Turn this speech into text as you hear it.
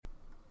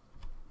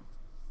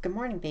Good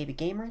morning, baby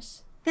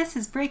gamers. This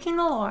is Breaking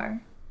the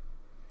Lore,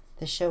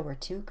 The show where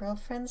two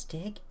girlfriends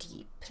dig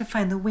deep. to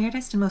find the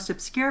weirdest and most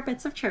obscure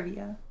bits of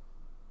trivia.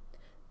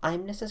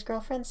 I'm Nissa's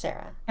girlfriend,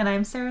 Sarah. And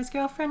I'm Sarah's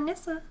girlfriend,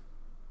 Nissa.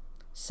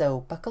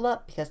 So buckle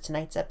up because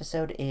tonight's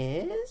episode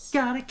is...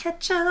 Gotta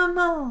catch 'em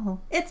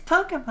all! It's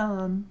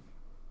Pokemon!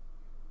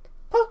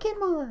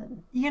 Pokemon!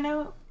 You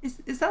know, is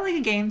that like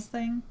a games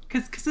thing?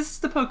 Because this is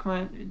the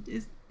Pokemon.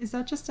 Is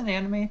that just an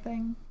anime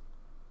thing?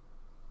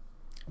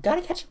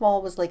 Gotta Catch 'em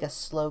All was like a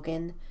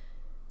slogan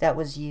that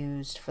was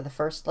used for the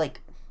first,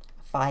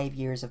 5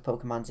 years of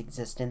Pokemon's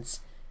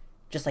existence.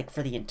 Just,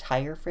 for the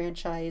entire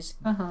franchise.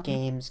 Uh-huh.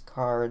 Games,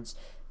 cards,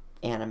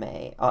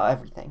 anime,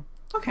 everything.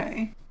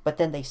 Okay. But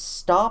then they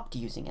stopped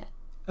using it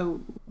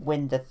Oh.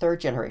 when the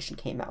third generation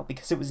came out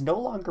because it was no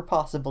longer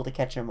possible to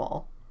catch them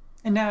all.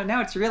 And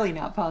now it's really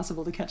not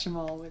possible to catch 'em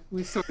all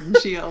with Sword and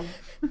Shield.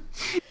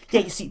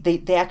 Yeah, you see,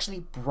 they actually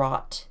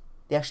brought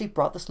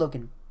the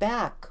slogan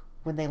back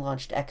when they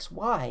launched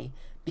XY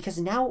because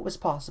now it was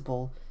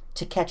possible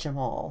to catch them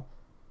all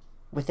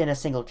within a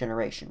single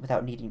generation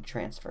without needing to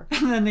transfer.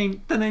 And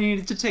then they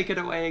needed to take it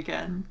away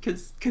again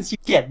because you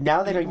Yeah,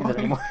 now they don't use it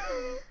anymore.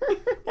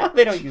 Now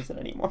they don't use it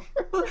anymore.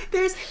 Well,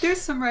 there's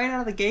some right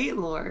out of the gate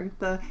lore.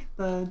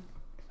 The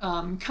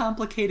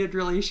complicated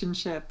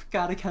relationship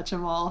Gotta Catch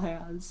 'Em All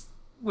has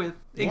with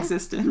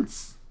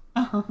existence.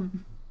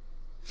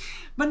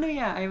 But no,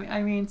 yeah,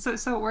 I mean, so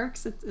it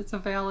works. It's a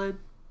valid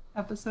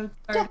episode.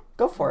 Yeah,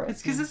 go for it.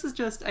 It's because this is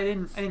just I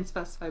didn't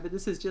specify, but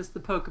this is just the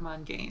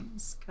Pokemon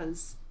games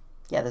because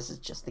Yeah, this is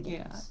just the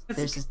games. Yeah.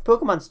 There's just,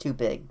 Pokemon's too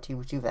big,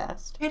 too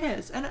vast. it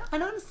is. And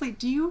honestly,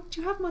 do you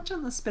have much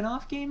on the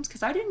spin-off games?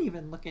 Because I didn't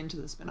even look into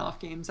the spin-off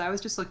games. I was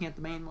just looking at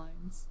the main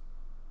lines.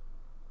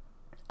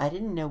 I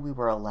didn't know we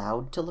were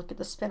allowed to look at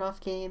the spin-off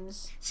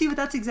games. See, but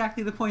that's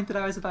exactly the point that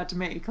I was about to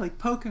make. Like,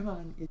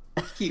 Pokemon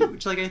is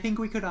huge. I think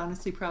we could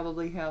honestly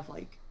probably have,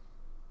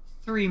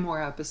 3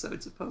 more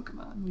episodes of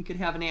Pokemon. We could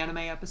have an anime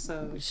We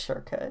episode,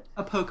 sure could.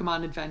 a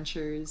Pokemon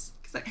Adventures.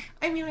 Because,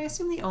 I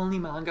assume the only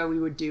manga we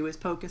would do is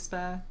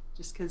Pokespa,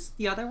 just because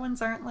the other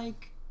ones aren't,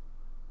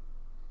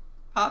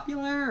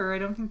 popular, or I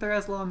don't think they're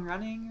as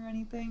long-running or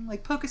anything.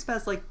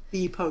 Pokespa's,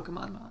 the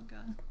Pokemon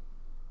manga.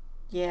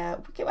 Yeah,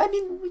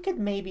 we could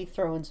maybe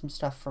throw in some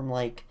stuff from,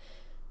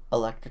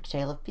 Electric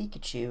Tale of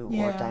Pikachu or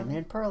Yeah. Diamond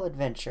and Pearl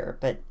Adventure,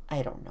 but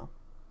I don't know.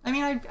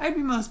 I'd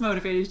be most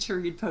motivated to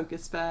read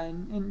Pokespa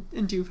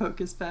and do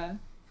Pokespa.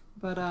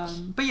 But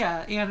yeah,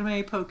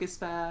 anime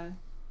Pokespa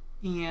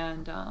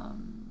and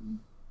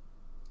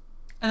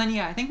then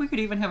yeah, I think we could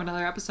even have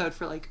another episode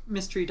for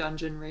Mystery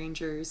Dungeon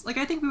Rangers.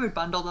 I think we would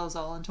bundle those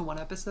all into one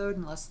episode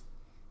unless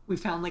we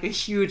found a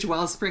huge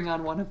wellspring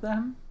on one of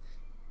them.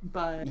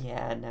 But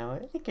Yeah, no,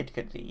 I think it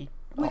could be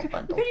we all could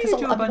bundled. either 'Cause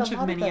do a bunch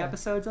lot of mini the-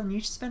 episodes on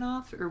each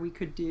spin-off, or we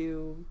could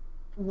do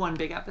one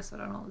big episode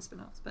on all the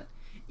spin-offs. But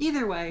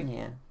either way,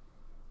 Yeah.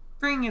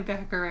 bringing it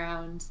back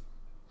around,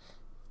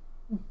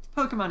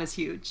 Pokemon is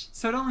huge,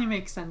 so it only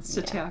makes sense to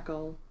Yeah.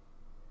 tackle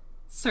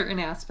certain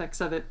aspects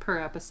of it per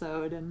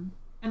episode and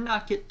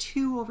not get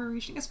too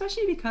overreaching,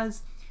 especially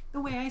because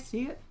the way I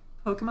see it,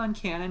 Pokemon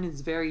canon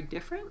is very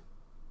different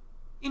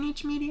in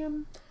each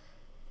medium.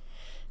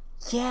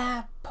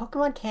 Yeah,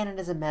 Pokemon canon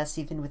is a mess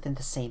even within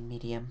the same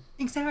medium.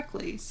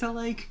 Exactly. So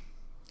it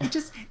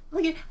just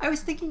I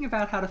was thinking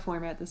about how to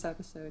format this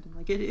episode,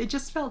 and it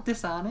just felt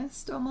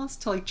dishonest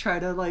almost to try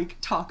to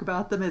talk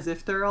about them as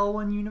if they're all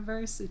one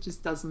universe. It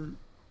just doesn't.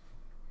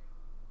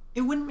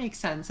 It wouldn't make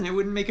sense, and it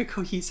wouldn't make a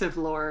cohesive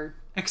lore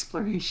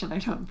exploration, I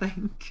don't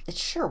think. It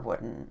sure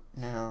wouldn't,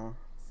 no.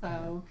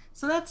 So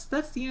that's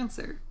the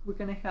answer. We're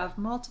gonna have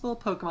multiple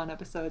Pokemon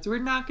episodes. We're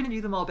not gonna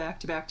do them all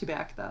back to back to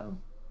back though.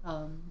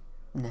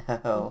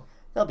 No,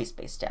 they'll be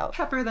spaced out.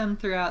 Pepper them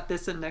throughout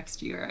this and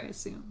next year, I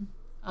assume.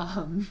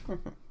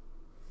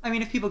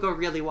 If people go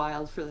really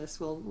wild for this,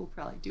 we'll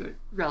probably do it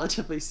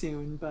relatively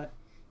soon, but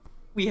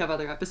we have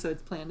other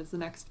episodes planned as the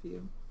next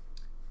few.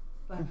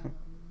 But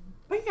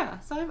yeah,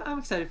 so I'm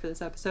excited for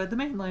this episode. The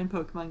mainline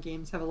Pokemon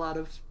games have a lot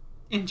of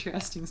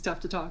interesting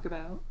stuff to talk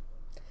about.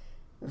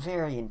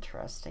 Very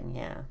interesting,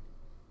 yeah.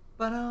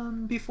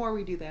 But before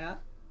we do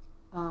that,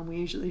 we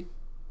usually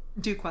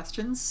do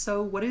questions.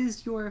 So what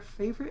is your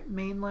favorite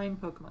mainline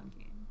Pokemon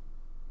game?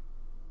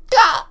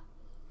 Gah!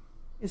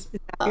 Is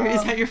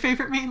that your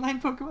favorite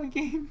mainline Pokemon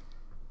game?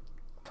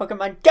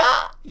 Pokemon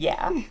Gah!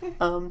 Yeah.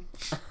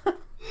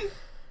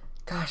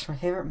 Gosh, my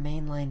favorite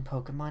mainline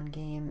Pokemon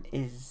game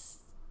is...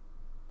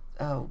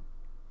 Oh,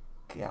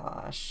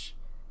 gosh.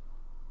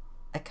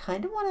 I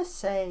kind of want to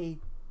say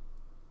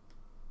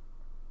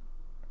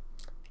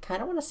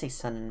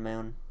Sun and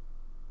Moon.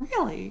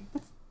 Really?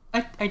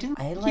 I didn't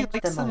I think you liked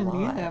liked them Sun a and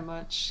Moon lot. that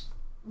much.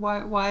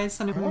 Why is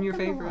Sun and I Moon like your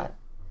them a favorite? lot.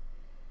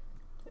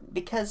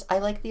 Because I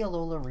like the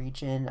Alola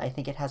region. I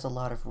think it has a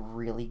lot of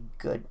really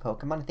good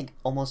Pokemon. I think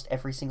almost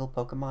every single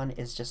Pokemon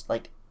is just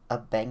a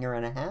banger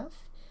and a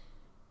half.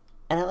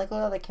 And I like a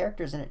lot of the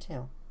characters in it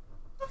too.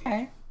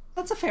 Okay,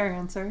 that's a fair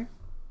answer.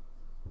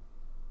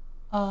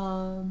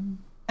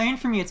 I mean,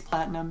 for me, it's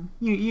Platinum.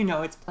 You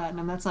know it's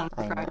Platinum. That's not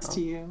a I surprise to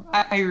know. you.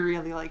 I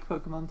really like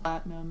Pokemon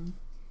Platinum.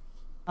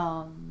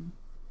 Um,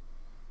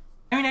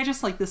 I mean, I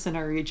just like the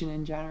Sinnoh region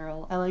in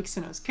general. I like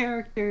Sinnoh's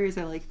characters.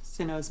 I like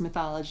Sinnoh's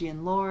mythology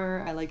and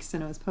lore. I like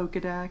Sinnoh's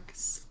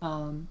Pokedex.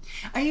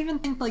 I even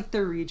think like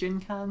the region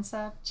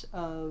concept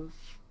of,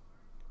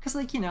 because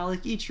like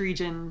like each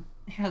region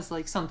has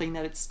like something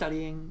that it's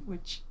studying,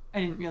 which I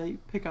didn't really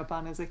pick up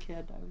on as a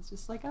kid. I was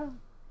just like, oh,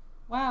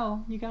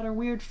 wow, you got a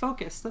weird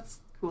focus. That's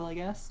cool, I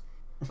guess.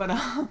 But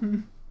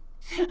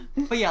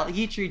but yeah, like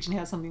each region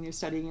has something they're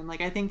studying, and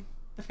like I think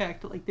the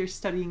fact that like they're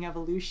studying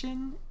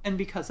evolution, and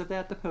because of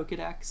that, the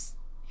Pokedex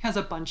has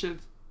a bunch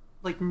of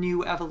like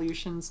new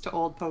evolutions to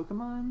old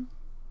Pokemon.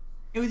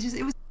 It was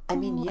a I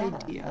mean, cool yeah,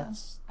 idea.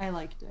 that's. I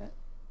liked it.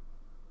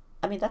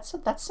 I mean, that's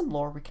some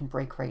lore we can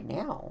break right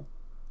now.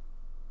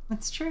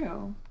 That's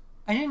true.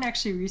 I didn't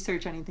actually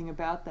research anything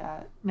about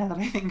that. Now that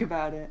I think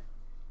about it,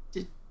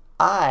 did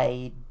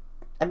I,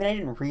 I mean, I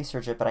didn't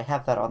research it, but I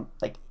have that on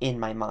like in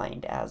my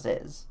mind as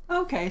is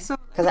okay. So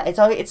because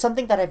it's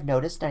something that I've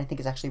noticed and I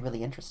think is actually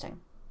really interesting.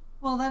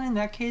 well, then in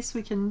that case,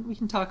 we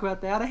can talk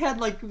about that. I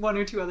had like one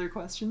or two other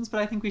questions, but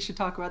I think we should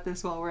talk about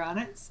this while we're on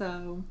it.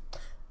 So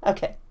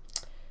Okay,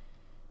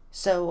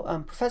 so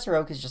Professor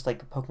Oak is just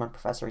like a Pokemon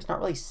professor. He's not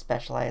really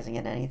specializing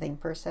in anything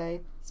per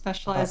se, but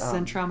specializes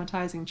in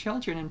traumatizing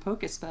children in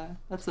Pokespa.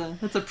 That's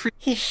a pre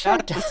he that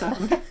should.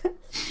 episode.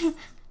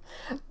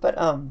 But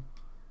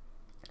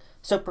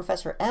so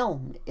Professor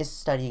Elm is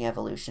studying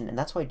evolution, and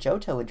that's why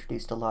Johto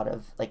introduced a lot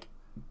of like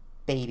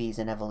babies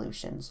and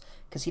evolutions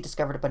because he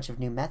discovered a bunch of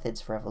new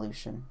methods for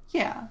evolution.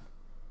 Yeah,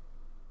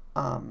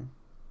 Um,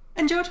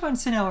 and Johto and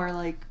Sinnoh are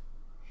like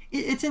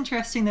it's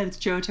interesting that it's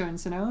Johto and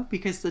Sinnoh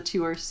because the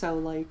two are so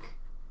like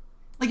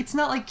it's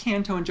not like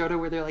Kanto and Johto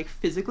where they're like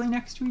physically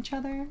next to each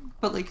other,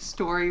 but like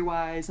story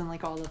wise and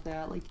like all of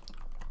that, like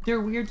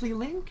they're weirdly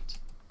linked.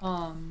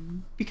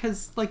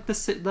 Because like the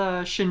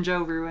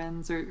Shinjo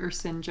ruins or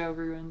Sinjo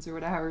ruins or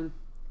whatever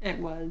it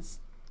was,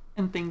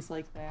 and things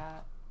like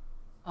that.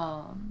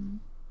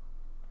 Um,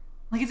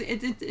 like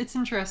it's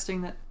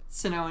interesting that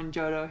Sinnoh and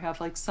Johto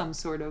have like some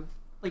sort of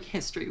like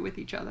history with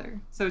each other.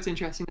 So it's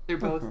interesting that they're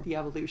both mhm. the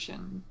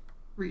evolution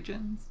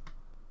regions.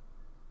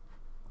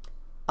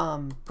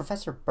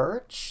 Professor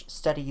Birch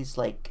studies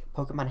like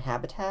Pokemon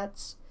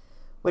habitats,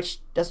 which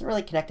doesn't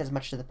really connect as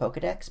much to the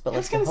Pokedex, but I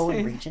was like the gonna Hoenn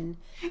say region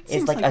it is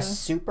seems like like a a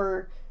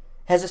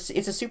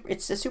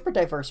super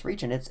diverse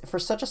region. It's for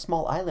such a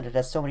small island. It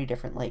has so many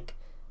different like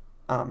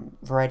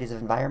varieties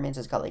of environments.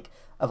 It's got like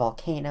a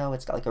volcano.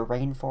 It's got like a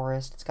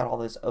rainforest. It's got all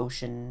those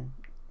ocean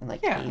and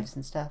like yeah. caves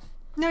and stuff.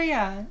 No,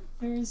 yeah.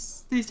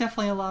 There's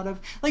definitely a lot of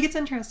like it's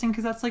interesting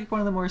because that's like one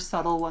of the more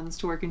subtle ones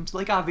to work into.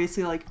 Like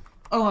obviously like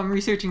oh I'm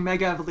researching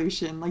Mega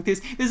Evolution. Like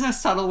there's no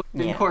subtle way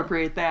to Yeah.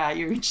 incorporate that.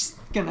 You're just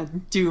gonna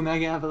do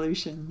Mega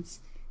Evolutions.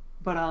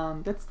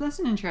 But that's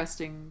an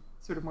interesting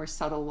sort of more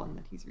subtle one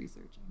that he's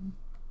researching.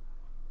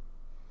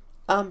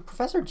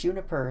 Professor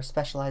Juniper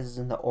specializes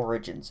in the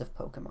origins of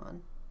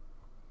Pokemon,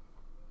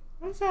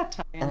 What does that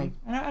tie and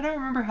in? I don't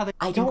remember how they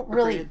I don't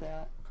really incorporated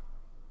that.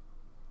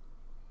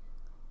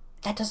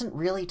 that doesn't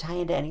really tie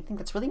into anything.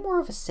 That's really more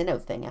of a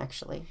Sinnoh thing,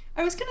 actually.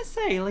 I was gonna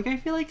say, like, I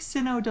feel like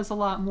Sinnoh does a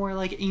lot more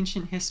like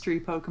ancient history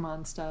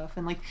Pokemon stuff,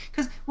 and like,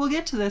 because we'll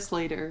get to this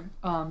later.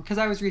 Because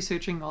I was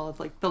researching all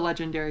of like the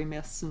legendary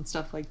myths and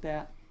stuff like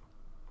that.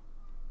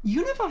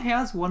 Unova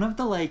has one of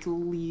the like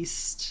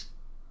least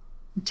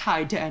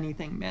tied to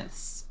anything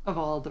myths of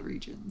all the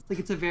regions. Like,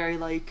 it's a very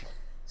like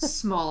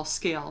small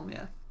scale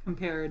myth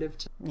comparative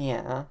to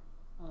Yeah.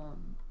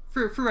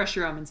 for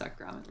Reshiram and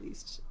Zekrom at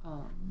least.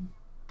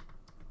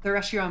 The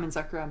Reshiram and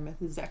Zekrom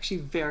myth is actually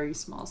very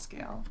small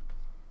scale.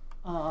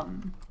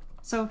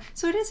 So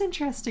it is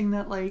interesting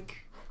that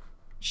like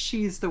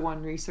she's the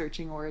one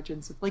researching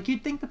origins of like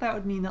you'd think that that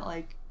would mean that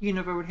like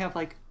Unova would have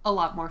like a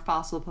lot more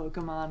fossil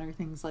Pokemon or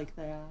things like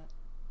that.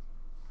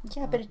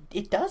 Yeah, but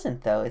it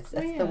doesn't though. It's Oh,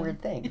 that's the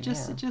weird thing. It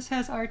just yeah. it just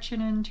has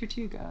Archon and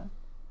Tortuga.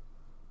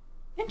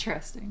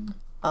 Interesting.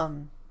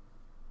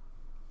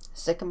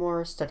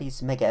 Sycamore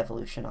studies Mega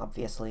Evolution,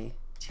 obviously.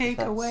 Take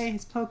That's- away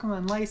his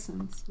Pokemon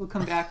license. We'll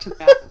come back to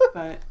that,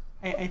 but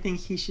I think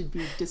he should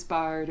be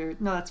disbarred or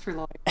no, that's for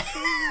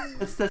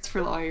lawyers. That's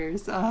for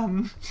lawyers.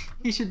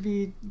 He should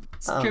be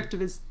stripped of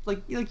his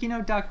like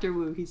Dr.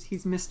 Wu. He's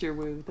Mr.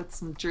 Wu. That's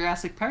some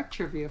Jurassic Park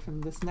trivia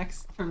from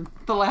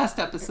the last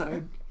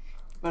episode.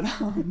 But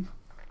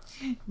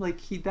like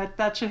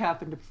that should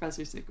happen to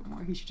Professor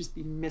Sycamore. He should just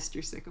be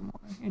Mr. Sycamore.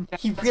 In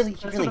fact, He really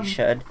what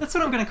should. That's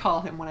what I'm gonna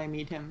call him when I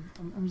meet him.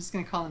 I'm just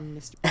gonna call him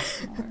Mr.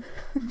 Sycamore.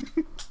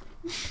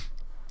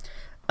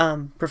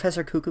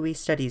 Professor Kukui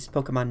studies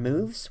Pokemon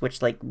moves,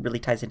 which like really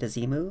ties into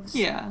Z moves.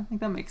 Yeah, I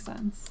think that makes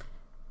sense.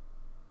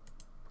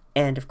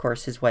 And of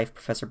course, his wife,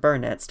 Professor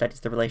Burnett, studies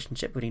the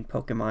relationship between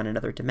Pokemon and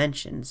other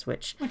dimensions,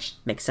 which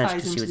makes sense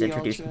ties because she into was the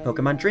introduced in Ultra,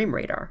 Pokemon yeah. Dream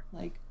Radar.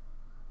 Like,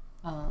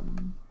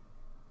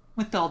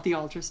 with all the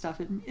Ultra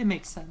stuff, it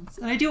makes sense.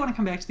 And I do want to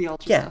come back to the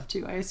Ultra Yeah. stuff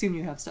too. I assume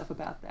you have stuff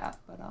about that,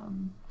 but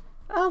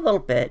A little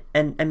bit,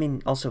 and I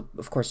mean, also,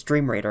 of course,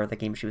 Dream Radar, the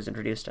game she was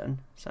introduced in.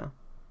 So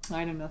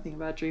I know nothing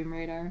about Dream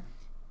Radar.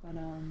 But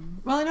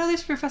well, I know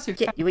this Professor.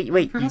 Yeah,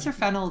 wait. Professor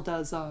Fennel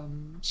does.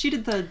 She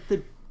did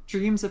the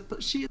dreams of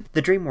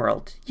The Dream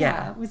World.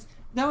 Yeah. It was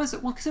well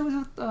because it was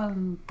with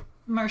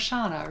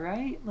Marshana,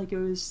 right? Like it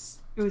was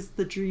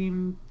the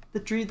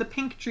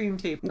pink dream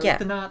tape. Yeah.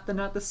 The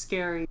not the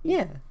scary.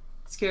 Yeah.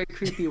 Scary,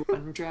 creepy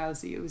one,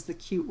 Drowsy. It was the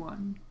cute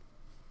one.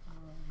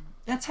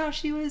 That's how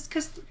she was,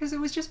 because it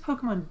was just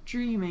Pokemon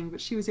dreaming, but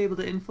she was able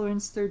to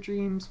influence their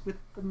dreams with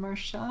the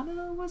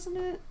Marshana, wasn't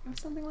it? Or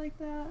something like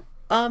that.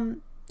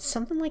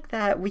 Something like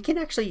that.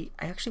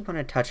 I actually want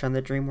to touch on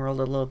the Dream World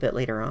a little bit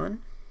later on.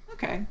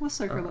 Okay, we'll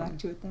circle back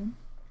to it then.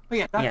 But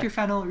yeah, Dr.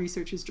 Fennel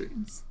researches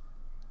dreams.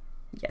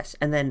 Yes,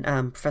 and then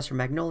Professor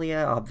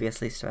Magnolia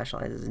obviously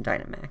specializes in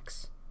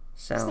Dynamax.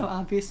 So there's no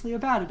obviously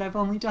about it. I've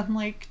only done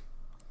like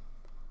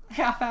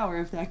half hour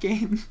of that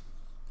game.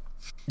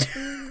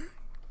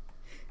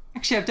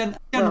 Actually, I've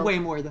done way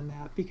more than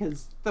that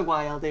because the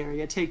wild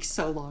area takes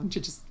so long to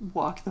just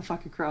walk the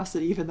fuck across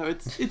it, even though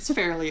it's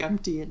fairly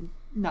empty and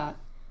not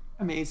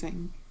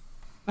amazing.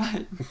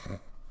 But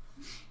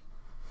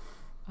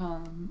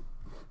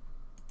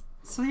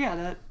so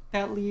yeah,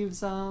 that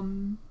leaves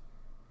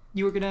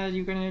you were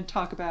gonna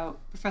talk about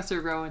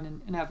Professor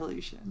Rowan and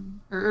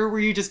evolution, or were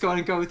you just going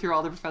to go through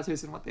all the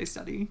professors and what they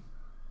study?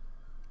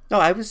 No,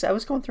 I was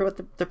going through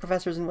what the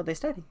professors and what they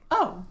study.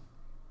 Oh.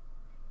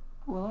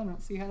 Well, I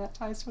don't see how that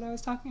ties to what I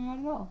was talking about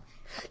at all.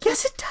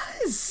 Yes, it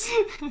does.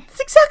 That's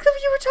exactly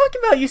what you were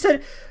talking about. You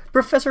said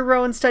Professor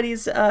Rowan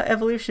studies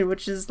evolution,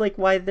 which is like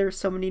why there's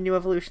so many new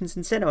evolutions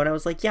in Sinnoh. And I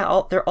was like, yeah,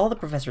 all the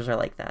professors are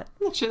like that.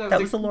 I'm not sure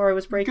that was the lore I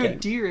was breaking. Good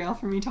derail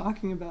for me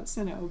talking about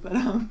Sinnoh, but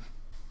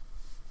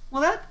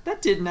well,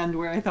 that didn't end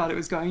where I thought it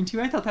was going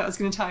to. I thought that was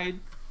going to tie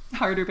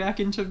harder back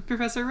into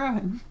Professor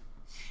Rowan.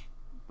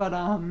 But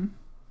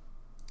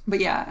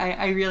yeah,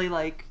 I really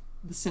like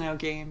the Sinnoh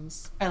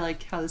games. I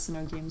like how the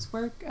Sinnoh games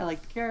work. I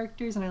like the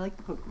characters, and I like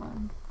the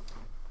Pokemon.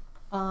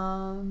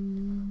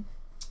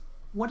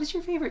 What is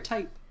your favorite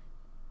type?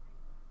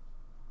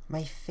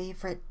 My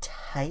favorite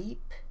type?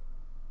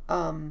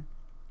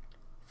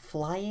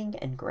 Flying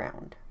and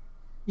ground.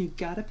 You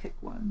gotta pick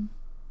one.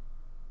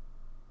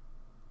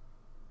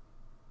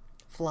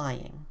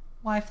 Flying.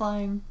 Why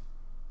flying?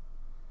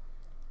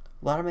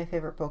 A lot of my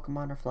favorite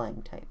Pokemon are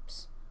flying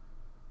types.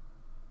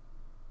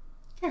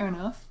 Fair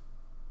enough.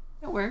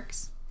 It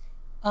works.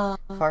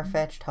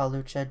 Farfetch'd,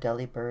 Hawlucha,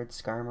 Delibird,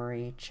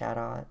 Skarmory,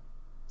 Chatot.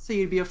 So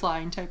you'd be a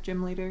flying type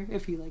gym leader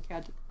if you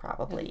had to.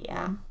 Probably,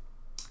 yeah.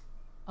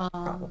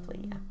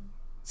 Probably, yeah.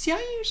 See,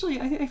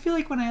 I feel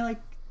like when I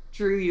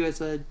drew you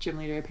as a gym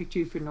leader, I picked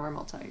you for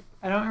normal type.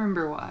 I don't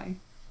remember why.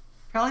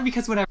 Probably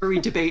because whenever we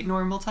debate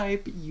normal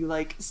type, you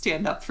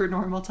stand up for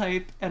normal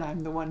type, and I'm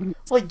the one who.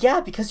 Well,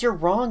 yeah, because you're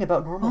wrong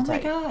about normal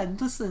type. Oh my god!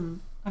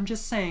 Listen, I'm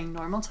just saying,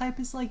 normal type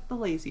is like the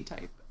lazy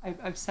type.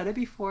 I've said it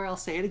before. I'll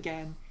say it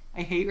again.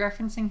 I hate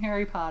referencing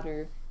Harry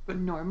Potter, but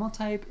normal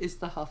type is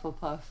the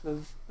Hufflepuff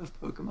of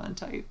Pokemon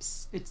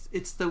types.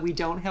 It's the we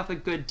don't have a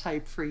good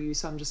type for you,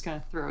 so I'm just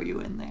gonna throw you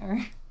in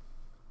there.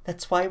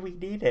 That's why we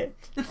need it.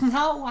 That's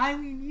not why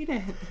we need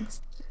it. It's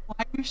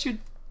why we should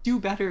do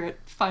better at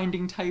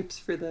finding types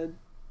for the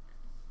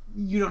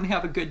you don't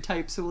have a good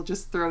type, so we'll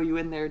just throw you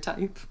in there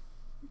type.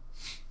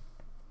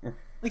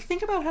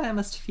 Think about how that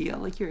must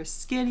feel. You're a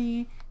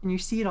skitty, and you're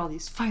seeing all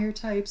these fire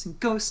types, and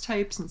ghost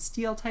types, and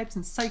steel types,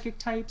 and psychic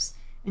types,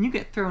 and you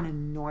get thrown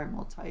in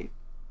normal type.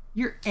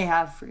 You're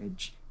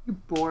average. You're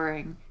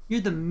boring.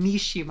 You're the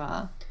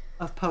Mishima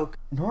of Pokemon.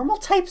 Normal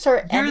types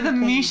are You're the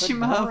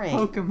Mishima of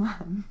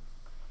Pokemon.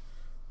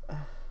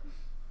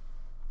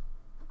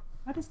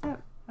 How does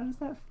that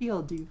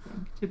feel, do you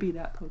think, to be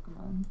that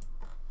Pokemon?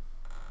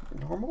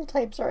 Normal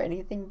types are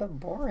anything but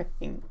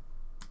boring.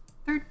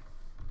 They're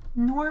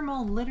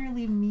normal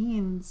literally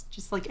means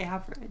just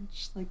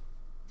average.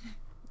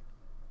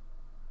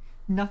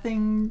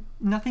 Nothing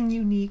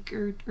unique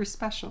or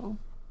special.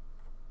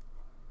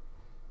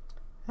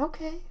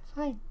 Okay,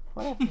 fine.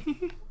 Whatever.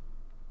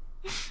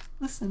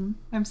 Listen,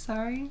 I'm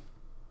sorry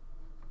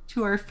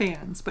to our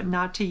fans, but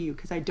not to you,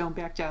 because I don't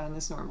back down in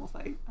this normal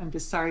fight. I'm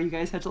just sorry you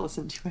guys had to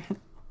listen to it.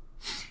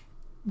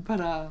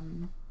 But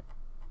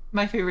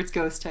my favorite's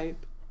ghost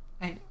type.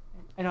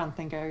 I don't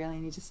think I really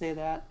need to say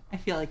that. I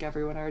feel like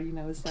everyone already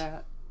knows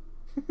that.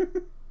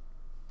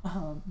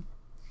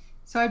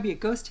 So I'd be a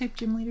ghost type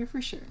gym leader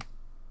for sure.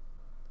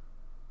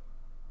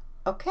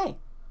 Okay.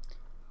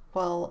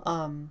 Well,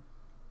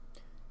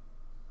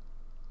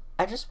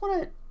 I just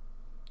want to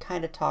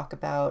kind of talk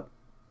about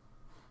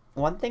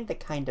one thing that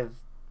kind of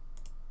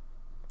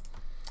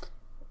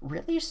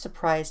really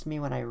surprised me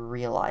when I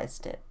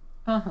realized it.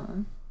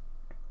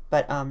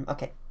 But,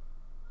 okay.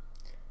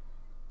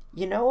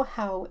 You know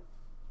how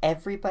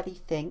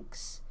everybody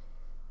thinks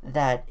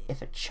that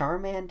if a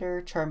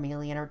Charmander,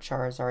 Charmeleon, or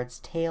Charizard's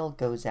tail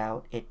goes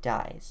out, it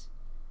dies?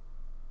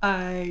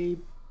 I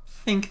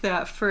think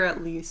that for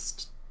at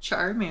least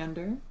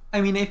Charmander.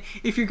 I mean,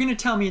 if you're going to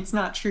tell me it's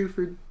not true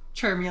for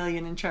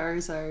Charmeleon and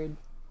Charizard,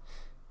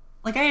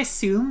 I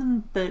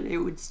assume that it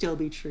would still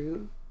be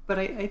true, but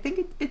I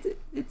think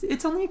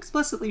it's only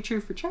explicitly true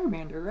for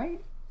Charmander,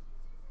 right?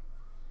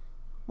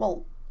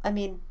 Well, I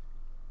mean,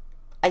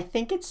 I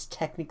think it's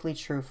technically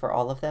true for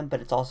all of them,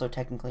 but it's also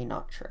technically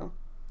not true.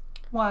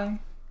 Why?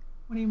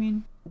 What do you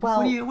mean? Well,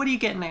 what are you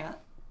getting at?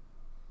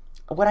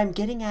 What I'm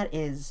getting at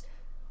is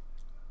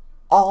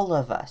all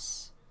of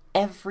us,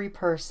 every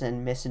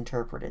person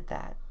misinterpreted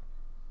that.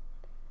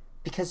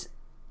 Because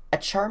a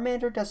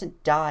Charmander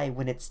doesn't die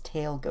when its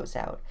tail goes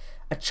out.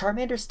 A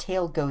Charmander's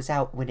tail goes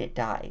out when it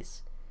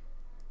dies.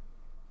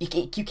 You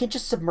can't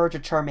just submerge a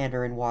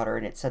Charmander in water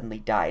and it suddenly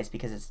dies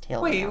because its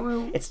tail went out.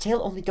 Well, its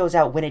tail only goes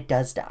out when it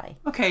does die.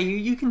 Okay,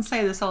 you can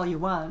say this all you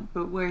want,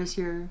 but where's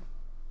your...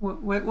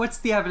 What's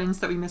the evidence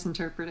that we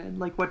misinterpreted?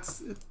 Like,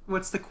 what's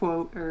the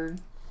quote, or...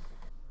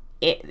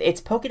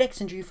 Its Pokedex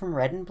entry from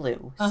Red and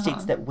Blue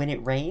states that when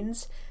it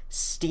rains,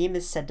 steam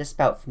is said to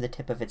spout from the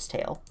tip of its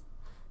tail.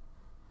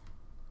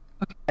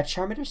 Okay. A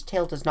Charmander's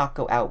tail does not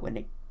go out when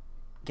it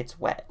gets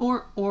wet.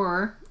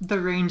 Or the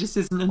rain just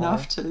isn't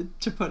enough to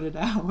put it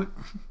out.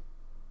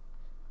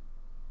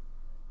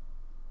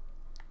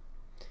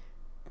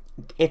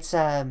 It's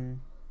a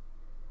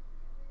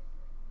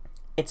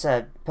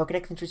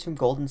Pokedex entries from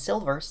Gold and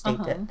Silver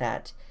state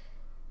that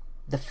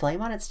the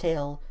flame on its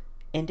tail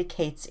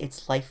indicates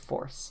its life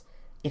force.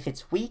 If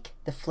it's weak,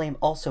 the flame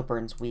also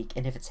burns weak,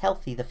 and if it's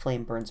healthy, the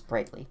flame burns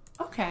brightly.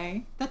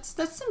 Okay, that's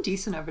some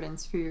decent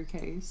evidence for your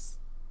case.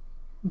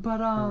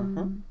 But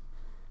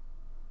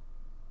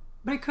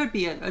but it could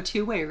be a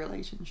two-way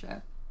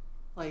relationship.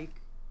 Like,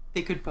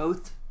 they could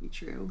both be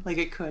true. Like,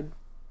 it could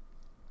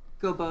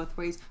go both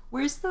ways.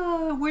 Where's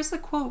the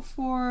quote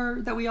for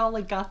that we all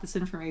like got this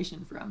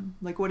information from?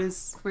 Like, where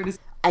does...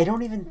 I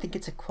don't even think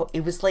it's a quote.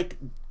 It was like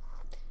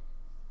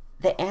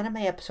the anime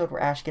episode where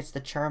Ash gets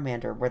the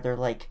Charmander, where they're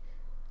like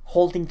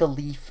holding the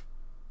leaf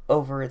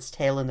over its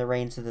tail in the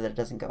rain so that it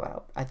doesn't go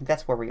out. I think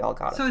that's where we all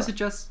got it. So is it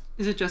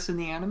just in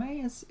the anime?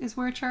 Is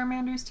where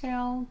Charmander's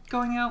tail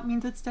going out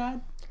means it's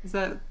dead? Is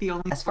that the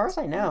only... As far as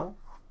I know,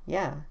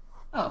 yeah.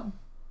 Oh.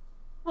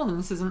 Well, then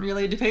this isn't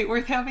really a debate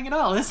worth having at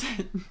all, is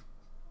it?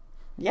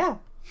 Yeah.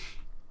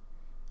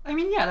 I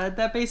mean, yeah,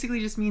 that basically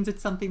just means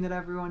it's something that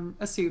everyone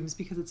assumes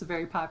because it's a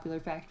very popular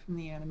fact from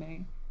the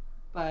anime.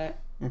 But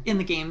in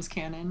the game's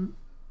canon...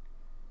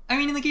 I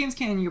mean, in the game's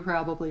canon, you're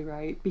probably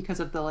right because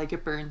of the, like,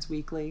 it burns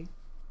weakly.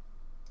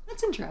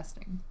 That's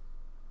interesting.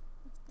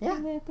 Yeah.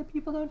 That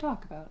people don't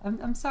talk about.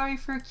 I'm sorry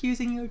for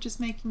accusing you of just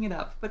making it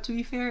up, but to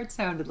be fair, it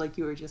sounded like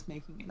you were just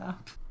making it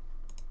up.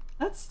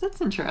 That's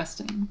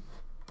interesting.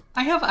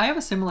 I have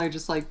a similar,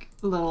 just like,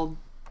 little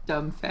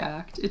dumb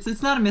fact.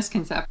 It's not a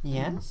misconception.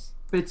 Yes.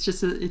 But it's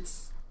just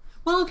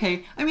well,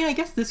 okay. I mean, I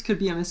guess this could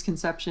be a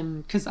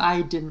misconception because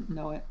I didn't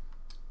know it.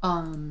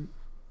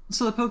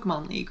 So the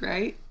Pokemon League,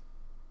 right?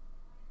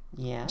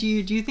 Yeah. Do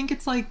you think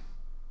it's like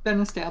been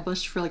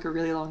established for like a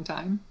really long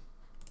time?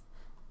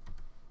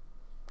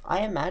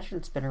 I imagine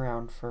it's been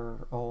around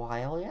for a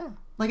while, yeah.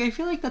 Like, I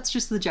feel like that's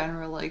just the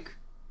general, like,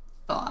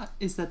 thought,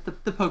 is that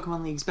the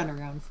Pokemon League's been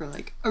around for,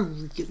 like, a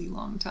really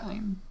long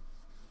time.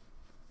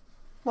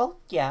 Well,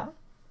 yeah.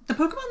 The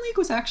Pokemon League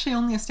was actually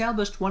only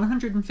established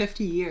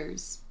 150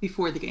 years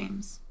before the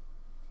games.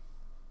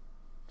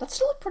 That's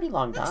still a pretty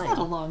long time. That's not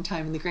a long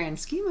time in the grand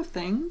scheme of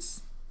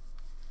things.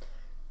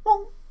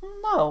 Well,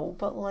 no,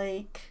 but,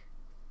 like...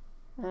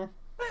 But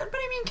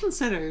I mean,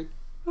 consider...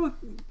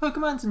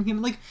 Pokemon's and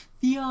human, like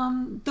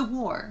the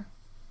war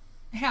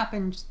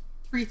happened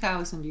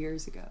 3,000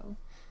 years ago,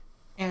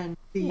 and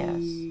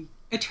the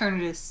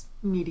Eternatus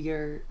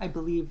meteor, I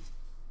believe,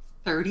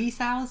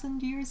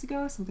 30,000 years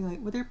ago, something like.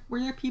 Were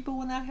there people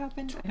when that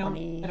happened? I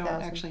don't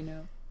actually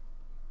know.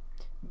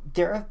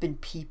 There have been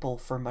people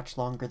for much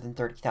longer than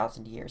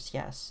 30,000 years.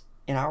 Yes,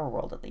 in our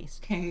world at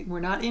least. Okay, we're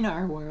not in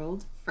our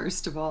world.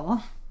 First of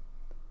all,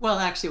 well,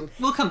 actually,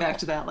 we'll come back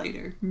to that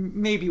later.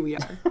 Maybe we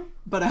are.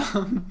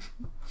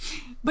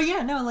 But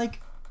yeah, no,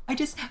 like, I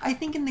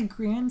think in the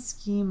grand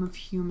scheme of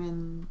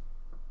human,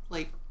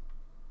 like,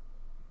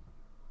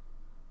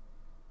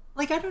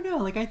 I don't know,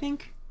 like, I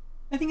think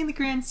in the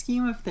grand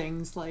scheme of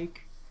things,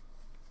 like,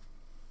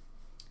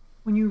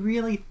 when you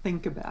really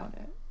think about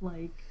it,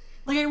 like,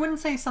 I wouldn't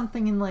say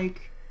something in,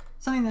 like,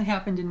 something that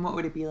happened in, what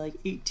would it be, like,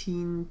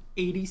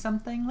 1880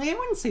 something? Like, I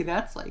wouldn't say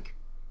that's, like,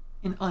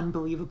 an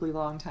unbelievably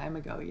long time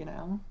ago, you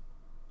know?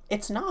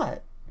 It's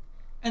not.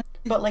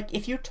 But, like,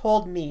 if you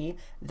told me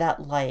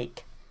that,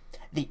 like,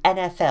 the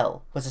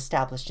NFL was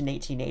established in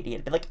 1880,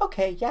 it'd be like,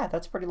 okay, yeah,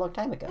 that's a pretty long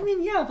time ago. I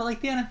mean, yeah, but,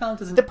 like, the NFL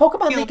doesn't... The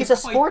Pokemon League is a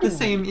sporting the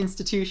same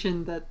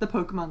institution that the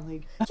Pokemon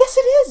League... Yes,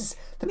 it is!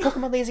 The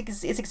Pokemon League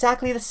is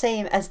exactly the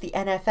same as the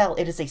NFL.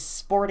 It is a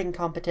sporting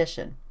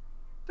competition.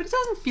 But it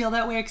doesn't feel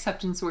that way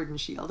except in Sword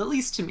and Shield, at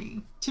least to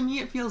me. To me,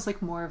 it feels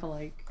like more of a,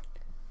 like...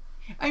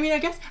 I mean, I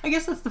guess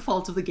that's the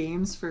fault of the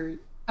games for...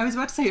 I was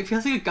about to say, it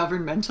feels like a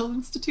governmental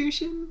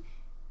institution...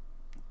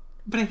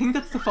 But I think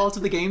that's the fault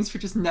of the games for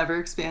just never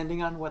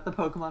expanding on what the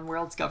Pokemon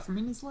world's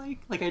government is like.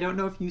 Like, I don't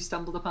know if you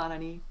stumbled upon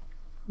any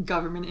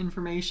government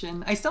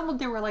information.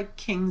 There were, like,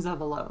 Kings of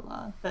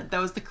Alola. That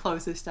was the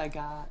closest I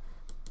got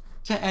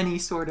to any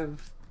sort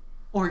of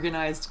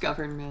organized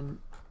government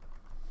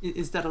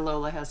is that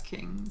Alola has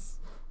kings,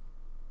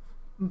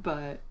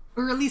 but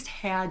or at least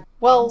had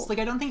Well, kings. Like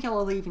I don't think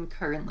Alola even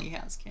currently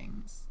has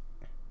kings.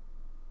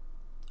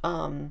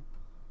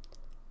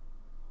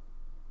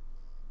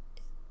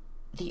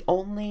 The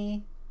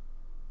only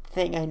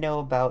thing I know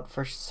about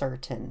for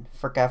certain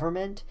for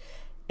government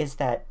is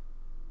that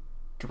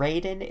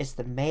Drayden is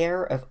the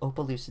mayor of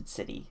Opelucid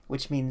City,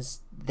 which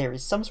means there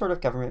is some sort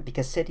of government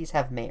because cities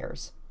have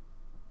mayors.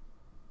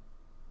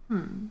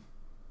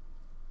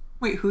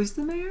 Wait, who's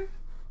the mayor?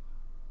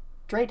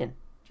 Drayden.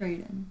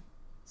 Drayden.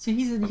 So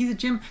he's a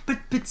gym,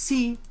 but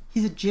see,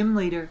 he's a gym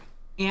leader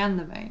and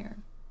the mayor.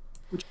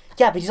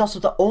 Yeah, but he's also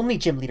the only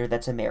gym leader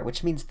that's a mayor,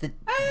 which means that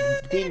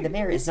being the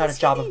mayor is not a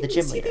job of the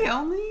gym leader. Is he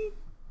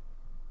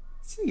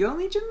the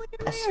only gym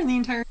leader mayor in the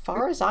entire? As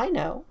far as I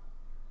know.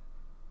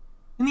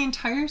 In the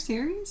entire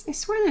series, I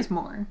swear there's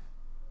more.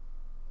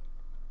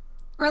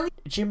 Or at least,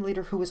 Gym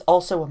leader who is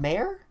also a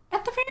mayor?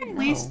 at the very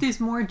least, there's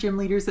more gym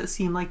leaders that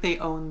seem like they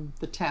own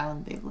the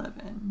town they live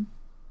in.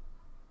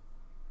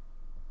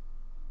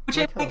 Which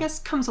I guess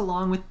comes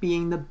along with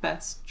being the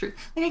best. Like,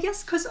 I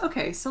guess, because,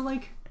 okay, so,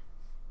 like,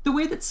 the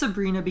way that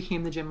Sabrina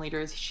became the gym leader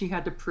is she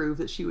had to prove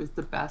that she was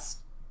the best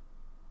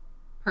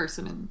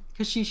person. And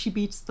because she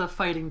beats the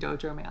fighting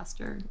dojo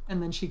master,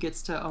 and then she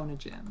gets to own a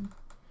gym.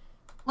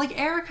 Like,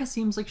 Erica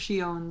seems like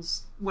she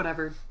owns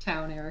whatever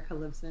town Erica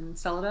lives in.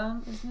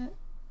 Celadon, isn't it?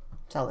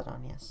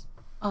 Celadon, yes.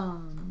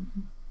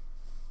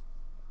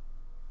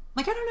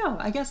 Like, I don't know.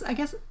 I guess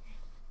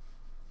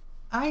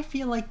I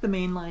feel like the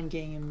mainline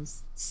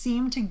games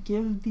seem to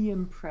give the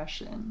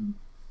impression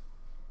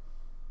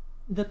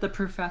that the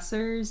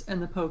professors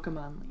and the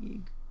Pokemon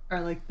League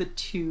are like the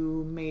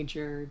two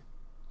major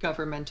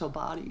governmental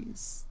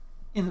bodies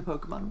in the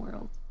Pokemon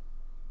world.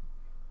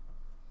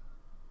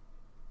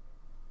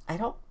 I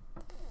don't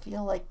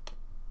feel like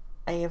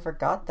I ever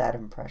got that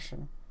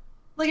impression.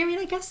 Like, I mean,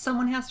 I guess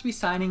someone has to be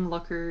signing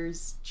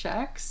Looker's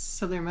checks,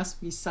 so there must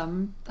be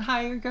some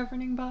higher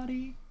governing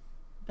body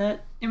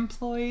that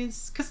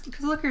employs...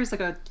 Because Looker is like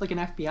an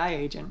FBI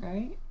agent,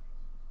 right?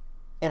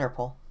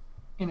 Interpol.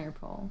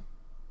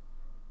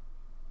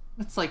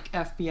 It's like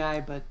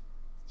FBI, but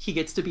he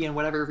gets to be in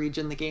whatever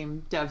region the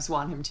game devs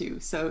want him to.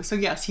 So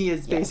yes, he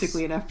is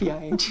basically an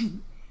FBI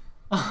agent.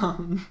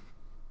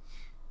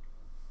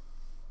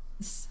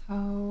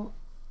 So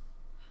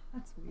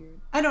that's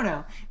weird. I don't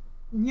know.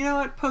 You know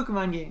what?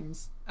 Pokemon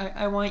games.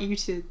 I want you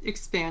to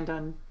expand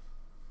on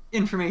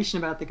information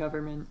about the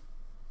government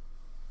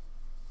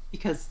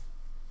because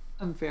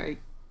I'm very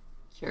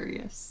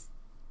curious.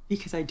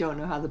 Because I don't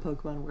know how the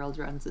Pokemon world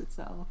runs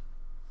itself.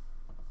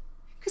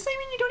 Because, I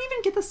mean, you don't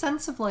even get the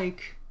sense of,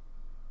 like,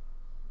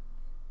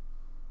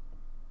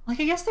 I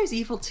guess there's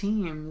evil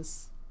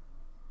teams.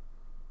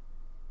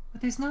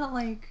 But there's not,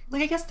 like,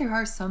 I guess there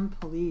are some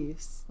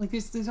police. Like,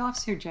 there's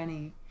Officer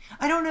Jenny.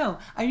 I don't know.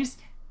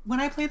 When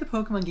I play the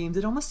Pokemon games,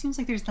 it almost seems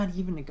like there's not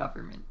even a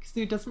government. Because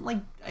there doesn't, like,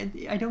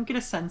 I don't get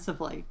a sense of,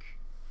 like...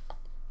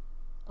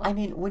 I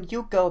mean, when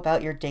you go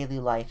about your daily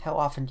life, how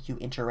often do you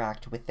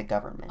interact with the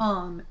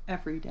government?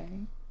 Every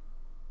day.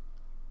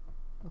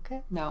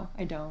 Okay. No,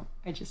 I don't.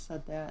 I just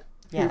said that.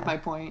 Yeah. Here's my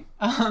point.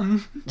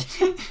 Like,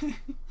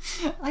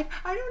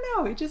 I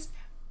don't know.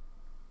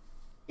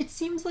 It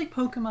seems like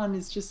Pokemon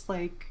is just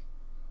like,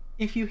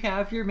 if you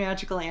have your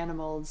magical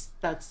animals,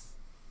 that's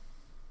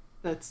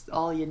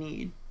all you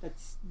need.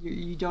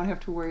 You don't have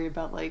to worry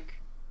about, like,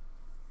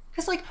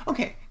 because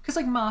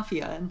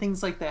Mafia and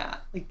things like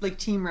that, like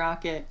Team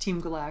Rocket, Team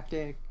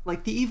Galactic,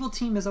 like the evil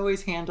team is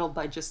always handled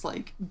by just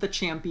like the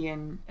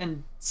champion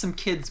and some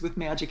kids with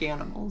magic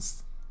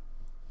animals.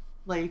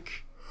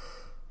 Like,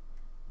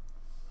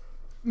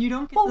 you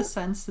don't get the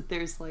sense that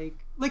there's like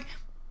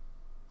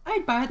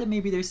I'd buy that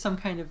maybe there's some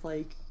kind of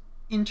like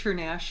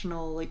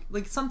international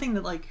like something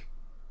that like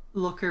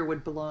Looker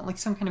would belong, like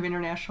some kind of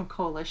international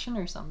coalition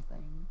or something.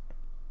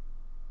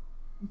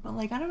 But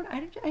like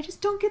I just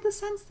don't get the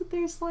sense that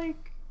there's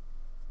like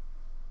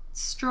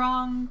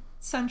strong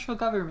central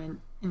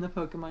government in the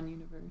Pokemon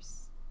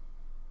universe.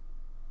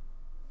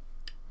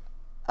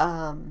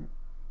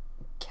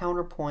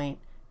 Counterpoint,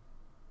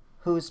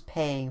 who's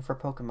paying for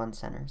Pokemon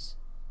centers?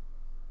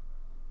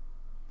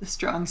 The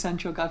strong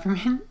central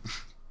government.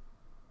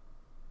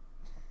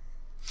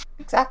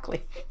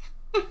 Exactly.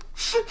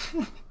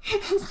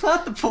 It's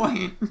not the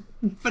point,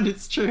 but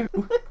it's true.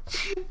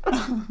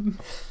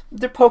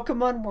 The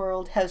Pokemon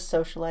world has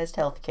socialized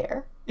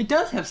healthcare. It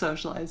does have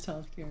socialized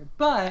healthcare,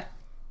 but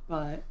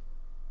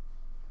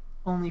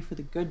only for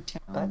the good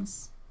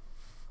towns.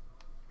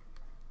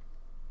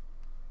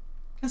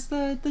 Because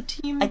the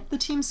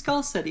team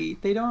Skull City,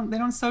 they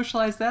don't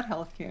socialize that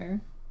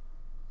healthcare.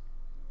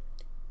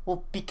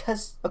 Well,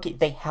 because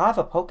they have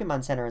a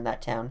Pokemon Center in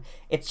that town.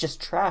 It's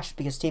just trash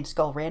because Team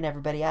Skull ran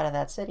everybody out of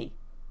that city.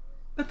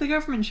 But the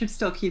government should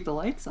still keep the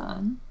lights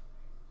on.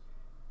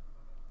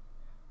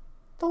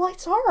 The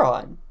lights are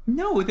on.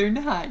 No, they're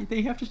not.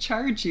 They have to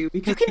charge you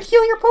because you can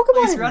heal your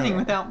Pokemon it's running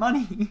without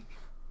money.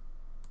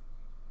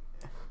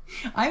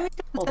 I always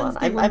got Hold the on.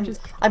 sense they were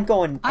just. I'm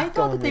going I I'm thought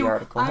going that to they the were.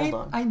 article. Hold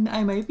on.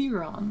 I might be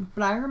wrong,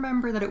 but I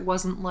remember that it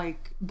wasn't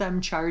like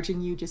them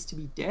charging you just to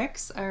be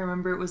dicks. I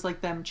remember it was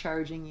like them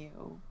charging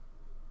you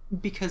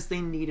because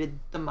they needed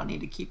the money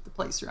to keep the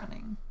place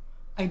running.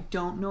 I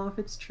don't know if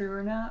it's true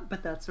or not,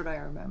 but that's what I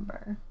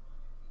remember.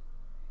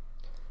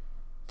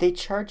 They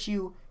charge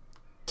you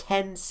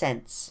 10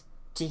 cents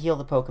to heal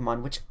the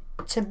Pokemon, which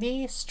to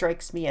me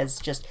strikes me as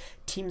just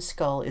Team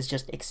Skull is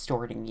just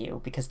extorting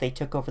you because they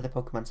took over the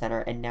Pokemon Center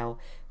and now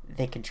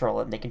they control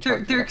it and they can charge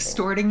you They're whatever they want.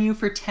 extorting you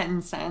for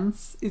 10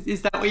 cents?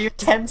 Is that what you're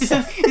 10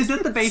 cents. Is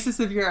that the basis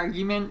of your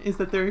argument? Is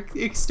that they're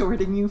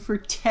extorting you for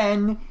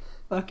 10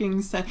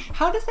 fucking cents?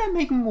 How does that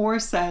make more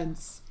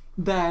sense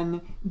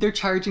than they're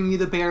charging you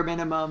the bare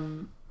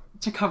minimum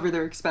to cover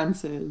their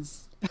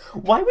expenses?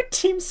 Why would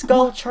Team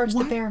Skull charge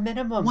the bare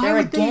minimum? They're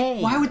a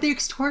gang. Why would they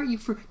extort you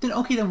for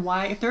then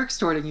why, if they're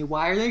extorting you,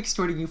 why are they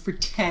extorting you for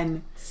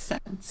 10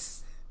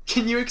 cents?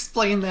 Can you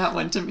explain that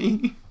one to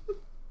me?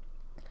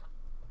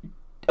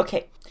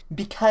 Okay,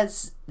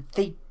 because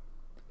I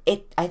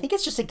think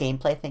it's just a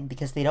gameplay thing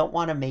because they don't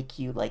want to make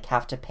you like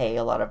have to pay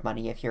a lot of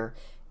money if you're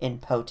in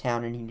Po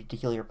Town and you need to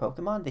heal your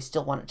Pokemon. They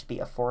still want it to be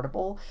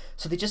affordable.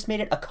 So they just made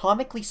it a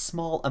comically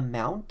small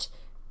amount,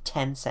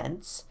 10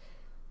 cents,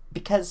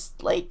 because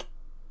like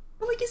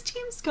Is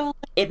Team Skull?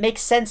 it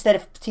makes sense that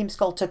if Team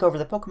Skull took over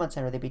the Pokemon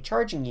Center, they'd be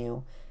charging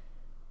you.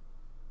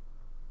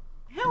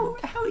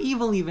 How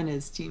evil even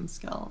is Team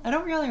Skull? I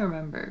don't really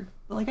remember.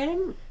 But I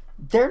didn't.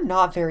 They're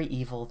not very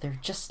evil. They're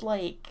just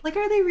like Are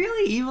they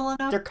really evil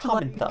enough? they're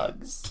common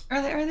thugs.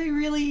 Are they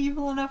really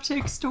evil enough to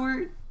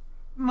extort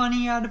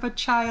money out of a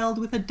child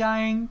with a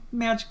dying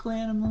magical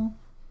animal?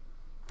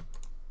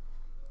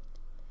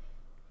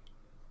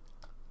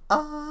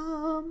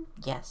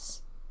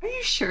 Yes. Are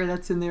you sure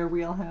that's in their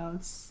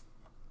wheelhouse?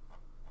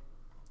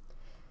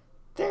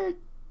 They're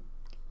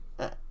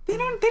They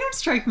don't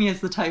strike me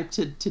as the type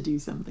to do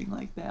something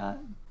like that.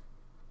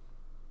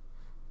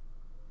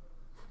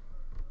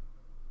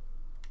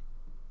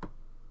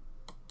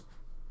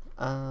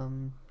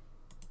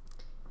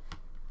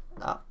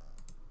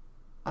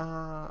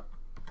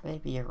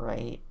 Maybe you're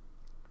right.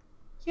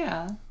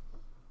 Yeah.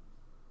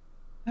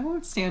 I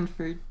won't stand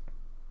for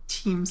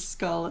Team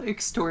Skull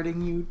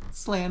extorting you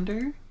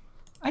slander.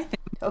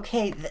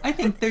 Okay, I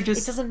think they're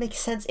just. It doesn't make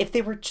sense. If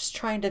they were just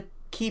trying to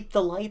keep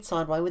the lights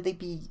on, why would they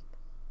be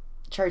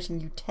charging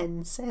you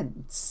 10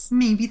 cents?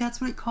 Maybe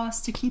that's what it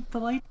costs to keep the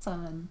lights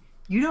on.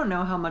 You don't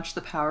know how much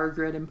the power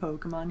grid in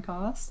Pokemon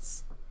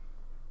costs.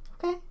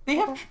 Okay.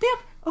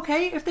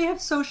 Okay, if they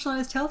have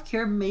socialized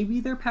healthcare, maybe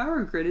their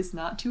power grid is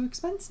not too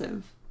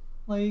expensive.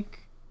 Okay.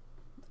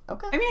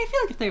 I mean, I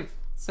feel like if they have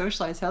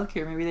socialized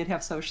healthcare, maybe they'd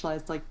have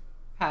socialized,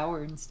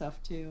 power and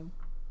stuff, too.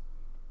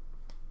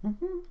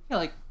 Mm-hmm. I feel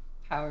like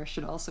power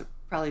should also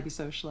probably be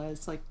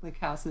socialized, like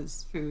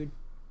houses, food,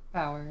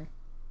 power.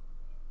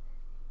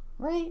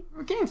 Right.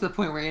 We're getting to the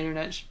point where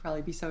internet should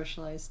probably be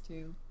socialized,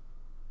 too.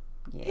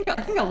 Yeah.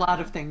 I think a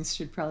lot of things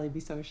should probably be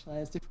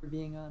socialized, if we're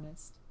being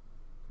honest.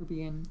 If we're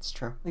being, It's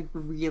true.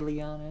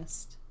 really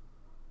honest.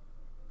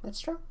 That's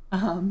true.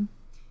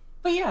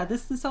 But yeah,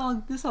 this all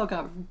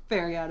got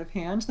very out of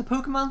hand. The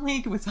Pokemon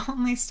League was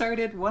only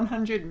started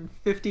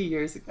 150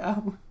 years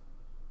ago.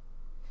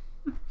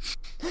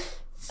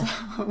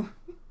 So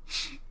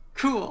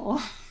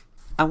cool.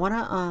 I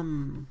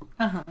wanna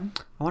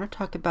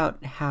talk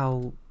about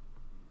how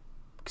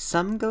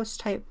some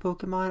ghost type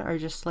Pokemon are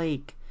just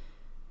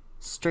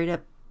straight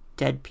up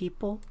dead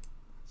people.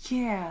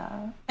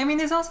 Yeah. I mean,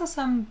 there's also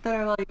some that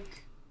are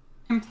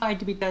implied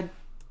to be dead.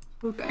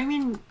 I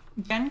mean,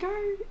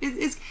 Gengar?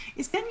 Is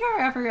Gengar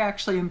ever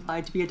actually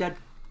implied to be a dead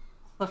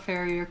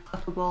Clefairy or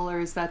Clefable, or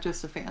is that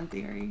just a fan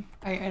theory?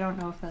 I don't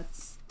know if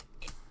that's...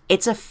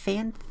 It's a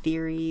fan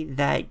theory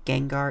that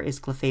Gengar is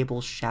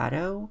Clefable's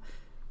shadow,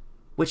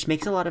 which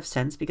makes a lot of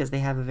sense because they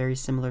have a very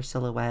similar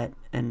silhouette,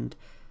 and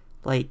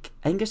I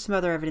think there's some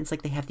other evidence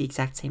they have the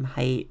exact same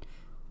height,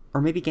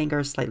 or maybe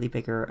Gengar is slightly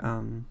bigger.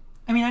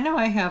 I mean, I know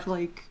I have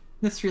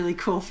this really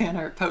cool fan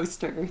art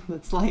poster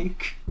that's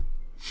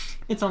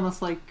it's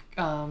almost like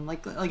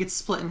it's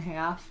split in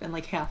half, and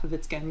half of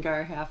it's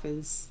Gengar, half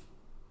is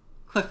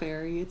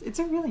Clefairy. It's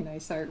a really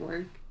nice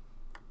artwork.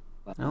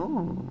 But,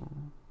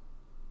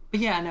 but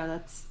yeah, no,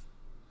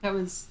 that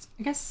was,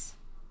 I guess,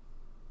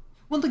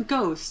 well, the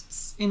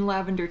ghosts in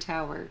Lavender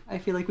Tower. I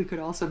feel like we could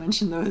also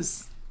mention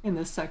those in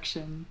this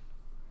section.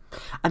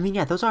 I mean,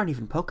 yeah, those aren't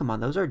even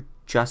Pokemon. Those are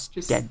just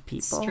dead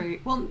people.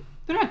 Well,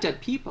 they're not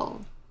dead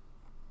people.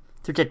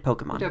 They're dead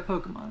Pokemon. They're dead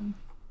Pokemon.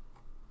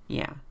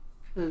 Yeah.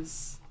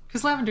 Because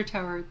Lavender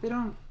Tower, they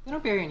don't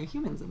bury any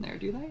humans in there,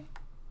 do they?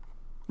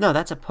 No,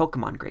 that's a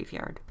Pokemon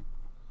graveyard.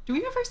 Do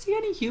we ever see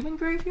any human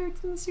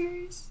graveyards in the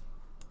series?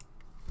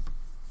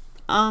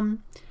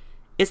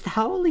 Is the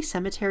Howley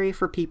Cemetery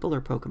for people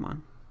or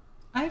Pokemon?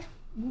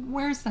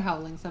 Where's the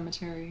Howling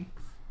Cemetery?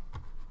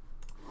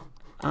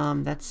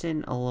 That's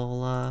in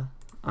Alola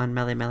on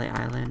Mele Mele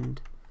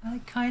Island. I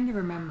kind of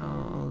remember.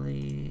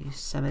 Howley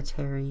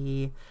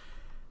Cemetery.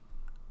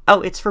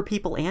 Oh, it's for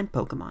people and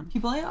Pokemon.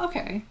 People,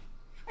 okay.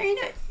 I mean,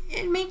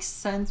 it makes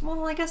sense.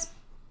 Well, I guess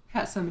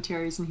pet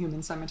cemeteries and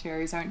human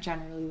cemeteries aren't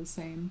generally the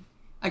same.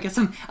 I guess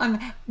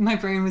my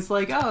brain was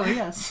like, oh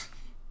yes,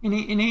 in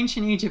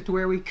ancient Egypt,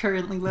 where we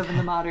currently live in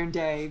the modern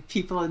day,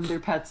 people and their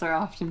pets are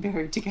often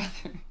buried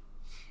together.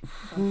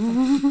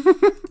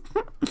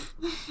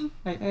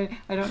 I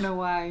don't know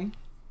why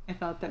I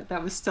thought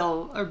that was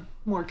still a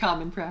more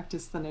common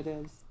practice than it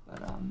is,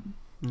 but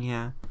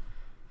Yeah.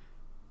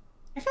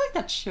 I feel like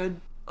that should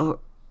Oh,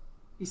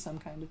 be some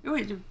kind of it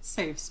would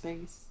save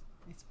space,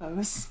 I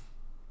suppose.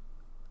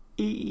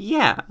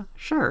 yeah,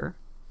 sure.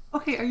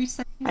 Okay, are you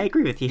saying I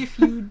agree with you. if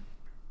you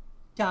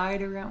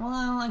died around?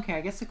 Well, okay,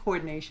 I guess the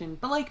coordination,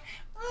 but like,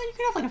 you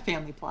could have like a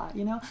family plot,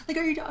 you know? Like,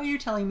 are you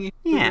telling me if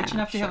you're Yeah, rich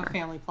enough to have a sure.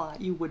 family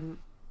plot, you wouldn't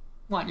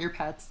want your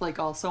pets like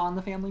also on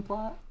the family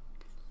plot?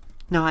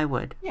 No, I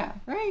would. Yeah,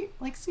 right.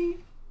 Like, see,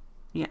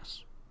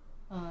 Yes.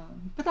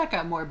 but that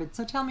got morbid.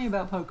 So tell me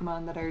about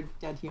Pokemon that are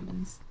dead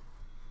humans.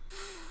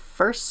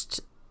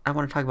 First, I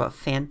want to talk about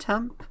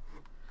Phantom,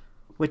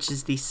 which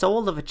is the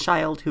soul of a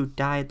child who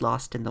died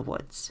lost in the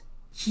woods.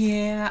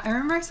 Yeah, I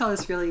remember I saw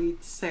this really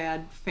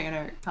sad fan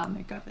art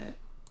comic of it,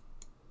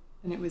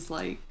 and it was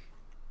like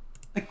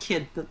a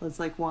kid that was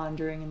like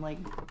wandering and like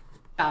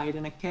died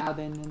in a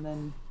cabin, and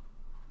then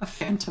a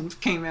phantom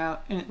came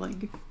out and it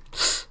like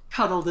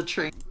cuddled a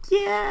train.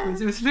 Yeah.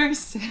 It was a very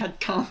sad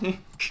comic.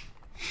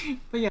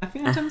 But yeah,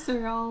 phantoms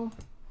are all.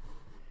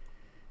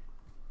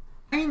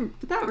 I mean,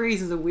 but that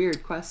raises a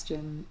weird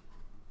question.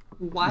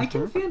 Why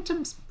can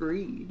phantoms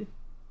breed?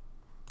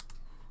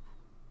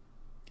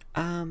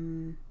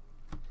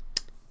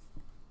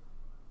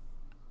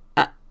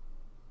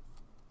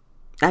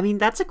 I mean,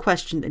 that's a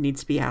question that needs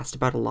to be asked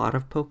about a lot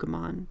of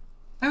Pokemon.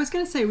 I was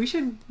gonna say we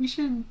should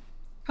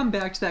come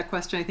back to that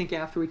question. I think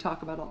after we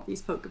talk about all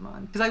these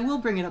Pokemon, because I will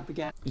bring it up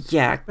again.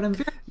 Yeah, But I'm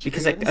very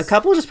because curious. a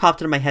couple just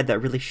popped into my head that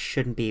really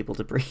shouldn't be able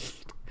to breed.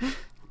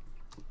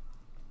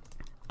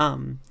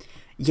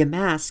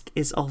 Yamask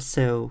is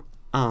also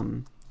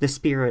the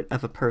spirit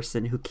of a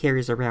person who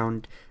carries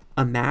around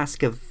a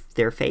mask of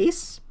their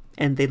face,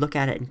 and they look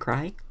at it and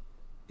cry.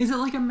 Is it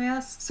like a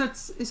mask? So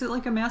is it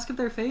like a mask of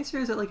their face, or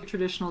is it like a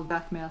traditional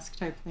death mask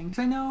type thing?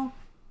 Because I know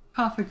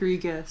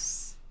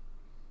Cofagrigus,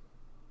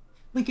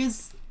 like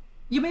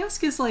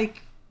Yamask is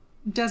like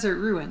desert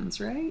ruins,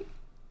 right?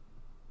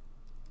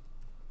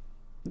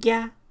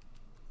 Yeah.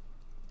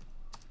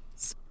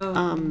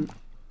 So,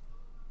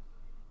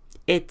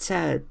 It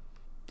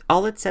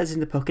all it says in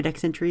the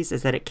Pokedex entries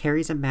is that it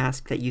carries a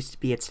mask that used to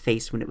be its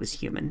face when it was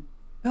human.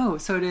 oh,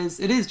 so it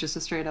is just a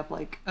straight up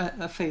like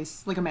a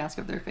face, like a mask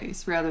of their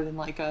face, rather than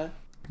like a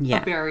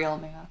Yeah. burial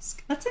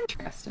mask. That's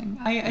interesting.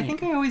 I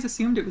think I always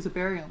assumed it was a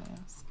burial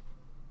mask.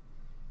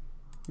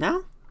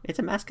 No, it's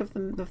a mask of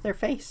their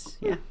face.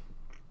 Yeah.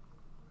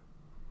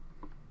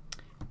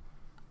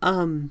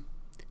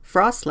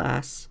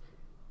 Frostlass,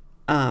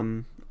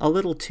 a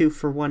little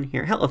 2-for-1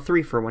 here. Hell, a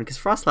 3-for-1, because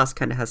Frostlass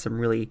kind of has some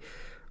really,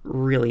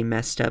 really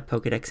messed up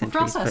Pokedex Well,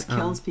 entries. Frostlass but,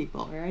 kills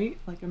people, right?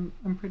 Like I'm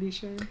pretty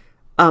sure.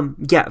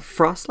 Yeah,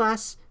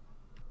 Frostlass,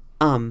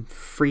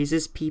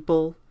 freezes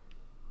people.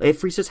 It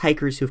freezes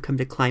hikers who've come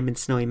to climb in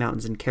snowy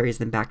mountains and carries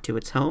them back to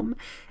its home.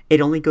 It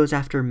only goes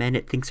after men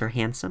it thinks are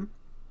handsome.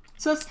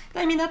 So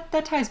I mean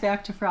that ties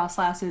back to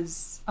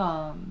Frostlass's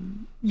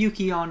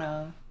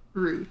Yuki-onna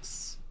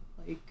roots,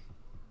 like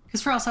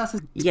because Frostlass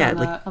is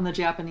Yeah, on the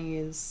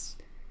Japanese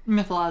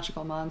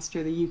mythological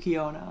monster, the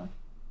Yuki-onna,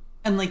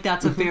 and like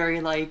that's a very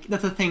like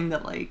that's a thing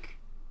that like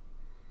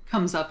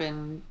comes up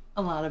in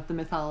a lot of the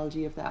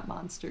mythology of that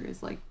monster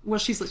is like well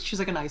she's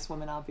like an ice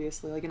woman,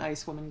 obviously, like an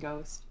ice woman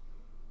ghost.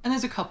 And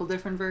there's a couple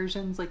different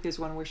versions. Like there's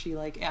one where she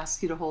like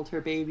asks you to hold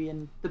her baby,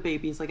 and the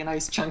baby is like an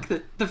ice chunk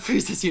that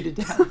freezes you to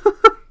death,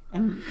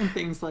 and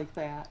things like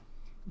that.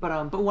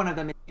 But one of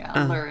them is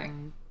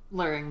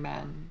luring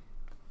men,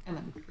 and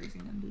then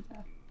freezing them to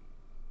death.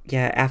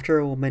 Yeah, after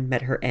a woman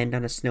met her end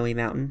on a snowy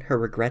mountain, her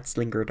regrets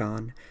lingered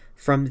on.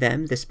 From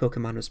them, this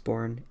Pokemon was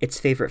born. Its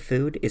favorite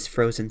food is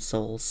frozen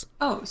souls.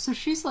 Oh, so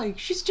she's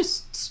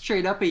just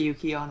straight up a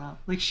Yuki-onna.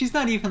 Like she's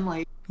not even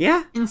like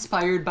Yeah.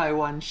 inspired by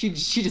one. She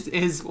just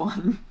is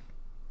one.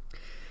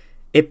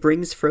 It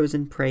brings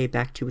frozen prey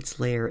back to its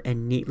lair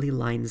and neatly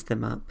lines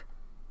them up.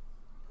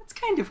 That's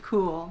kind of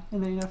cool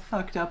in a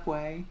fucked up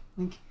way.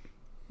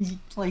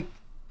 Like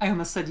I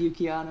almost said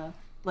Yuki-onna.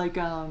 Like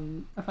a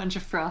bunch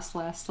of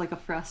Frostlass. Like a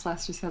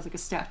Frostlass just has like a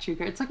statue.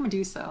 It's like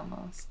Medusa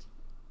almost.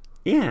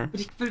 Yeah.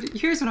 But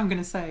here's what I'm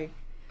gonna say: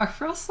 are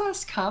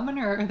Frostlass common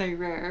or are they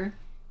rare?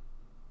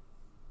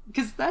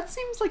 Because that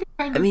seems like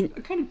a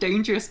kind of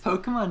dangerous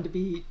Pokemon to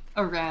be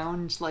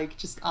around, like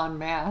just en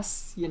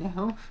masse, you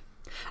know?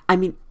 I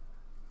mean,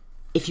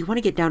 if you want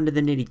to get down to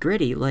the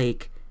nitty-gritty,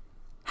 like,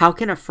 how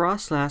can a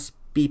Frostlass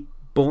be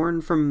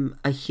born from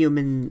a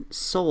human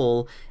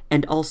soul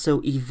and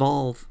also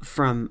evolve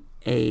from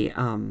a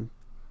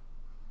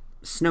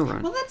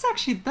Snorunt? Well,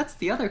 that's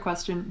the other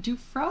question. Do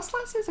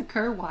Frostlasses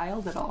occur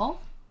wild at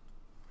all?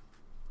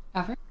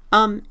 Ever?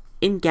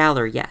 In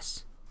Galar,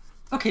 yes.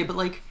 Okay, but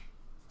like,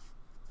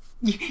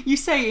 you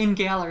say in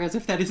Galar as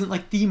if that isn't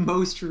like the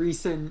most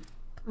recent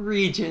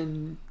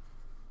region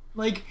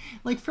Like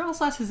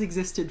Frostlass has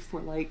existed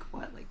for like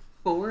what, like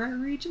 4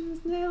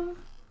 regions now?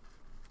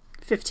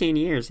 15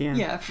 years, yeah.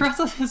 Yeah,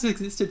 Frostlass has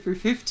existed for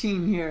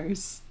 15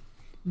 years,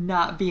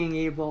 not being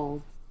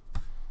able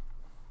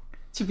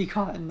to be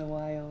caught in the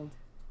wild.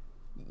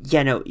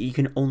 Yeah, no, you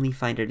can only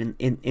find it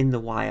in the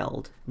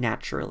wild,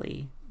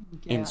 naturally,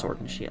 in Sword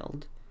and Yeah.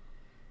 Shield.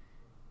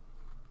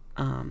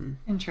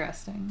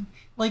 Interesting.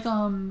 Like,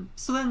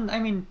 so then, I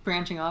mean,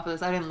 branching off of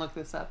this, I didn't look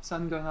this up, so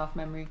I'm going off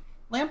memory.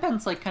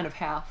 Lampent's like kind of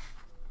half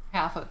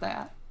of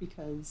that,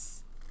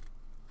 because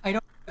I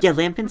don't Yeah,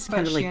 Lampent's know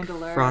kind about of like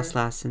Chandelure,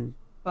 Frostlass and...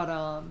 but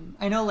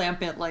I know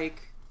Lampent,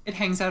 like, it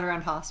hangs out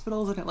around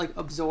hospitals and it like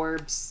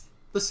absorbs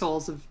the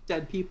souls of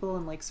dead people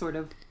and like sort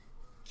of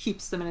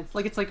keeps them in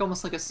it's like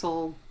almost like a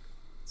soul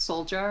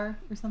jar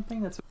or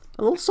something. That's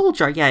A little soul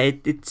jar, yeah,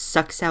 it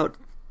sucks out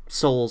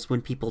souls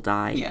when people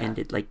die, Yeah. and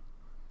it, like,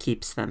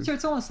 keeps them. so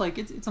it's almost like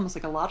it's almost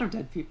like a lot of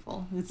dead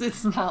people.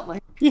 It's not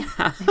like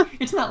Yeah.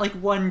 it's not like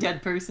one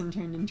dead person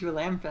turned into a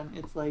lampent.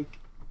 It's like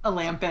a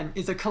lampent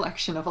is a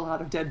collection of a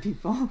lot of dead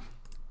people.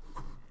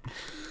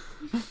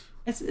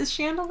 Is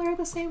Chandelure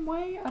the same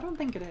way? I don't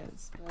think it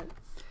is, but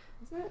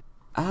is it?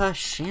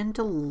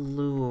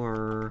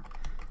 Chandelure...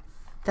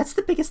 That's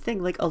the biggest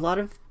thing, like, a lot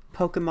of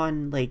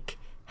Pokemon, like,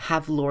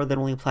 have lore that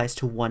only applies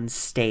to one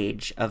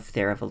stage of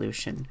their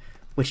evolution,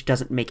 which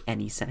doesn't make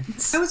any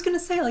sense. I was gonna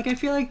say, like, I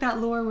feel like that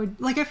lore would,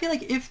 like, I feel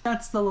like if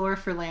that's the lore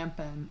for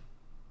Lampent,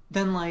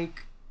 then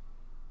like,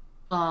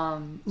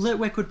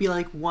 Litwick would be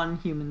like one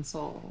human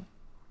soul,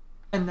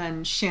 and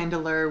then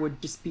Chandelure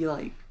would just be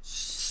like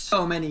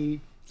so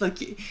many,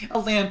 like a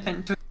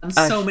Lampent took on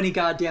so many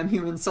goddamn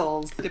human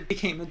souls that it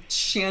became a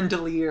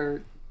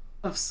chandelier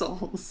of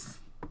souls.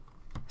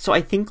 So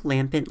I think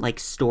Lampent, like,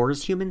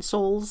 stores human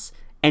souls,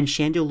 and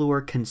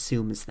Chandelure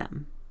consumes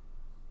them.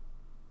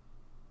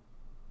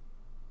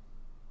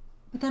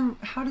 But then,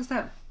 how does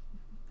that?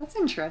 That's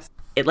interesting.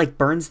 It, like,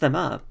 burns them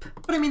up.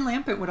 But I mean,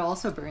 Lampent would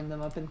also burn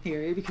them up in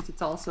theory because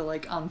it's also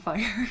like on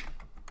fire.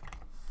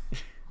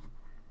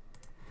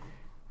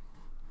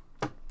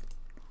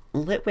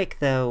 Litwick,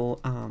 though,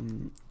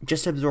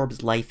 just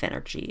absorbs life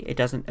energy. It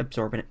doesn't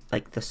absorb,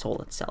 like, the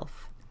soul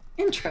itself.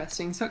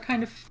 Interesting. So it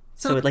kind of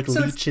So it, like, it's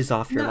leeches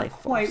off your not life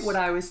quite force. what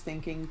I was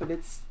thinking, but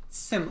it's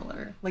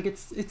similar. Like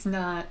it's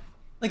not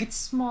like it's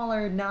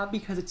smaller, not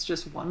because it's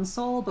just one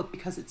soul, but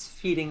because it's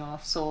feeding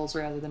off souls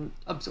rather than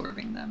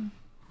absorbing them.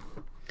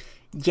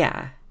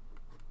 Yeah.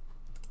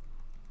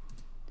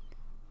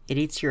 It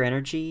eats your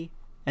energy,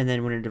 and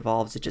then when it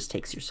evolves, it just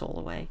takes your soul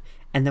away.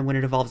 And then when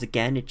it evolves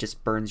again, it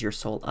just burns your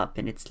soul up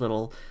in its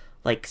little,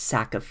 like,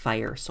 sack of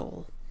fire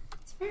soul.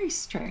 It's very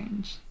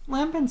strange.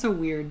 Lampent's a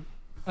weird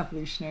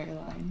evolutionary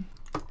line.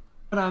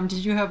 But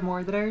did you have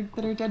more that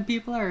are dead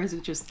people, or is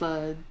it just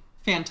the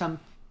Phantom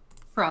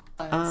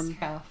Frostlass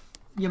half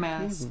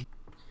Yamask?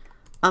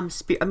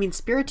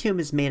 Spiritomb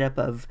is made up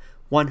of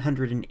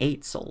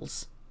 108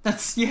 souls.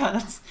 That's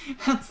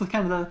the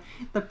kind of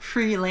the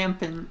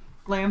pre-Lampent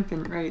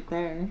right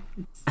there.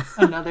 It's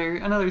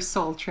another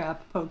soul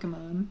trap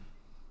Pokemon.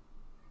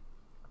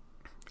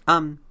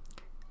 A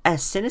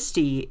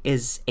Sinistea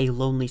is a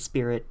lonely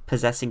spirit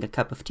possessing a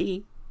cup of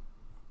tea.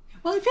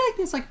 Well, I feel like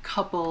there's like a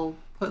couple,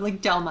 but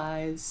like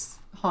Delmise,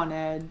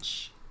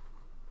 Honedge,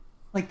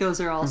 like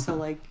those are also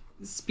like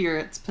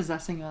spirits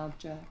possessing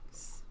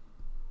objects.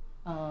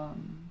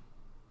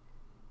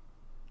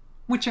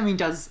 Which I mean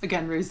does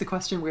again raise the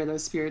question where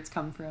those spirits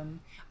come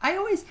from. I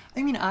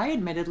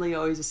admittedly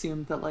always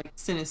assumed that like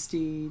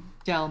Sinistea,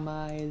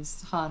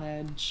 Delmise,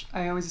 Honedge,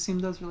 I always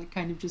assumed those were like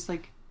kind of just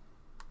like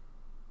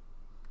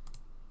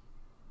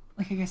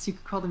I guess you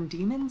could call them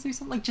demons or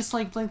something, like just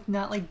like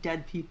not like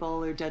dead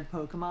people or dead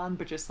Pokemon,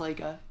 but just like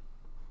a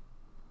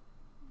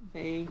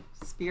vague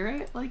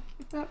spirit, like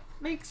if that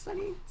makes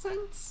any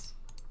sense.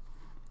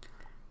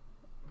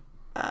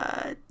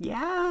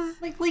 Yeah.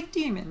 Like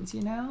demons,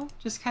 you know,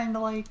 just kind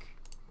of like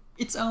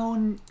its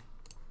own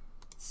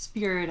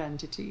spirit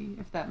entity,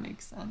 if that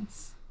makes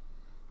sense.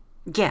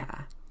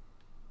 Yeah.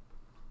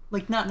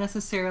 Like not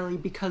necessarily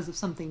because of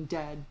something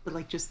dead, but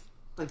like just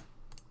like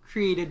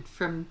created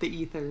from the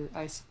ether,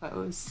 I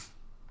suppose.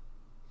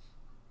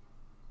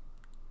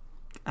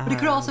 But it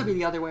could also be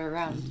the other way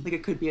around. Like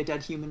it could be a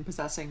dead human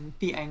possessing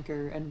the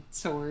anchor and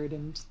sword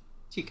and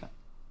Chica.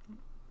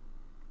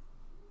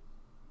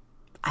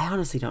 I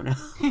honestly don't know.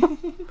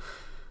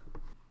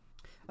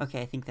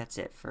 Okay, I think that's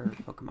it for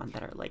Pokemon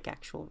that are like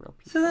actual real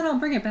people. So then I'll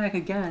bring it back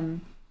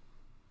again.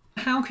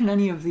 How can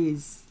any of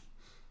these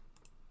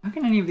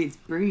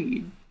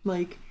breed?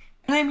 Like,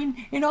 and I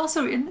mean,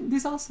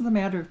 there's also the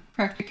matter of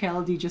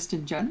practicality just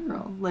in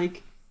general.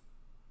 Like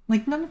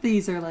none of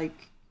these are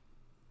like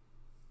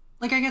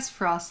I guess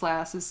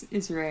Frostlass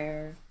is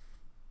rare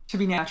to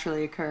be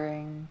naturally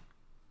occurring.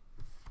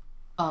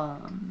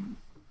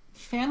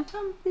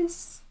 Phantom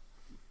is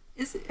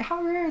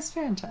how rare is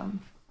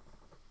Phantom?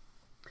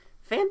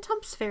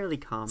 Phantom's fairly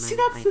common. See,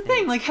 that's the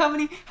thing. Like, how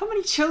many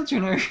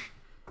children are?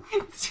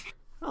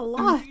 A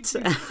lot.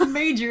 A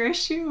major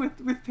issue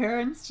with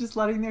parents just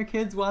letting their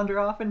kids wander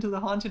off into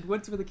the haunted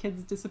woods where the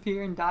kids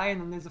disappear and die,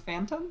 and then there's a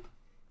phantom.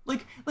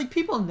 like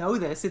people know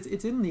this.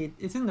 It's in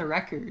the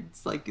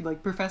records.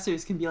 Like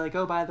professors can be like,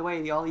 oh, by the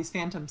way, all these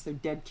phantoms, they're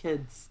dead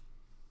kids.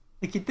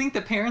 Like you'd think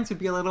the parents would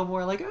be a little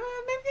more like, maybe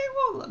I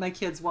won't let my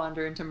kids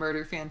wander into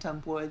murder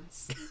phantom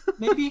woods.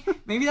 Maybe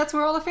that's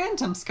where all the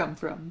phantoms come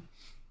from.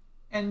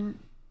 And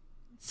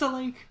so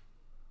like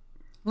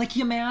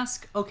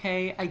Yamask,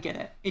 okay, I get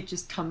it. It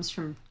just comes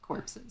from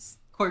corpses.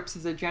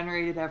 Corpses are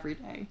generated every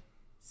day.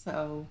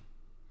 So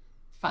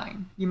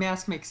fine.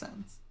 Yamask makes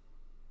sense.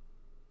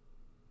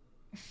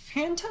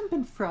 Phantom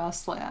and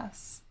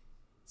Frostlass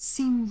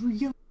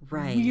seem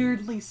really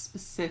weirdly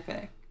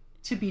specific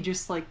to be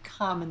just like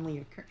commonly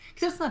occur,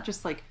 because it's not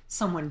just like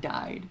someone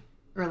died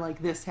or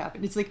like this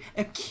happened. It's like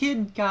a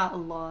kid got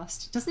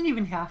lost. It doesn't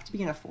even have to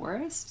be in a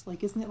forest.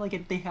 Like, isn't it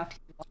like they have to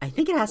get lost? I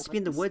think it has to be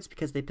in the woods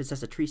because they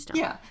possess a tree stump.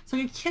 Yeah, so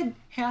a kid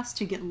has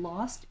to get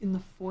lost in the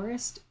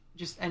forest,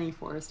 just any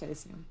forest, I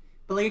assume.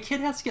 But like a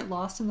kid has to get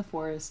lost in the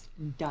forest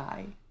and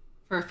die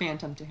for a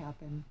phantom to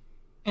happen.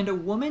 And a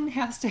woman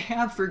has to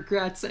have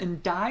regrets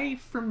and die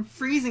from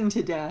freezing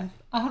to death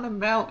on a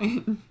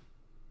mountain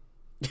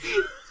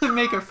to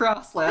make a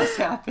Frostlass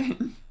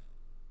happen.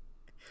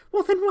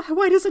 Well, then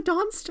why does a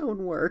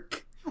Dawnstone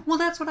work? Well,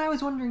 that's what I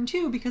was wondering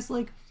too, because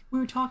like we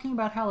were talking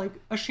about how like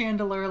a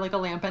chandelier, like a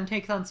lamp end,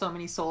 takes on so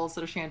many souls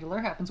that a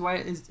chandelier happens. Why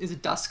is a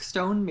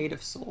Duskstone made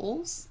of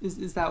souls?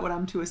 Is that what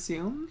I'm to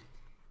assume?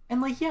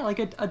 And like yeah, like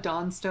a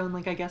Dawnstone,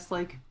 like I guess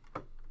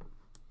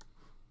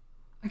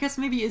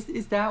maybe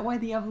is that why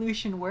the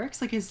evolution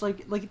works? Like is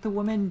like the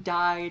woman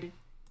died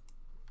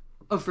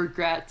of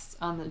regrets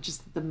on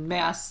just the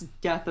mass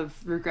death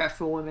of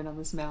regretful women on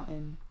this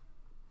mountain,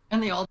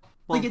 and they all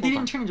they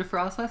didn't turn into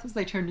Frostlasses,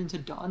 they turned into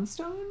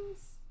Dawnstones.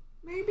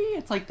 Maybe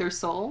it's like their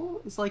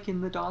soul is like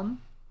in the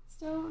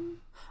Dawnstone.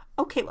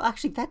 Okay, well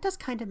actually that does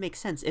kind of make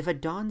sense. If a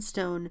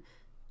Dawnstone,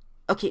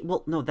 okay,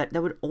 well no, that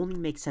would only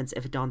make sense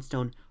if a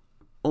Dawnstone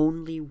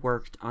only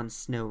worked on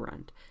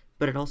Snowrun,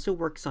 but it also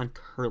works on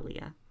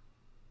Kirlia.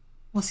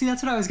 Well, see,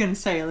 that's what I was gonna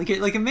say. Like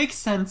it makes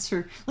sense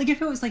for like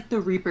if it was like the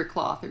Reaper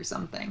Cloth or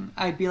something,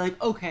 I'd be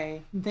like,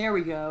 okay, there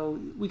we go.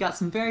 We got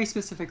some very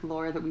specific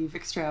lore that we've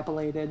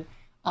extrapolated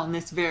on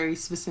this very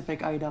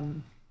specific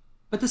item.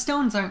 But the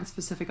stones aren't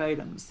specific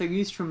items; they're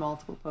used for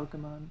multiple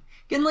Pokemon.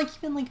 And like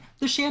even like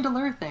the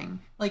Chandelure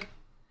thing, like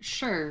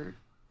sure,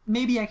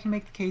 maybe I can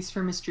make the case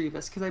for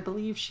Misdreavus because I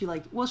believe she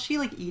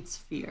eats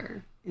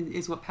fear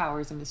is what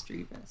powers a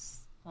Misdreavus.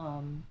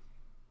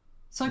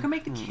 So I can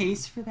make the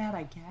case for that,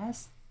 I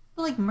guess.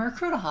 But like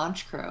Murkrow to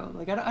Honchkrow,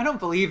 like I don't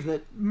believe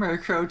that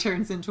Murkrow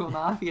turns into a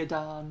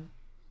Maffiadon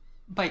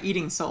by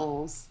eating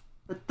souls.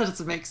 That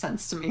doesn't make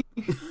sense to me.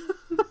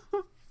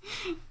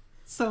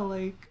 So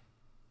like,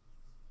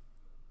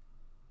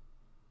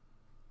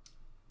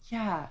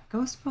 yeah,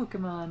 ghost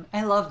Pokemon,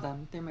 I love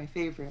them. They're my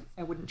favorite.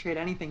 I wouldn't trade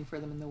anything for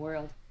them in the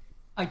world.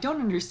 I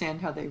don't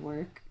understand how they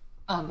work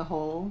on the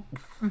whole.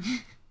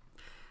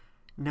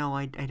 No,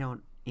 I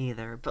don't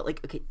either. But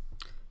like, okay,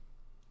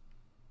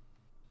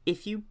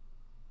 if you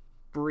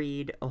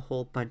breed a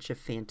whole bunch of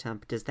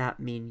Phantump, does that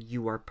mean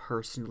you are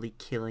personally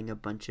killing a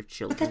bunch of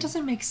children? But that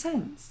doesn't make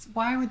sense.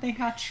 Why would they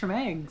hatch from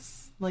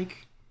eggs?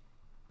 Like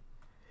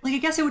I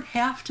guess it would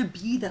have to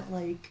be that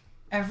like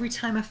every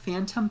time a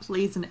Phantump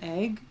lays an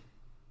egg,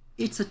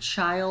 it's a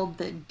child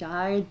that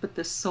died, but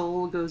the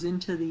soul goes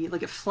into the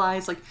like it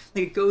flies like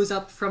it goes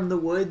up from the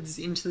woods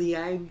into the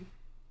egg.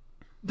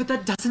 But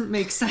that doesn't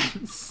make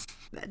sense.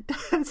 That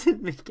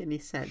doesn't make any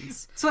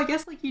sense. So I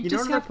guess like you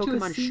just have to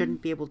Pokemon assume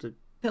shouldn't be able to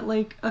that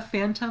like a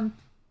Phantump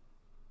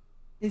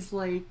is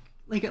like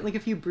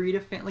if you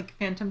breed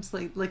Phantumps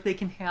like they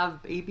can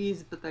have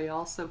babies, but they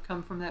also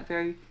come from that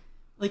very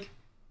like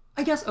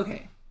I guess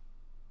okay.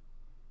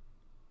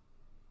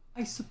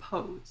 I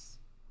suppose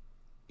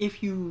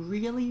if you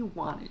really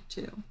wanted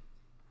to,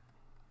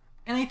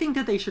 and I think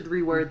that they should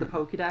reword the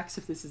Pokédex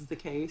if this is the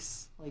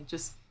case. Like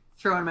just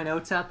throwing my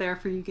notes out there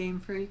for you, Game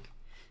Freak.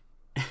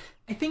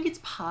 I think it's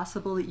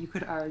possible that you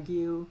could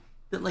argue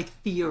that like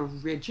the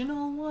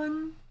original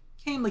one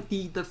came like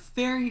the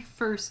very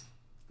first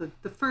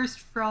the first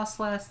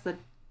Frostlass that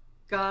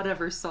God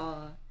ever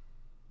saw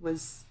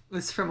was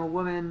from a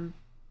woman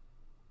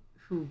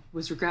who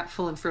was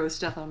regretful and froze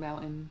to death on a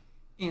mountain,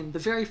 and the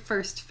very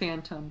first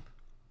Phantump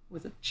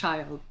was a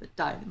child that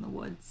died in the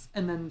woods,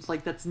 and then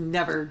like that's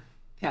never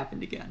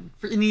happened again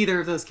in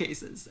either of those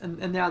cases, and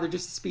now they're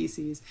just a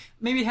species.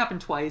 Maybe it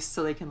happened twice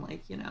so they can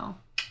like yeah.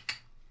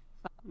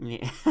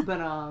 But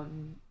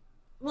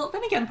well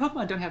then again,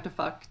 Pokemon don't have to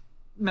fuck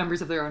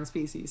members of their own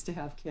species to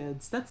have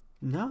kids.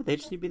 No, they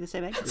just need to be in the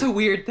same age group. That's a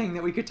weird thing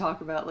that we could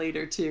talk about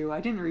later too.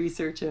 I didn't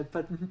research it,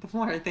 but the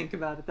more I think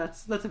about it,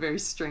 that's a very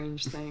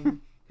strange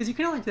thing. Because you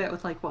can only do that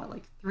with like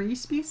 3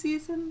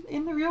 species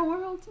in the real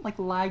world, like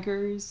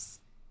Ligers.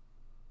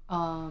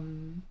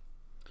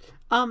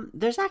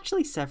 There's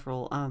actually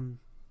several.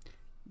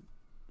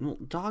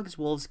 Dogs,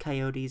 wolves,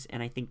 coyotes,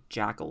 and I think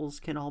jackals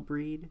can all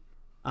breed.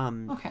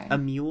 Okay. A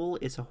mule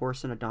is a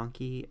horse and a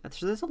donkey.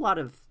 So there's a lot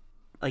of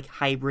like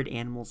hybrid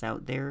animals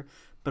out there,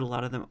 but a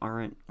lot of them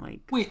aren't like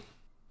Wait,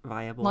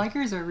 viable.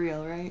 Ligers are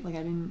real, right? Like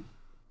I didn't.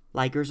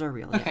 Ligers are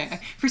real, Okay,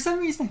 yes. for some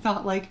reason I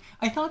thought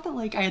that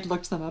like I had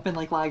looked them up and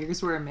like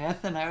ligers were a myth,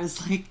 and I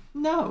was like,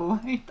 no,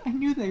 I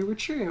knew they were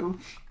true,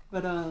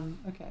 but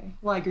okay,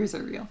 ligers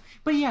are real.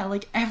 But yeah,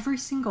 like every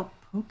single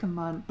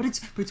Pokemon, but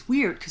it's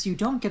weird because you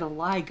don't get a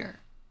liger,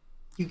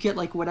 you get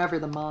like whatever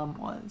the mom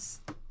was,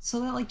 so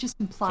that like just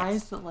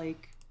implies Yes. that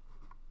like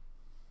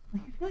I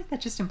feel like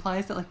that just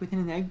implies that like within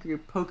an egg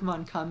group,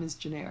 Pokemon come is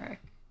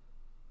generic,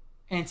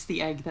 and it's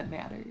the egg that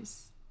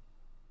matters.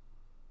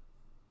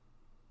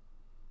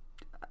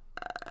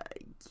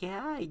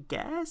 Yeah, I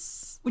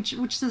guess. Which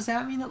does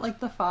that mean that like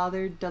the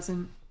father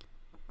doesn't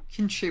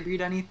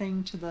contribute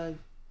anything to the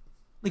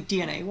like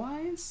DNA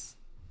wise?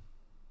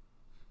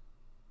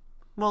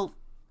 Well,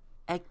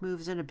 egg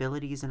moves and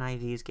abilities and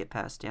IVs get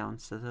passed down,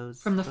 so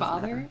From the those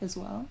father matter. as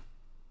well?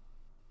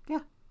 Yeah.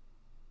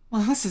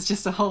 Well, this is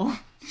just a whole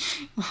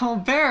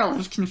barrel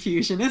of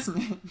confusion, isn't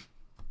it?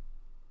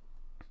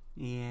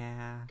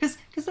 Yeah.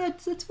 Because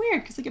that's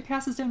weird. Because like it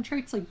passes down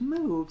traits like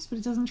moves, but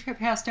it doesn't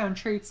pass down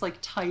traits like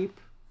type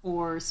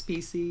or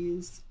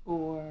species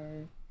or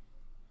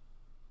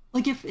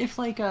like if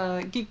like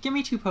give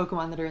me two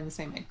Pokemon that are in the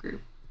same egg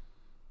group.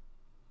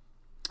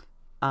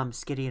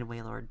 Skitty and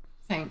Wailord.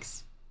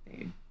 Thanks,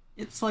 babe.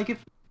 It's like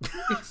if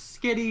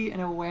Skitty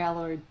and a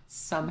Wailord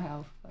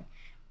somehow.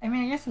 I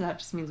mean, I guess that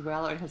just means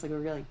Wailord has like a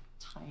really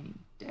tiny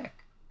dick.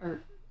 Or,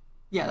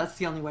 yeah, that's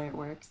the only way it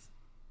works.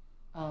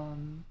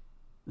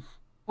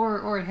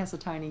 Or it has a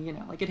tiny,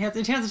 like it has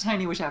a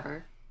tiny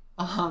whichever.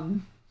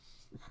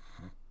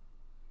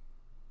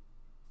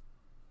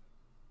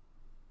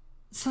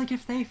 So like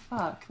if they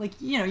fuck, like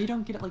you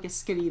don't get like a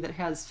Skitty that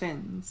has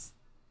fins.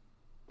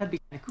 That'd be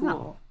kind of cool.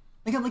 No.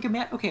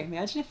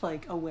 Imagine if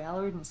like a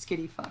Wailord and a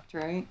Skitty fucked,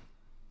 right?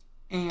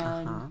 And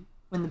Uh-huh.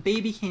 when the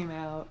baby came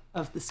out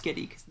of the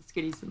Skitty, because the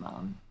Skitty's the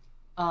mom,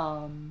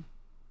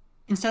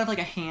 instead of like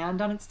a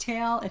hand on its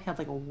tail, it had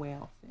like a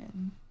whale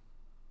fin.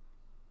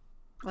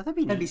 Well, that'd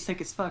be That'd be neat.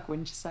 sick as fuck,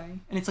 wouldn't you say?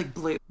 And it's like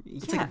blue.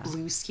 It's like Yeah. a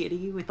blue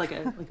Skitty with like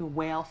a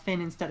whale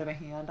fin instead of a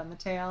hand on the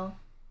tail.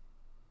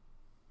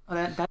 Oh,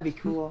 that'd be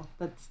cool.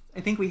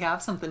 I think we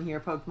have something here,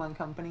 Pokemon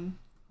Company.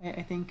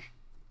 I think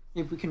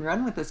if we can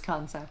run with this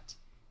concept,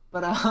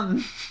 but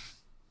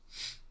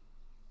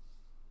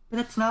but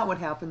that's not what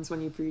happens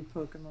when you breed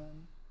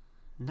Pokemon.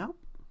 Nope.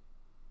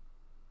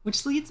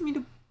 Which leads me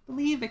to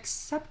believe,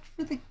 except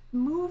for the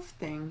move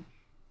thing,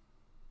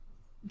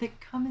 that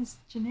cum is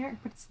generic,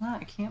 but it's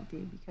not. It can't be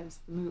because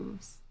the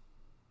moves.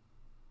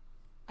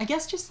 I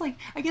guess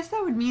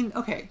that would mean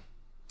okay.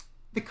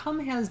 The cum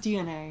has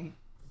DNA,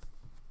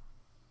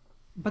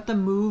 but the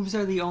moves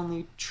are the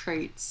only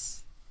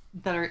traits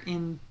that are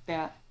in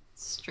that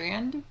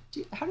strand of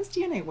how does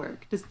DNA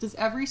work? Does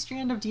every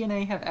strand of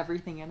DNA have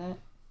everything in it?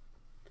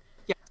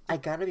 Yeah. I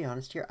gotta be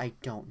honest here, I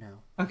don't know.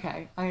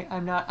 Okay.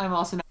 I'm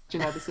also not a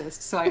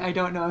geneticist, so I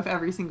don't know if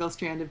every single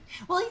strand of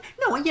well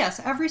no, yes,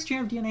 every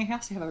strand of DNA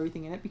has to have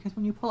everything in it because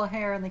when you pull a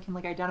hair and they can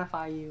like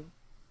identify you.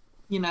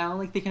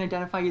 Like they can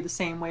identify you the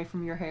same way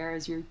from your hair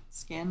as your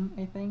skin,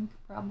 I think,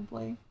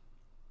 probably.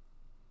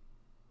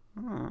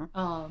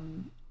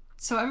 Hmm.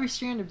 So every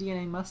strand of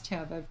DNA must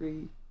have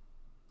every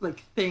like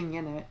thing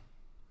in it.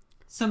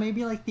 So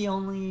maybe like the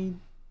only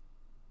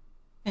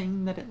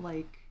thing that it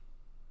like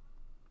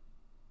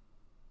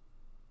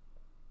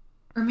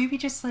or maybe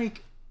just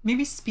like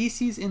maybe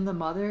species in the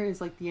mother is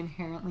like the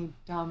inherently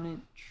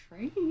dominant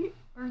trait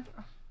or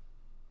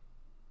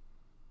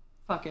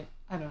fuck it.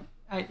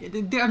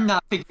 I'm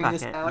not figuring Fuck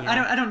this it, out.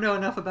 yeah. I don't know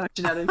enough about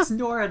genetics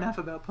nor enough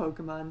about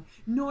Pokemon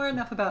nor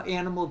enough about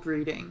animal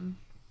breeding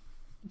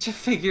to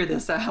figure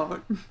this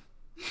out.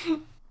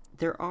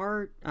 There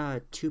are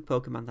two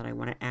Pokemon that I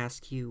want to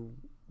ask you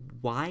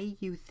why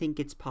you think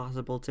it's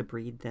possible to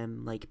breed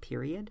them, like,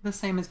 period? The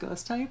same as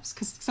ghost types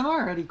because I'm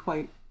already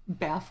quite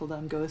baffled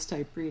on ghost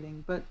type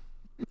breeding, but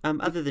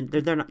Other than,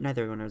 they're not,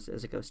 neither one is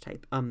a ghost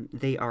type.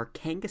 They are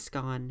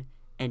Kangaskhan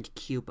and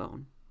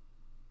Cubone.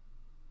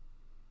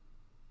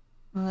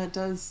 well, that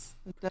does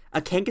A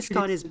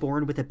Kangaskhan is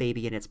born with a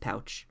baby in its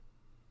pouch.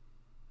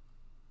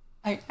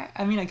 I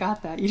mean I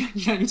got that. You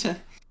don't need to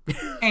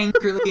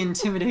angrily,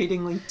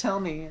 intimidatingly tell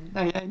me.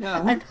 And I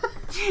know.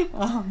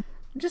 Um,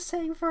 I'm just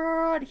saying for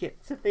our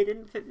audience, if they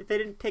didn't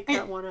pick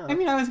that one up. I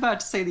mean, I was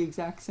about to say the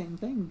exact same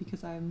thing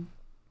because I'm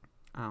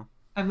Oh.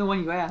 the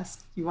one you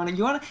asked. You want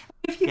to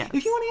if you Yes.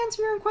 if you want to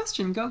answer your own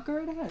question, go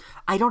right ahead.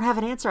 I don't have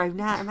an answer. I'm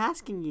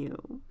asking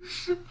you.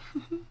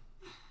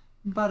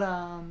 But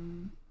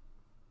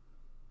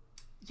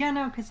yeah,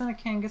 no, because then a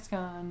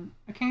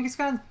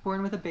Kangaskhan's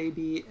born with a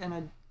baby, and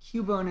a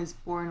Cubone is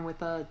born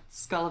with a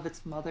skull of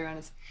its mother on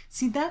its.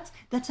 See,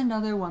 that's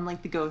another one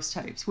like the ghost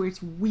types where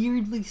it's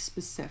weirdly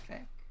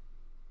specific.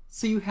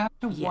 So you have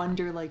to Yeah.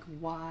 wonder like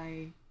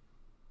why.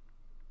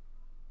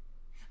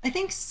 I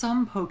think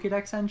some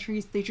Pokédex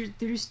entries they're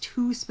just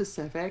too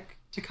specific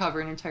to cover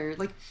an entire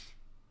like.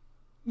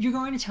 You're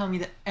going to tell me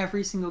that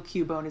every single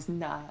Cubone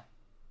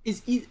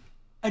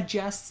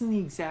adjusts in the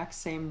exact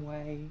same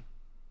way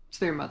to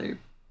their mother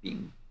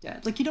being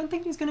dead. Like, you don't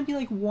think there's gonna be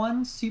like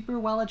one super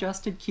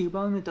well-adjusted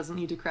Cubone that doesn't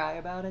need to cry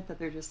about it, that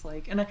they're just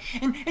like, and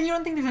you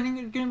don't think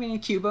there's gonna be any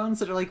Cubones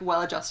that are like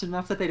well-adjusted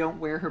enough that they don't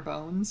wear her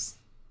bones?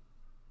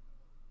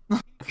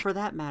 For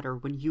that matter,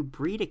 when you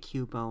breed a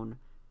Cubone,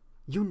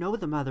 you know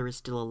the mother is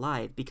still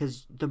alive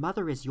because the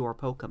mother is your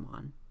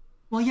Pokemon.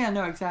 Well, yeah,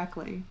 no,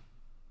 exactly.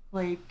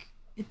 Like,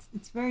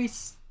 it's very.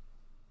 So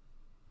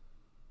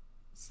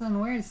then,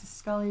 where does the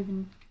skull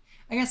even?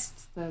 I guess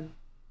it's the.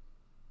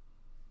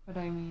 But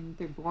I mean,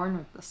 they're born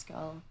with the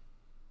skull,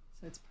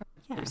 so it's part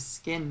of their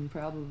skin,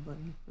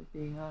 probably, for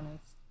being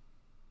honest.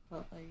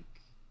 But like,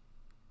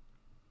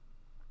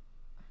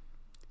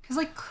 because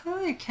like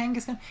clearly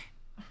Kangaskhan's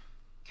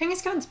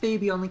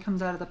baby only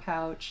comes out of the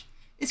pouch.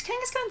 Is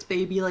Kangaskhan's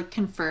baby like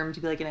confirmed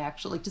to be like an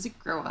actual, like, does it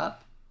grow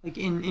up like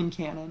in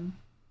canon?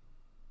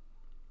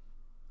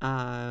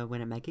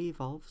 When a Mega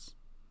evolves.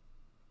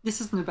 This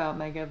isn't about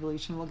Mega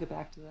Evolution. We'll get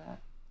back to that.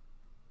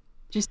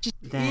 Just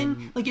Then,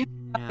 in like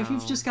if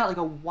you've just got like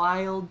a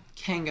wild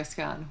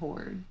Kangaskhan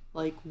horde,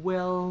 like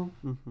will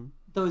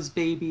those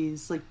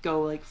babies like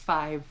go like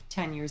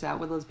 5-10 years out?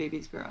 Will those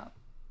babies grow up?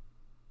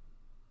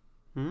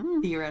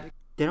 Theoretically,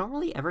 they don't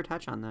really ever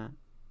touch on that.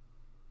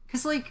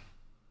 Because like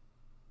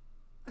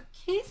a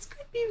case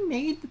could be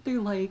made that they're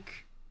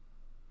like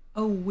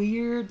a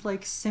weird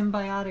like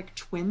symbiotic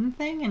twin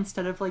thing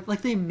instead of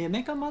like they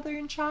mimic a mother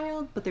and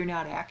child, but they're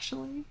not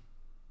actually.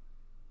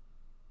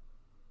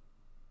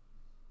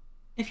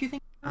 If you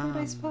think about it,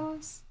 I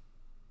suppose.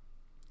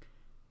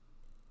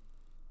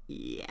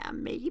 Yeah,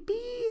 maybe.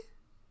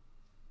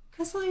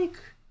 Cause like,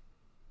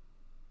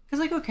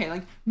 okay,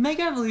 like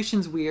Mega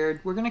Evolution's weird.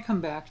 We're gonna come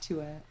back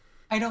to it.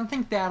 I don't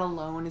think that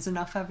alone is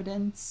enough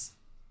evidence,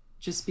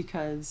 just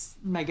because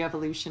Mega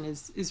Evolution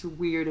is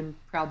weird and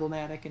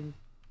problematic and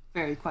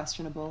very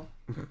questionable.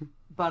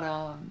 But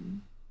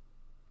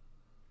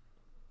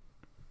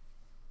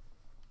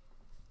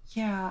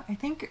yeah, I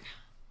think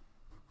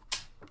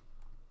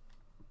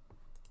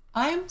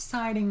I'm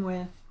siding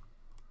with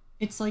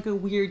it's like a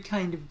weird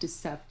kind of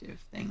deceptive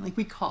thing. Like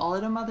we call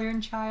it a mother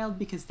and child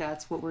because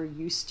that's what we're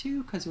used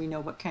to because we know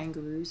what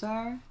kangaroos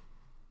are.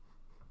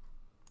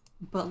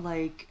 But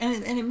like,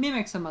 and it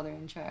mimics a mother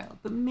and child,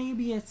 but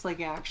maybe it's like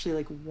actually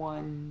like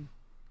one,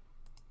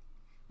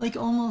 like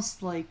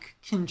almost like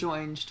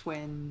conjoined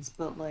twins,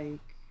 but like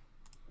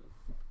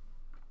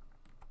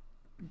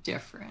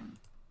different,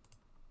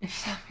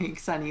 if that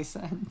makes any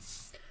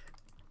sense.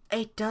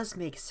 It does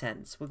make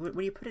sense.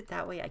 When you put it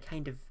that way,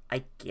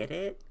 I get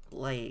it.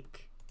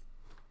 Like,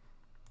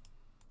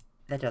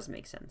 that does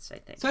make sense, I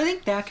think. So I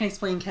think that can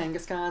explain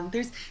Kangaskhan.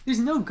 There's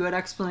no good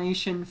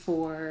explanation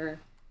for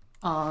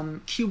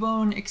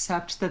Cubone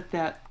except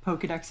that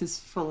Pokedex is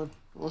full of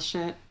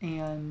bullshit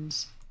and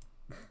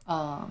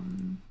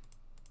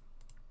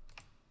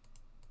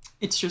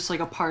it's just like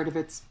a part of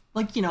its,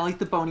 like, you know, like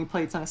the bony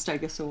plates on a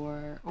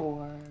Stegosaur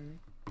or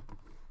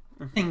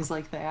things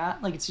like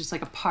that. Like it's just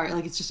like a part,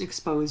 like it's just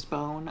exposed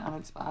bone on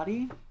its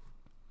body.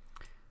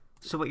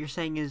 So what you're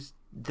saying is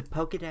the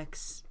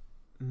Pokedex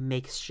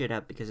makes shit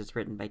up because it's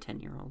written by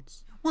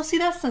 10-year-olds. Well, see,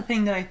 that's the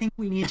thing that I think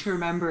we need to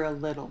remember a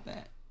little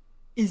bit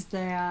is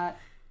that,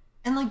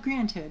 and like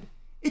granted,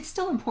 it's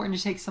still important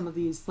to take some of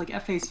these like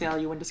at face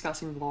value when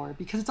discussing lore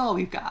because it's all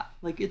we've got.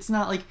 Like it's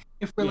not like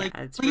if we're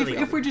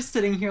if we're just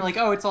sitting here like,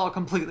 oh, it's all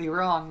completely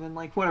wrong, then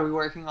like what are we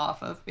working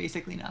off of?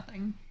 Basically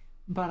nothing.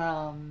 But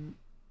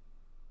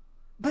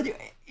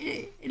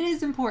it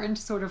is important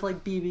to sort of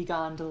like BB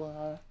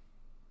Gondola.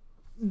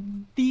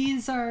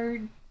 These are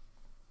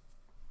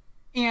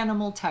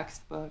animal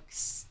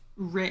textbooks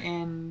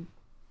written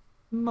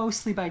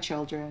mostly by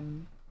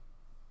children.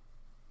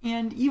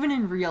 And even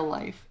in real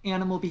life,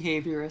 animal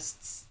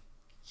behaviorists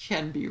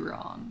can be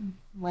wrong.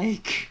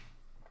 Like,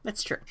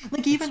 that's true.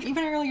 Like even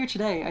earlier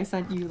today, I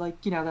sent you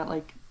like, you know, that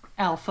like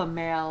alpha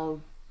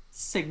male,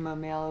 sigma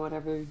male, or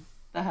whatever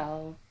the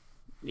hell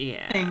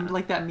thing,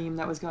 like that meme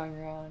that was going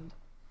around.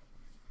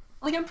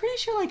 Like I'm pretty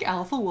sure like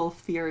alpha wolf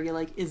theory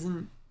like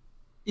isn't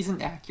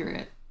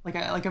accurate.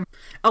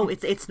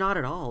 It's not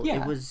at all.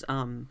 Yeah. It was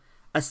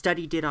a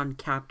study did on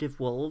captive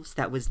wolves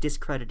that was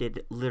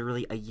discredited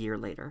literally a year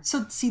later.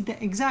 So see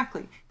that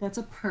exactly. That's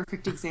a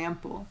perfect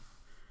example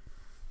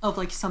of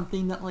like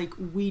something that like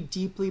we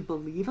deeply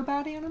believe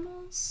about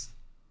animals,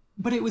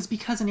 but it was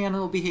because an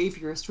animal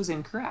behaviorist was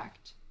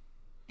incorrect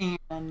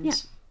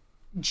and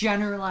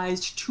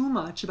generalized too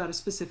much about a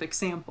specific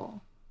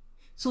sample.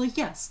 So like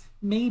yes,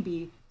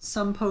 maybe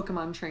some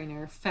Pokemon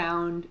trainer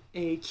found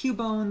a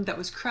Cubone that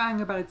was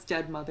crying about its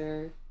dead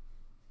mother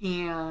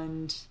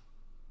and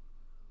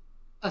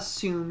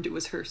assumed it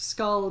was her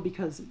skull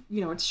because,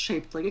 you know, it's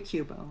shaped like a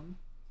Cubone.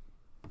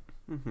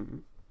 Mm-hmm.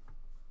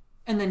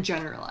 And then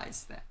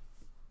generalized that.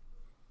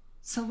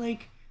 So,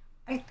 like,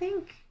 I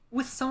think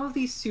with some of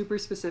these super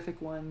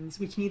specific ones,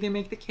 we can either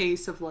make the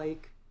case of,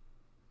 like,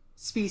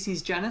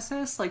 species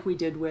genesis, like we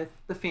did with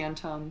the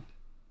Phantom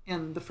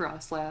and the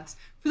Frostlass.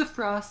 For the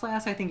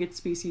Frostlass, I think it's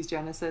species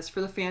genesis.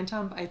 For the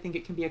Phantom, I think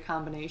it can be a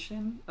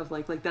combination of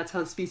like that's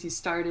how the species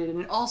started,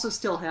 and it also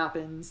still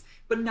happens,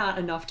 but not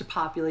enough to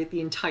populate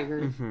the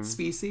entire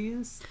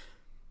species.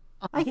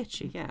 I get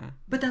you, yeah.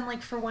 But then,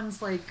 like, for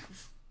ones like,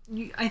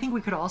 I think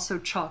we could also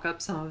chalk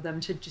up some of them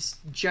to just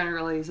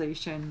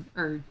generalization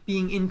or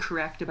being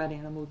incorrect about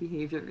animal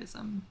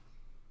behaviorism,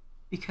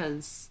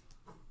 because,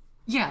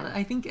 yeah,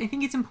 I think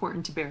it's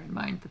important to bear in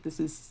mind that this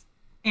is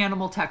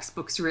animal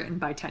textbooks written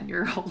by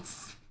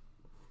 10-year-olds.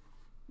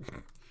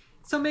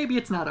 So maybe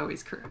it's not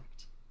always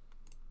correct.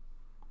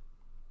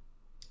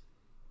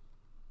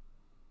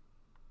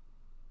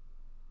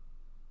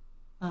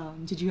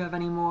 Did you have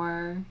any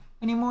more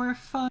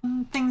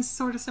fun things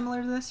sort of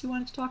similar to this you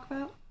wanted to talk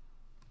about?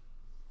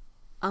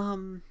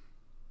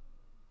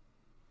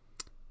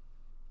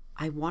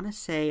 I want to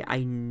say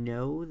I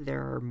know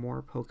there are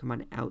more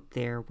Pokemon out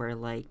there where,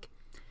 like,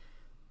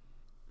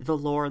 the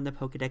lore and the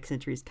Pokedex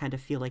entries kind of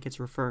feel like it's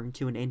referring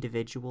to an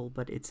individual,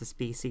 but it's a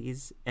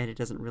species, and it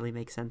doesn't really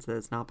make sense that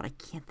it's not, but I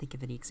can't think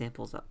of any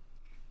examples off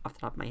the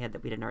top of my head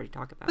that we didn't already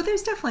talk about. But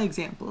there's definitely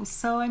examples.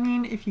 So, I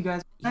mean, if you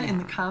guys want in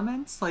the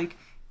comments, like,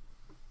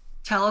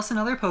 tell us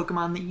another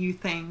Pokemon that you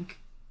think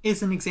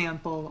is an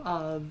example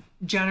of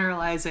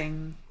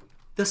generalizing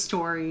the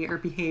story or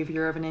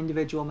behavior of an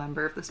individual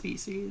member of the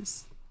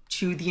species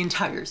to the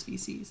entire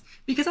species,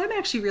 because I'm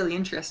actually really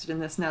interested in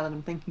this now that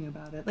I'm thinking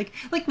about it.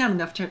 Like not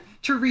enough to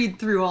read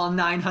through all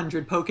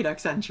 900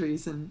 Pokedex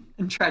entries and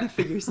try to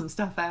figure some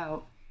stuff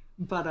out,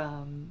 but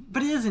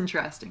it is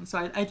interesting.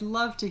 So I'd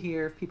love to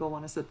hear if people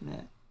want to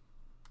submit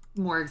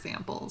more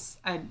examples.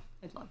 I'd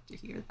love to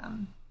hear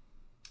them.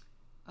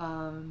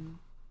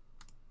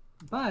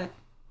 But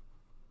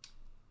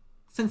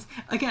since,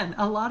 again,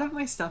 a lot of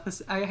my stuff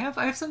is, I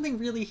have something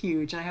really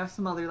huge, and I have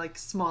some other, like,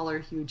 smaller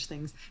huge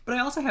things, but I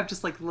also have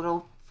just, like,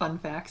 little fun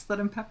facts that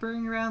I'm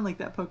peppering around, like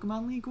that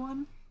Pokemon League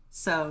one.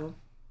 So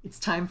it's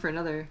time for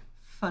another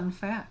fun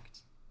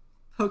fact.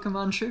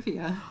 Pokemon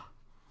trivia.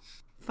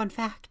 Fun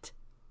fact.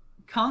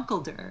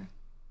 Conkeldurr,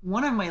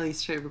 one of my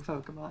least favorite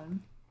Pokemon.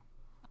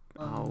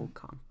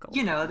 Conkeldurr.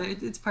 You know,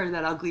 it's part of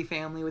that ugly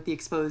family with the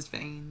exposed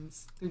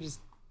veins. They're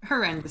just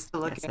horrendous to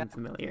look at. I'm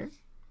familiar.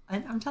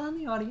 I'm telling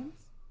the audience.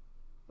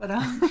 But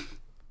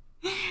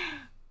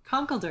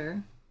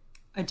Conkeldurr,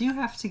 I do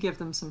have to give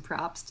them some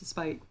props,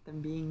 despite them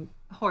being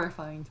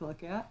horrifying to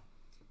look at.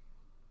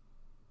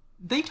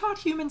 They taught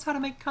humans how to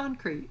make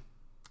concrete.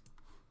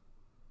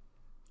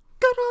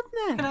 Good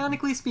on them.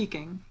 Canonically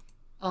speaking,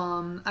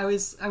 I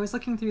was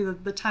looking through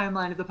the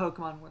timeline of the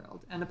Pokemon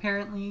world, and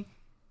apparently,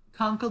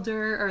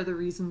 Conkeldurr are the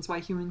reasons why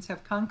humans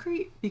have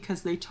concrete,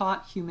 because they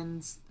taught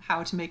humans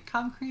how to make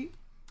concrete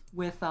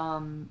with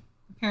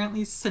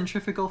apparently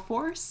centrifugal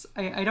force.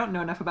 I don't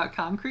know enough about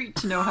concrete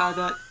to know how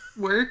that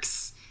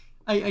works.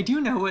 I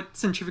do know what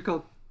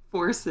centrifugal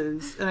force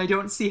is, and I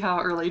don't see how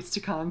it relates to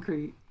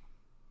concrete.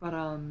 But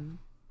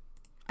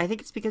I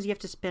think it's because you have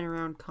to spin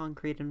around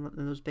concrete in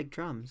those big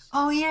drums.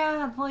 Oh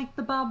yeah, like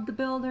the Bob the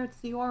Builder. It's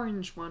the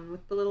orange one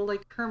with the little,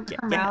 like, her Yes.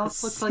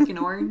 mouth looks like an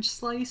orange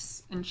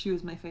slice, and she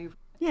was my favorite.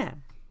 Yeah.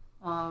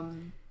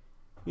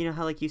 You know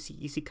how, like, you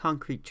see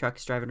concrete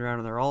trucks driving around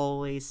and they're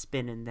always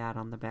spinning that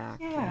on the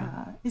back.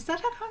 Yeah. Is that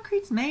how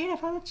concrete's made? I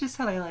thought that's just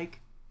how they, like,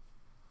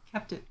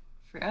 kept it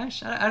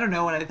fresh. I don't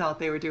know what I thought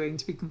they were doing,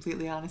 to be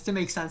completely honest. It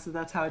makes sense that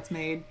that's how it's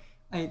made.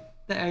 I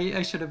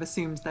should have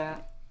assumed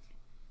that.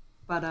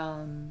 But,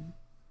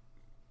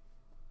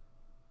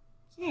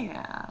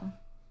 yeah.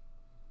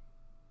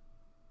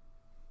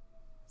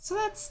 So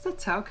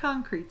that's how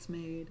concrete's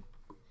made.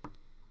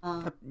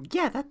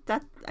 Yeah,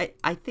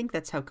 I think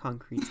that's how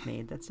concrete's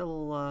made. That's a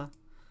little,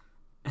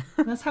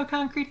 That's how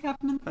concrete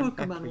happened in the Fun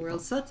Pokemon fact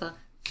world. So that's a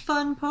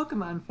fun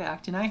Pokemon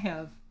fact, and I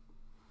have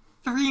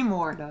 3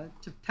 more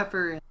to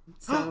pepper in.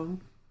 So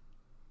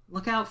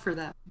look out for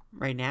that.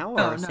 right now,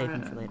 or save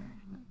them for later?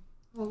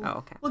 We'll, Oh,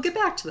 okay. We'll get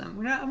back to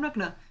them. I'm not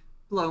gonna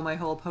blow my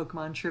whole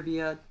Pokemon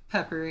trivia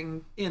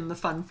peppering in the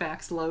fun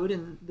facts load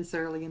in this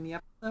early in the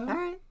episode. All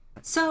right.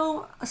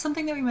 So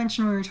something that we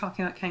mentioned when we were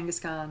talking about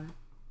Kangaskhan.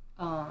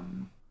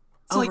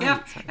 Right,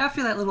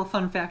 After that little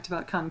fun fact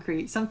about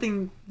concrete,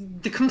 something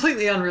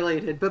completely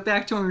unrelated, but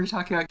back to when we were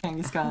talking about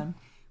Kangaskhan,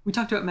 we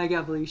talked about Mega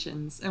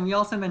Evolutions, and we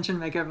also mentioned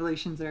Mega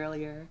Evolutions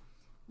earlier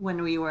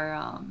when we were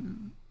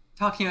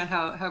talking about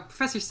how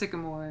Professor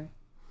Sycamore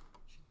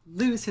should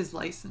lose his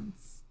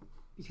license,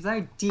 because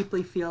I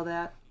deeply feel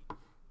that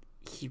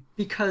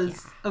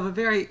because of a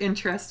very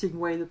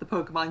interesting way that the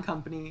Pokemon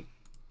Company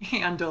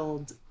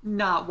handled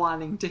not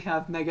wanting to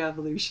have Mega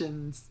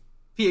Evolutions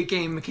be a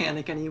game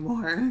mechanic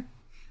anymore.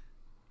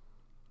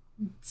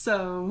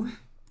 So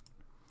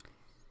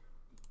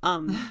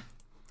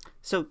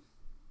so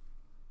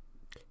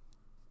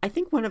I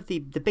think one of the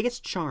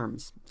biggest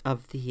charms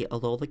of the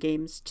Alola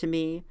games to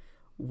me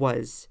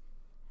was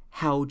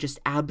how just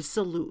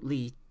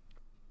absolutely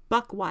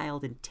buck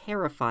wild and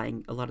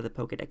terrifying a lot of the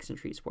Pokedex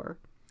entries were.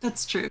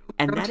 that's true.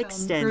 And that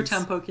extends...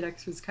 Rotom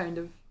Pokedex was kind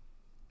of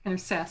kind of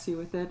sassy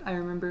with it. I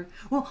remember.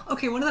 Well,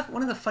 okay, one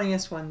of the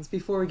funniest ones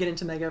before we get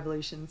into Mega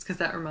Evolutions, because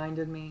that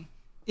reminded me,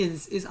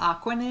 is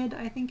Aquanid.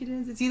 I think it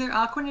is. It's either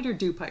Aquanid or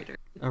Dewpider.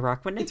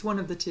 Araquanid? It's one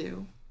of the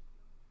two.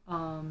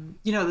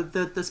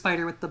 The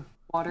spider with the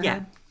water Yeah.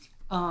 head.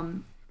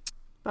 Um,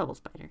 Bubble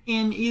spider.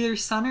 in either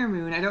Sun or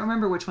Moon, I don't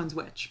remember which one's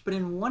which, but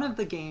in one of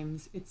the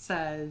games, it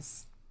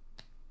says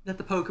that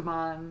the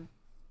Pokemon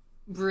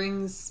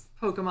brings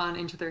Pokemon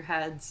into their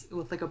heads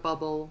with like a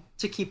bubble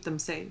to keep them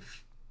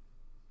safe.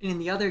 And in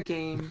the other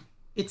game,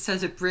 it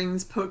says it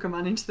brings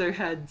Pokemon into their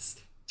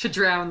heads to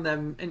drown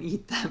them and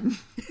eat them.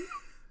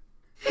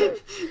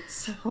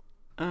 so,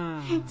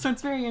 Uh, so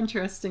it's very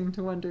interesting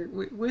to wonder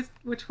with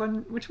which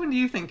one. Which one do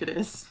you think it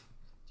is?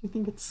 Do you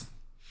think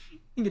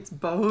it's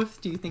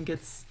both? Do you think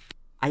it's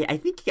I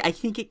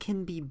think it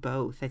can be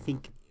both. I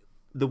think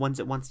the ones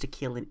it wants to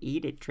kill and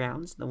eat, it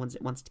drowns. The ones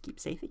it wants to keep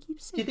safe, it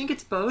keeps Do you safe. think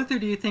it's both, or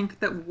do you think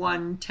that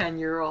one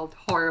 10-year-old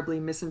horribly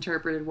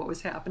misinterpreted what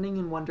was happening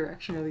in one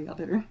direction or the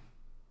other?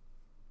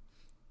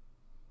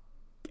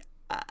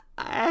 I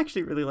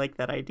actually really like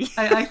that idea.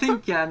 I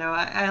think, yeah, no,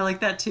 I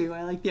like that too.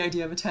 I like the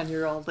idea of a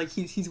 10-year-old. Like,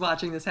 he's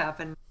watching this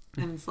happen,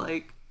 and it's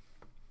like,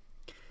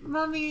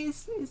 Mommy,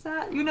 is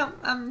that,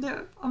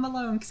 I'm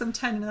alone because I'm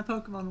 10 in the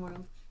Pokemon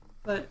world.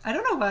 But I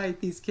don't know why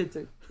these kids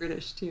are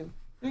British too.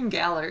 They're in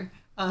Galar.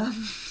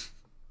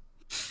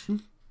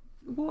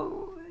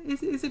 Whoa,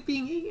 is it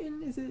being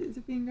eaten? Is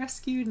it being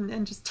rescued?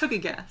 And just took a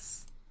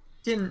guess.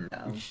 Didn't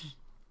know.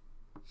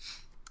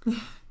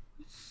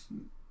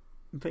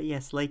 But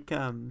yes, like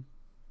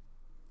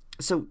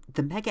so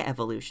the Mega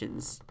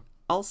Evolutions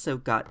also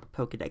got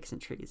Pokedex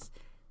entries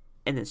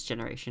in this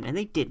generation, and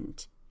they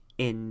didn't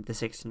in the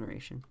 6th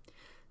generation.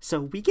 So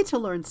we get to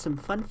learn some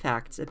fun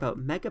facts about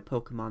Mega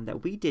Pokemon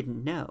that we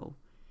didn't know.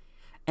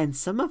 And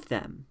some of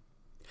them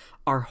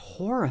are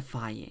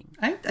horrifying.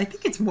 I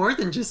think it's more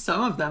than just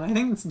some of them. I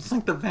think it's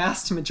like the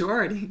vast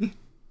majority.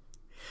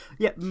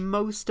 Yeah,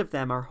 most of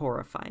them are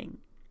horrifying.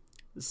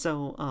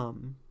 So,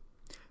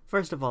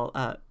 first of all,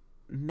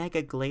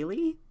 Mega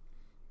Glalie,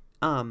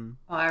 Oh,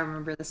 I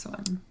remember this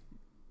one.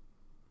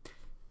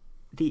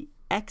 the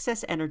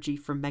excess energy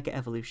from Mega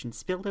Evolution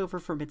spilled over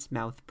from its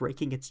mouth,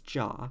 breaking its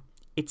jaw.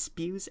 It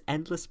spews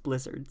endless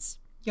blizzards.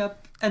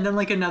 Yep. And then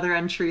like another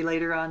entry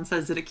later on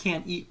says that it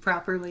can't eat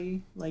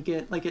properly. Like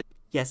it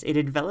Yes, it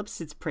envelops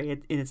its prey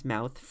in its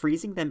mouth,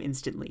 freezing them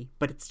instantly,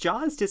 but its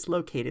jaw is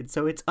dislocated,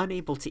 so it's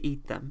unable to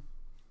eat them.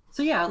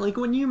 So yeah, like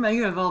when you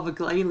mega evolve a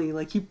Glalie,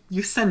 like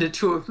you send it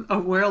to a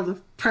world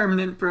of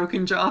permanent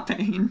broken jaw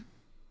pain.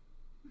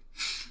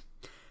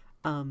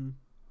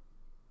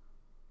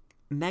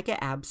 Mega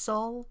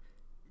Absol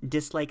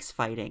dislikes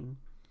fighting,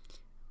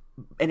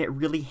 and it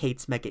really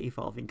hates Mega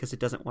Evolving because it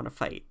doesn't want to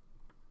fight.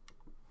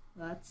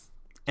 That's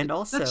And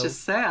also, that's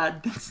just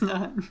sad. That's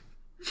not. and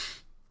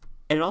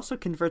it also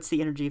converts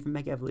the energy of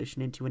Mega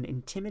Evolution into an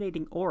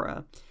intimidating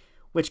aura,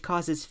 which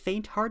causes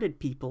faint-hearted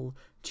people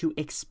to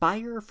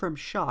expire from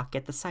shock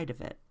at the sight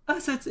of it. Oh,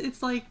 so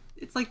it's like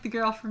the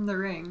girl from The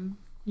Ring.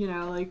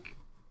 Like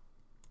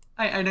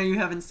I know you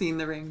haven't seen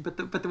The Ring, but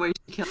the way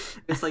she kills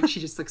is like she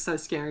just looks so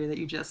scary that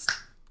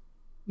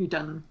you're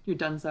done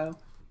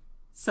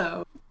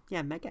so.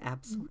 Yeah, Mega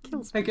Absol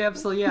kills Like people.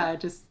 absolutely, yeah.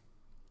 It's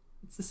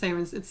the same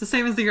as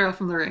the girl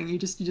from The Ring. You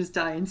just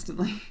die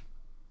instantly.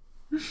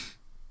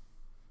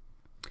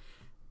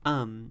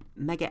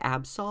 Mega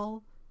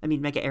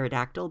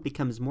Aerodactyl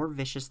becomes more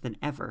vicious than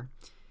ever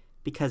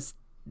because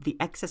the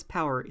excess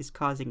power is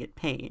causing it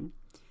pain.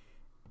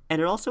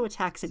 And it also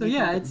attacks So anything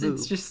yeah, that it's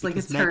moves just like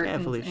because it's Mega hurt and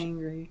it's Evolution.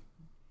 angry.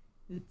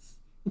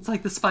 It's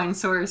like the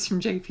Spinosaurus from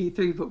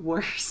JP3, but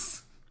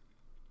worse.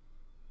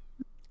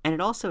 And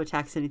it also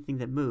attacks anything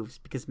that moves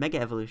because Mega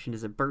Evolution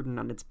is a burden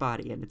on its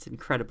body and it's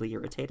incredibly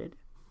irritated.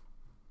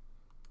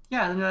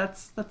 Yeah, no,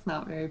 that's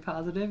not very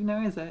positive,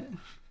 no, is it?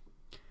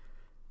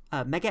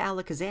 Mega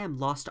Alakazam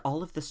lost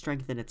all of the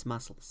strength in its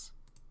muscles.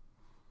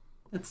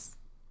 That's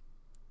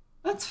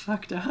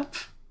fucked up.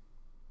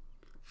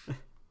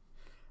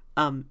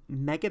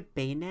 Mega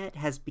Bayonet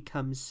has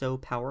become so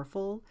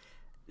powerful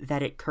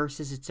that it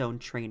curses its own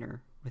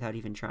trainer without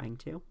even trying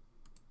to.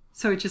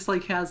 So it just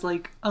like has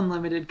like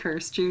unlimited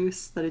curse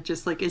juice that it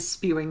just like is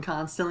spewing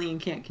constantly and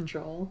can't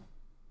control.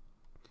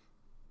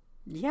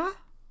 Yeah.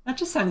 That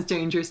just sounds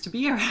dangerous to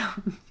be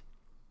around.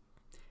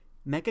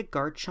 Mega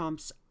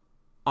Garchomp's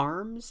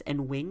arms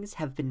and wings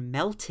have been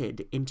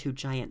melted into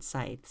giant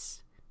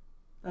scythes.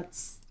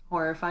 That's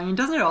horrifying. And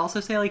doesn't it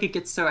also say like it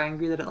gets so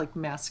angry that it like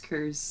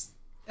massacres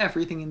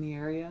everything in the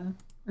area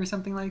or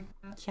something like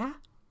that? Yeah.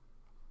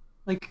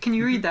 Like, can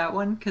you read that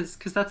one? Because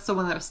that's the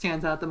one that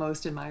stands out the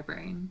most in my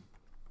brain.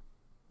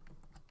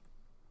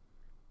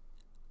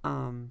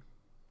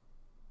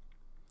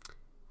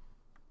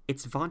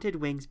 Its vaunted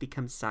wings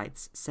become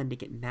scythes, sending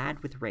it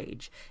mad with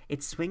rage.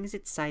 It swings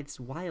its scythes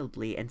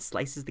wildly and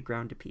slices the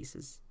ground to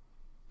pieces.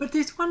 But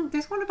there's one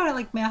about it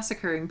like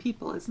massacring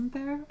people, isn't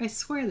there? I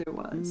swear there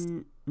was.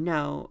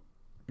 No,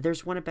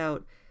 there's one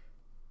about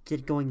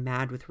did Going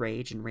Mad with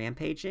Rage and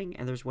Rampaging,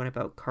 and there's one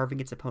about carving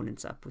its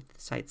opponents up with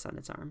sights on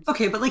its arms.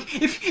 Okay, but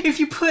like if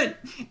you put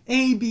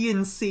A, B,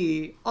 and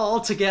C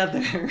all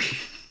together,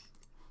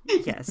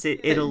 yes,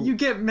 it'll you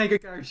get Mega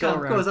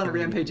Garchomp goes on a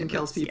rampage and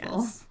kills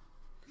people. Yes.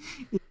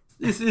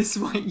 This is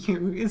what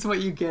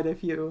you get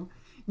if you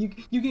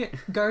get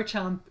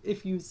Garchomp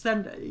if you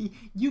send a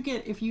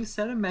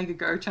Mega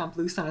Garchomp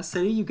loose on a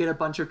city, you get a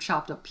bunch of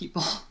chopped up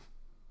people.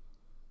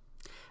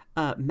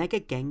 Mega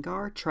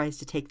Gengar tries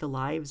to take the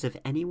lives of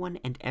anyone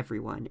and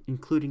everyone,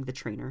 including the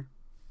trainer.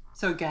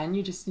 So again,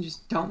 you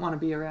just don't want to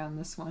be around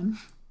this one.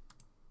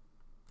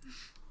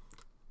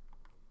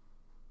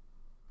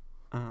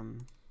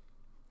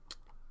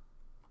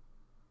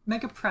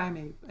 Mega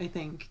Primeape, I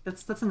think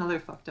that's another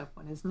fucked up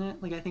one, isn't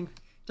it? Like I think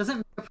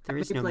doesn't there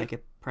is no Mega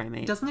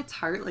Primeape. Doesn't its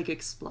heart like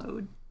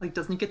explode? Like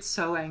doesn't it get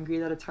so angry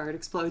that its heart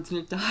explodes and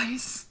it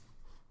dies?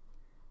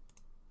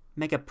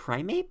 Mega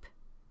Primeape?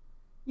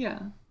 Yeah.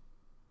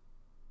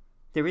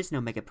 There is no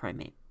Mega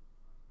Primeape.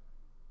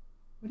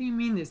 What do you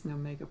mean there's no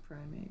Mega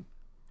Primeape?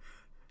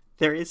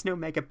 There is no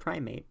Mega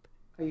Primeape.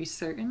 Are you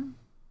certain?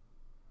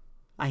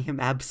 I am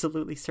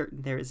absolutely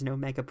certain there is no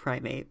Mega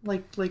Primeape.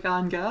 Like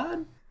on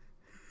God?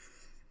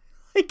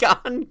 Like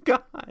on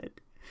God.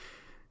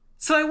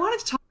 So I wanted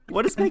to talk.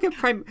 What does Mega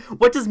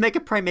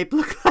Primeape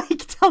look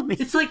like? Tell me.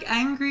 It's like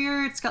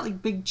angrier. It's got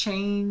like big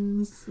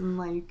chains and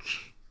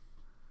like.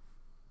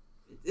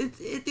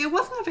 It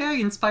wasn't a very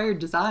inspired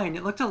design.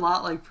 It looked a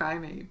lot like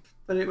Primeape,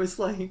 but it was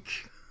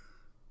like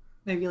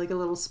maybe like a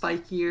little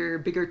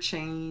spikier, bigger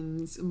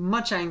chains,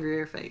 much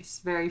angrier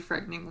face, very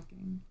frightening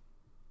looking.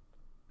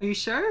 Are you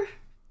sure?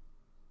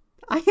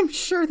 I am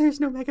sure there's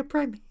no Mega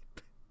Primeape.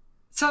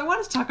 So I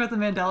wanted to talk about the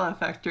Mandela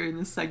effect during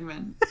this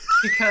segment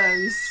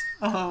because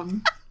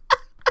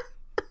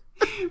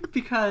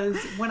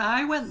when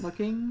I went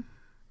looking,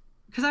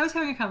 because I was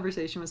having a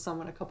conversation with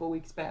someone a couple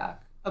weeks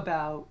back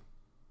about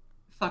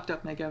fucked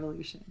up Mega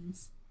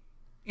Evolutions,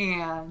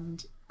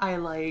 and I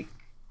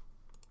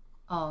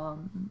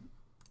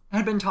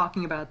had been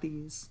talking about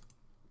these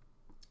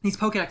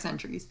Pokédex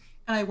entries,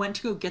 and I went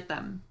to go get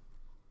them,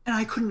 and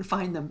I couldn't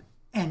find them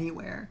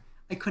anywhere.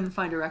 I couldn't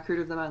find a record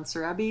of them on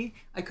Serebii.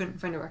 I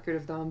couldn't find a record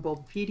of them on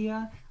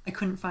Bulbapedia. I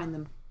couldn't find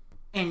them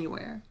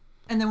anywhere.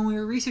 And then when we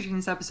were researching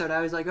this episode,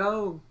 I was like,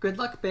 oh, good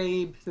luck,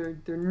 babe. They're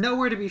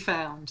nowhere to be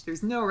found.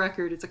 There's no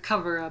record. It's a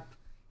cover-up,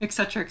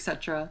 etc.,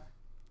 etc.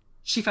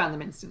 She found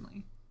them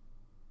instantly.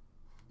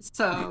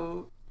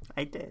 So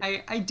I did.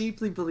 I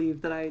deeply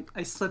believe that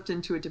I slipped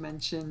into a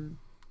dimension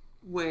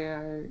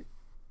where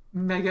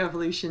Mega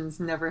Evolutions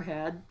never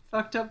had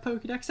fucked up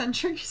Pokédex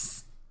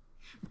entries.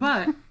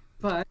 But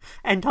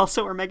and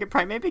also where Mega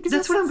Primeape exists.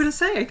 That's what I'm gonna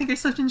say. I think I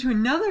slipped into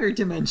another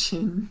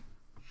dimension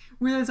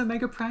where there's a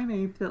Mega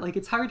Primeape that like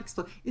its heart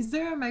explodes. Is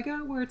there a Mega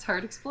where its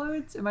heart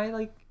explodes? Am I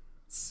like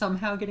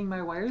somehow getting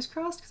my wires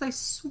crossed? Because I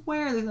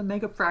swear there's a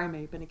Mega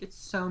Primeape and it gets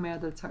so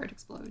mad that its heart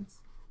explodes.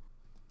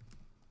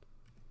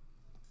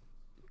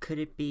 Could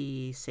it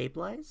be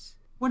Sableye?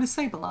 What is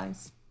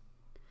Sableye?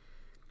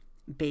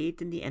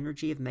 Bathed in the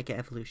energy of Mega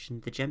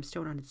Evolution, the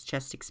gemstone on its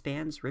chest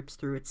expands, rips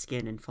through its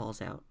skin, and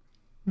falls out.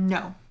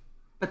 No.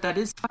 But that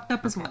is fucked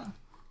up as well.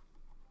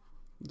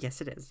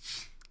 Yes, it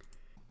is.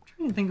 I'm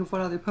trying to think of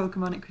what other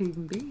Pokemon it could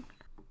even be.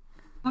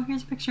 Oh,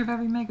 here's a picture of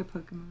every Mega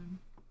Pokemon.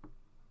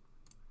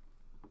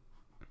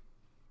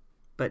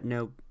 But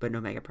no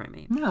Mega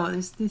Primeape. No,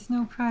 there's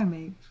no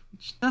Primeape,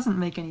 which doesn't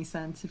make any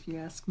sense if you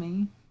ask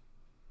me.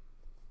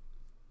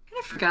 I kind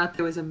of forgot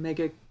there was a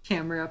Mega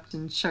Camerupt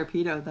and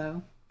Sharpedo,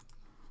 though.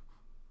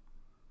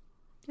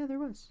 Yeah, there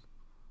was.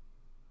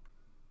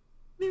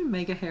 Maybe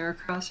Mega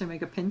Heracross or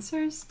Mega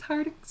Pincers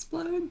heart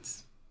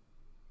explodes?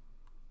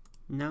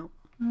 No.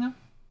 No.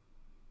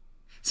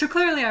 So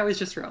clearly I was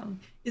just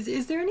wrong.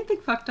 Is there anything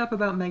fucked up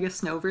about Mega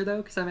Snover,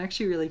 though? Because I'm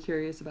actually really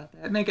curious about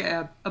that.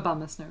 Mega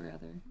Abomasnow,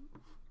 rather.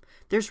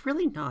 There's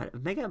really not.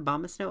 Mega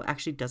Abomasnow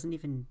actually doesn't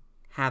even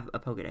have a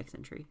Pokédex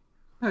entry.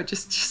 Oh, it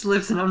just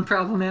lives an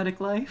unproblematic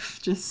life?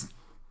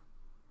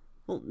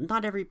 Well,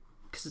 not every...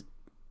 Because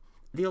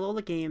the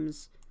Alola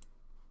games,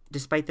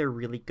 despite their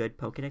really good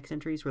Pokédex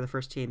entries, were the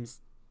first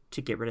games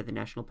to get rid of the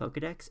National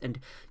Pokédex, and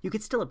you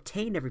could still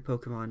obtain every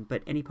Pokemon,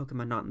 but any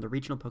Pokemon not in the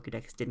Regional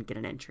Pokédex didn't get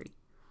an entry.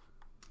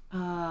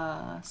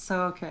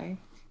 So okay.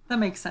 That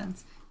makes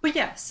sense. But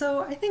yeah,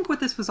 so I think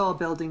what this was all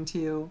building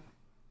to,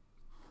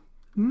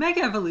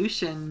 Mega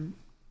Evolution,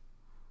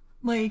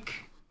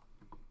 like,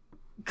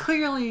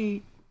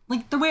 clearly,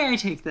 like, the way I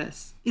take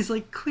this is,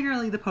 like,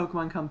 clearly the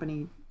Pokemon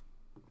Company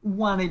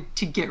wanted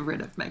to get rid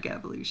of Mega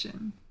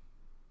Evolution.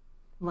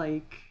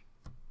 Like,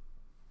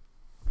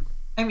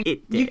 I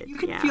mean, you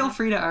can feel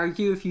free to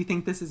argue if you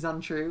think this is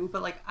untrue,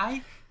 but like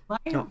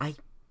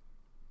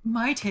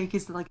my take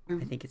is that like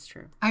I think it's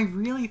true. I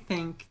really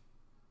think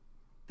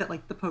that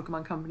like the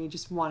Pokemon Company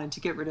just wanted to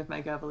get rid of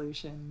Mega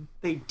Evolution.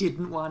 They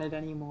didn't want it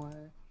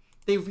anymore.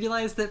 They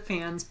realized that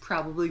fans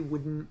probably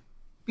wouldn't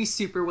be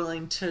super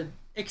willing to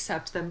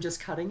accept them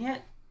just cutting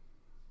it.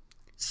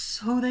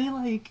 So they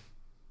like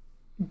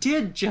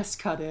did just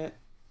cut it,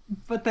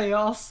 but they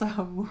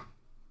also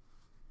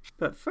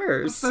But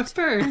first, But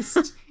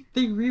first,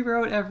 they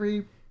rewrote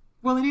every.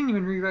 Well, they didn't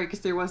even rewrite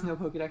because there was no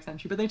Pokedex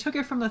entry, but they took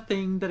it from the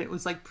thing that it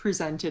was like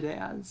presented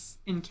as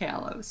in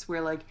Kalos,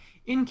 where like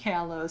in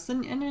Kalos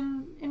and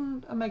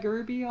in Omega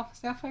Ruby Alpha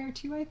Sapphire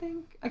too, I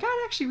think. I got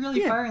actually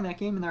really far in that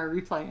game in our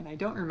replay, and I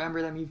don't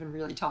remember them even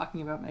really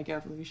talking about Mega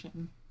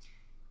Evolution.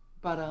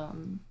 But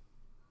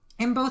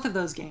in both of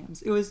those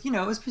games, it was, it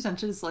was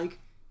presented as like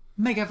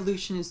Mega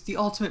Evolution is the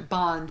ultimate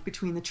bond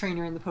between the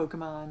trainer and the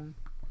Pokemon.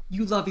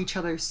 You love each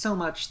other so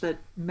much that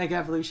Mega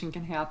Evolution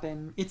can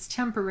happen. It's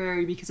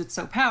temporary because it's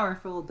so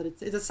powerful, but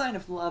it's a sign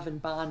of love and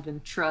bond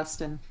and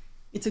trust, and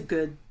it's a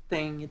good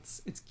thing.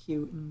 It's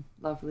cute and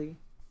lovely.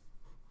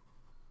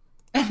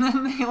 And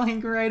then they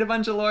like write a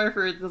bunch of lore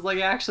for it. It's like,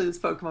 actually, this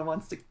Pokemon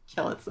wants to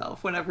kill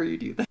itself whenever you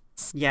do this.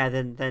 Yeah,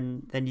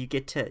 then you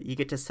get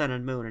to Sun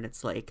and Moon, and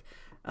it's like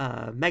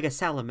Mega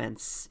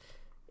Salamence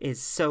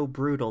is so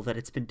brutal that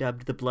it's been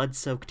dubbed the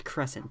Blood-Soaked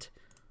Crescent.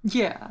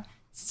 Yeah.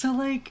 So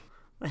like,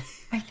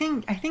 I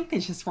think they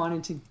just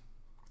wanted to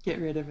get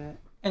rid of it,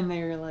 and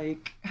they were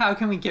like, how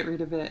can we get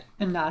rid of it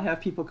and not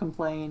have people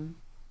complain?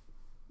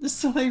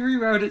 So they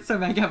rewrote it so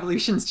Mega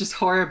Evolution's just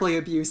horribly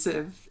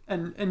abusive,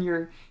 and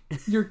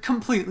you're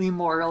completely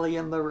morally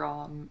in the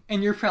wrong,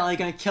 and you're probably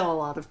gonna kill a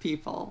lot of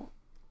people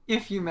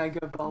if you Mega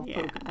Evolve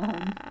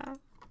Pokemon.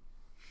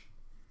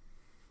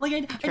 Like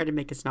I try to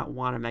make us not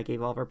want to Mega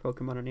Evolve our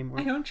Pokemon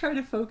anymore. I don't try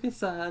to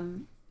focus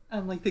on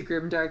like the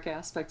grimdark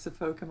aspects of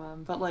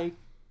Pokemon, but like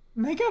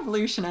Mega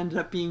Evolution ended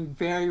up being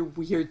very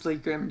weirdly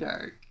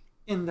grimdark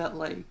in that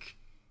like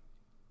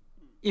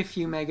if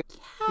you Mega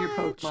your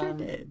Pokemon,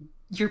 sure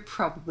you're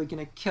probably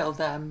gonna kill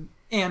them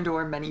and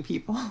or many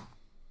people.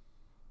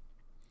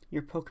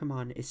 Your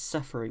Pokemon is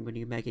suffering when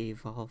you Mega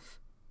Evolve.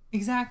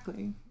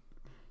 Exactly.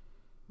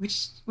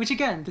 Which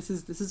again, this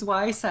is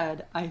why I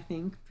said I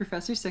think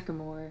Professor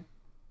Sycamore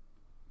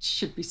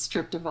should be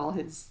stripped of all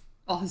his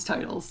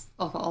titles,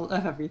 of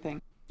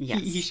everything.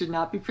 Yes. He should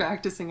not be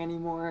practicing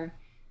anymore.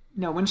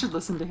 No one should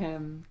listen to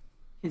him.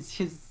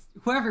 His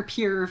whoever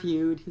peer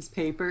reviewed his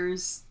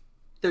papers,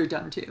 they're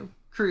done too.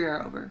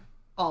 Career over.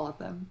 All of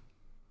them.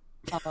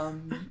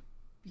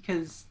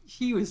 Because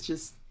he was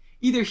just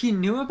either he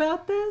knew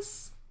about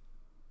this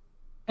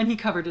and he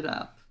covered it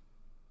up,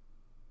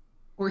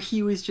 or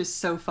he was just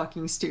so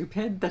fucking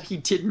stupid that he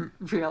didn't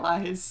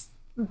realize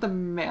the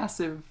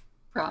massive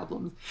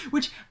problems,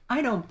 which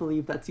I don't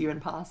believe that's even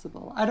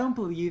possible. I don't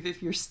believe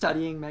if you're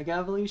studying Mega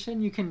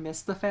Evolution, you can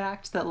miss the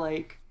fact that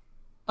like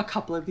a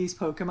couple of these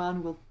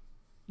Pokemon will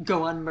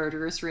go on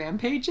murderous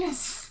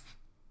rampages.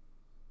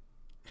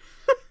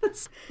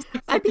 That's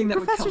I think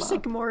Professor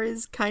Sycamore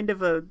is kind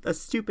of a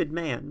stupid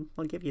man.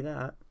 I'll give you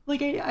that.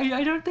 Like,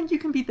 I don't think you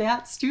can be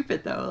that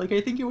stupid, though. Like,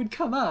 I think it would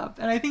come up.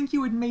 And I think you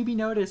would maybe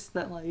notice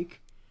that,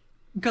 like,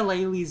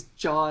 Glalie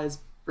jaw is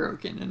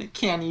broken and it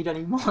can't eat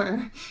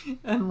anymore.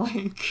 And,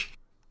 like...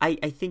 I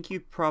think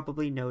you'd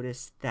probably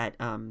notice that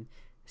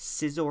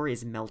Scizor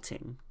is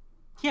melting.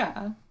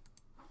 Yeah.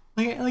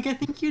 Like, I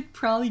think you'd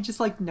probably just,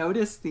 like,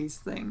 notice these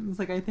things.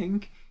 Like, I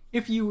think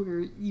if you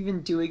were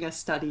even doing a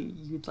study,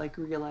 you'd, like,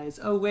 realize,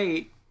 oh,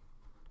 wait,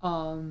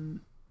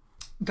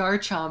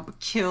 Garchomp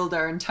killed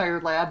our entire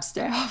lab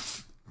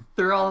staff.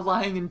 They're all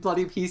lying in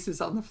bloody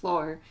pieces on the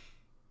floor.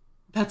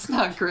 That's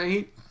not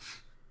great.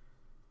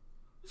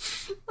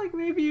 Like,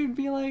 maybe you'd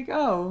be like,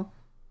 oh,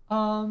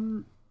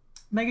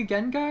 Mega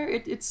Gengar,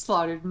 it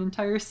slaughtered an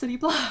entire city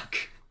block.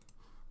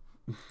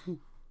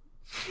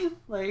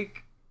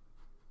 Like,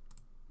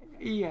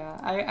 yeah,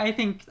 I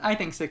think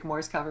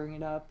Sycamore's covering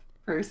it up,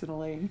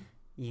 personally.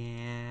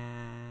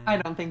 Yeah. I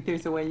don't think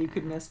there's a way you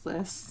could miss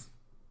this.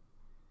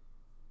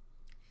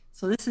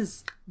 So this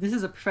is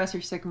a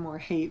Professor Sycamore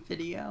hate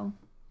video.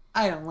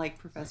 I don't like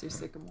Professor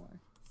Sycamore.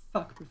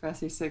 Fuck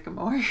Professor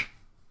Sycamore.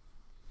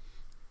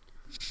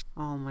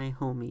 All my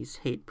homies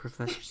hate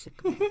Professor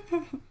Sycamore.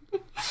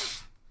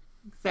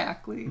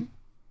 Exactly.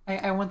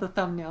 I want the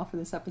thumbnail for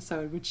this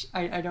episode, which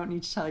I don't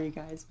need to tell you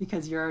guys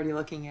because you're already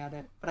looking at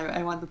it. But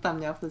I want the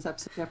thumbnail for this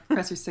episode. You have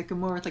Professor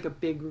Sycamore with like a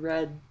big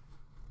red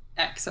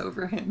X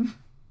over him.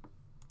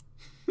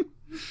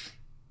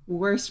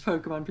 Worst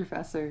Pokemon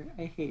professor.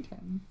 I hate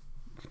him.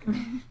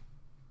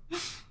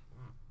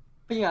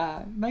 But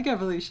yeah, Mega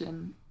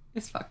Evolution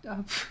is fucked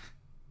up.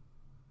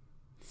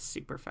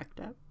 Super fucked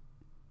up.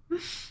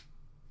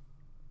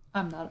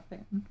 I'm not a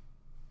fan.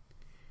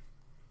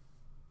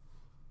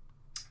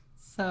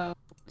 So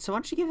why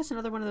don't you give us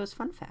another one of those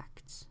fun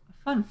facts?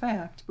 A fun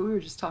fact, but we were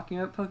just talking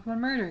about Pokemon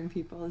murdering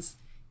people. Is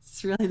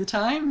this really the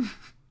time?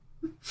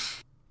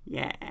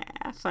 Yeah,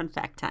 fun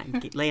fact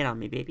time. Lay it on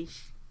me, baby.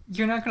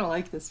 You're not gonna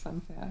like this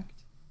fun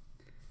fact.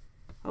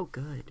 Oh,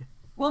 good.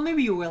 Well,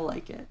 maybe you will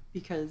like it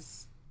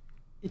because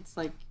it's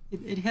like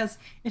it has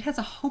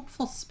a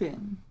hopeful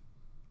spin.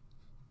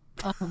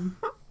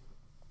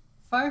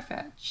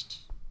 Farfetch'd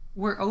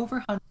were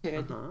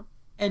overhunted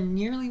and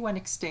nearly went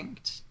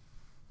extinct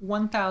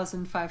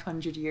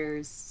 1,500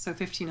 years, so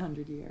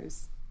 1,500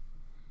 years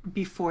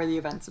before the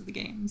events of the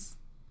games.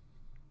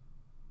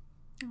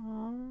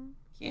 Aww.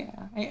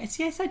 Yeah, I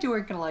said you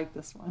weren't gonna like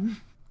this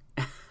one.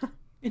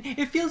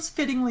 It feels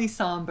fittingly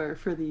somber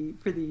for the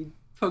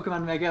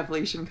Pokemon Mega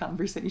Evolution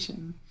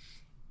conversation.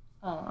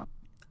 Uh,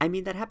 I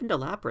mean, that happened to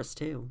Lapras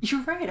too.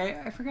 you're right.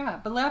 I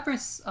forgot, but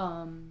Lapras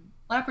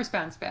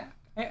bounced back.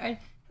 I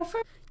have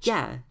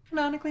Yeah,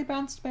 canonically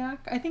bounced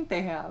back. I think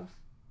they have,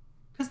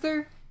 because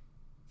they're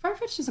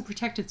Farfetch'd is a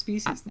protected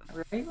species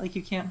now, right? Like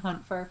you can't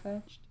hunt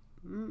Farfetch'd.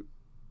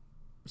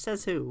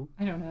 says who?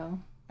 I don't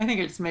know. I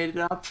think I just made it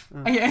up.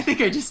 Oh. I think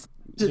I just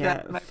did Yeah,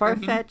 that. In my brain.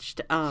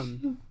 Farfetch'd.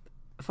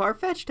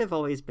 Farfetch'd have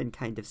always been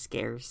kind of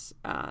scarce.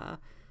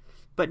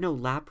 But no,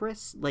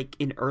 Lapras, like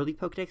in early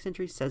Pokedex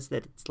entries, says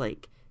that it's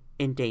like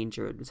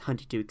endangered, was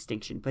hunted to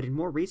extinction. But in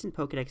more recent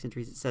Pokedex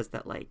entries, it says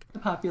that like The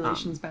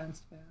population's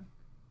bounced back.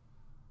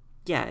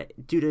 yeah,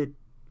 due to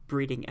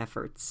breeding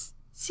efforts,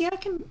 See, I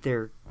can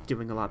they're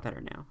doing a lot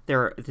better now.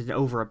 There's an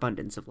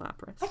overabundance of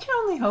Lapras. I can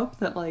only hope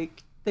that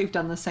like they've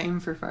done the same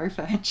for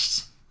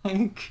Farfetch'd.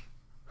 Like,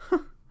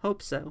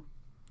 Hope so.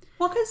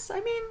 well, because I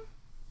mean,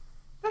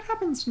 that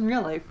happens in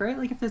real life, right?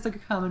 Like, if there's like a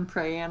common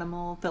prey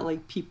animal that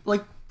like people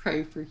like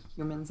prey for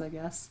humans, I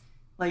guess.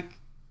 Like,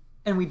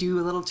 and we do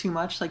a little too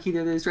much. Like,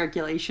 either there's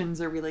regulations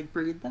or we like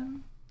breed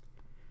them.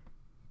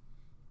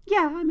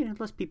 Yeah, I mean,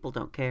 unless people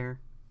don't care.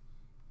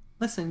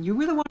 Listen, you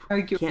were the one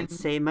arguing. Can't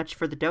say much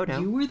for the dodo.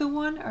 You were the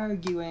one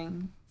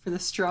arguing for the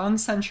strong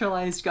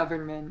centralized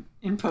government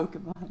in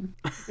Pokemon.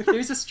 If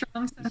there's a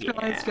strong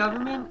centralized Yeah.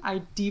 government, I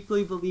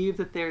deeply believe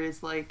that there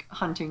is like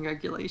hunting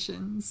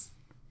regulations.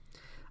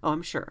 Oh,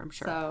 I'm sure.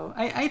 So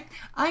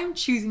I'm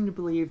choosing to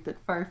believe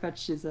that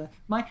Farfetch'd is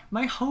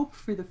my hope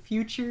for the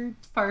future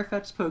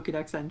Farfetch'd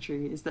Pokedex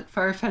entry is that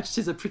Farfetch'd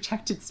is a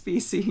protected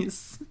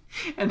species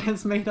and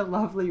has made a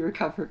lovely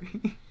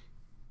recovery.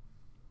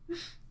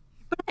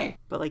 But hey,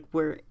 But like,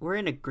 we're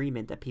in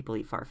agreement that people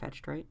eat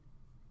Farfetch'd, right?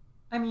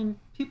 I mean,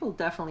 people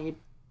definitely eat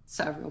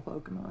several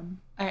Pokemon.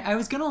 I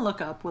was gonna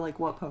look up like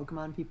what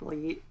Pokemon people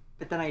eat,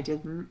 but then I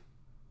didn't.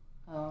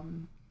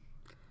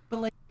 But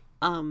like,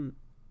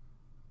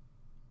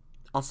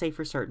 I'll say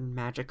for certain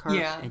Magikarp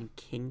Yeah. and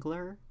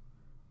Kingler.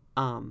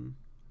 I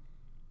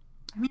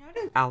mean, I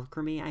didn't.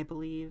 Alchemy, I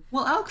believe.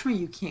 Well, alchemy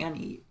you can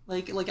eat.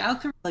 Like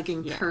alchemy like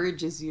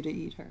encourages you to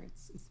eat her.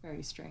 It's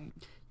very strange.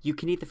 You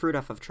can eat the fruit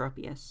off of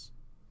Tropius.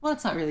 Well,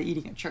 it's not really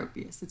eating a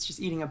Tropius. It's just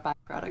eating a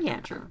byproduct Yeah.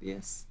 of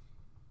Tropius.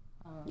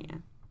 Yeah.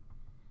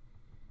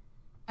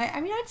 I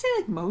mean, I'd say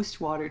like most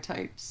water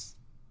types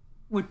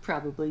would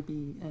probably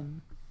be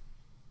in.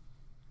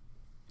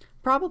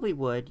 Probably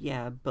would,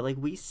 yeah, but like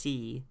we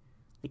see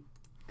like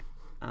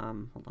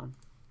hold on.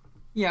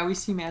 Yeah, we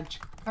see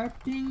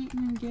Magikarp being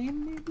eaten in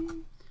game, maybe?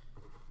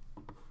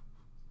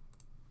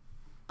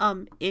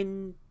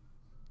 In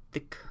the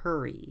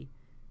curry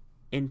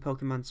in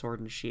Pokemon Sword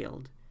and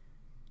Shield,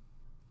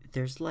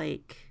 there's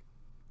like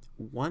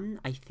one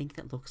I think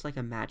that looks like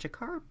a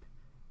Magikarp.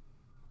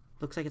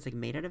 Looks like it's like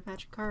made out of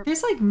Magikarp.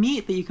 There's like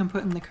meat that you can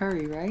put in the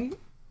curry, right?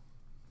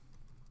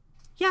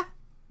 Yeah.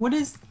 What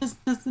is does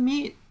the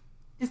meat?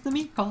 Is the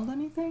meat called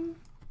anything?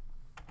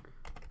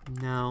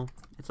 No,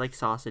 it's like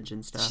sausage and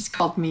It's stuff. just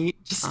called meat.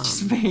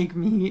 Just vague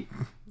meat.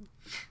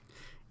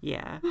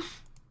 Yeah.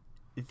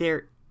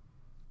 There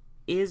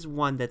is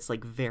one that's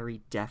like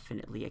very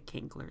definitely a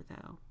Kingler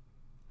though.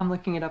 I'm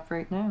looking it up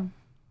right now.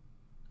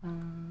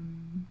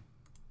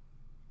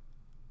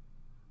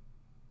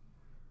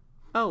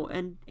 Oh,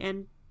 and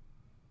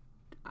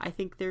I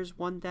think there's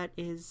one that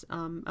is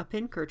a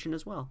Pincurchin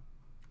as well.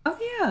 Oh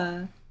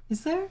yeah,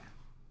 is there?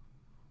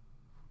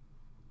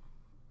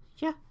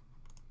 Yeah.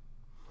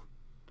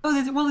 Oh,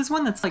 there's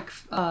one that's like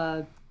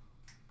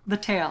the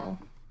tail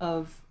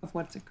of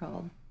what's it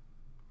called?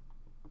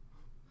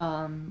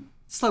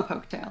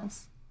 Slowpoke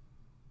tails.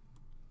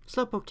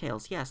 Slowpoke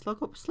tails, yeah.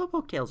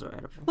 Slowpoke tails are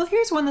edible. Well,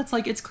 here's one that's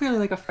like it's clearly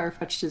like a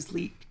Farfetch'd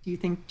leek. Do you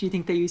think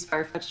they use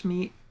Farfetch'd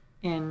meat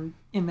in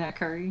that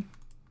curry?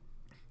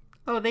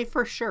 Oh, they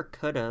for sure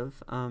could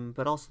have,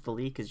 but also the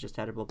leek is just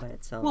edible by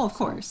itself. Well, of so-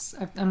 course.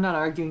 I'm not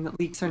arguing that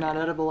leeks are not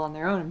edible on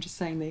their own. I'm just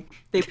saying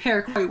they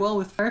pair quite well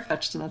with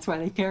Farfetch'd, and that's why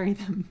they carry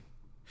them.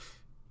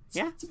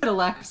 Yeah. It's a bit of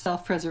lack of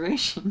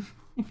self-preservation,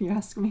 if you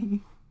ask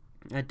me.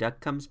 A duck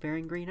comes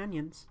bearing green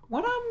onions.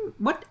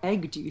 What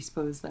egg do you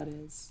suppose that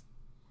is?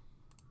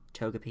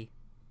 Togepi.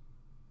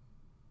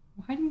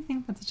 Why do you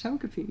think that's a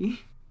Togepi?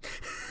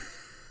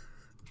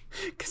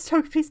 Because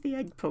Togepi's the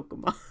egg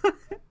Pokemon.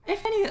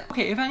 If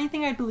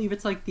anything, I believe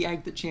it's like the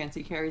egg that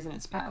Chansey carries in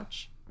its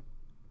pouch.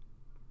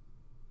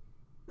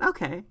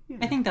 Okay. Yeah.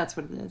 I think that's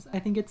what it is. I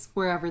think it's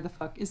wherever the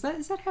fuck is that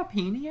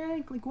Happiny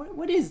egg? Like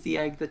what is the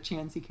egg that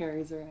Chansey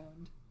carries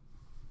around?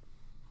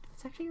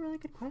 That's actually a really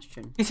good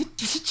question. Is it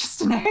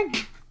just an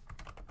egg?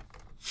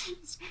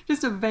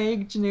 Just a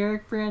vague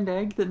generic brand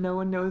egg that no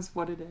one knows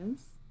what it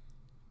is?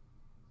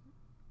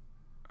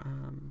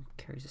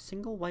 Carries a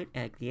single white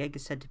egg. The egg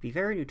is said to be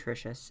very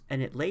nutritious,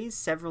 and it lays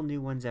several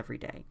new ones every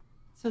day.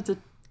 So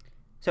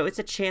it's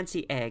a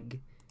Chansey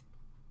egg.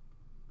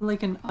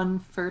 like an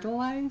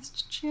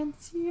unfertilized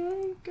Chansey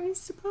egg, I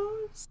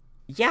suppose?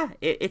 Yeah,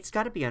 it's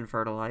got to be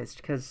unfertilized,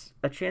 because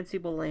a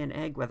Chansey will lay an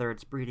egg whether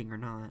it's breeding or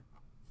not.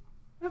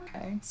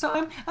 Okay, so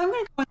I'm gonna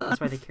go with That's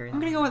why they carry I'm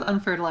that. gonna go with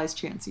unfertilized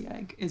Chansey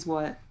egg is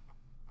what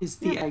is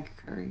the Yeah. egg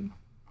curry.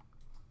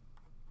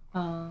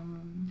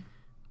 Um,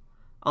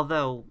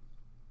 Although,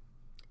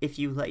 if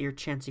you let your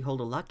Chansey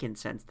hold a luck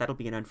incense, that'll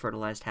be an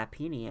unfertilized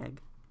Happini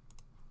egg.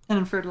 an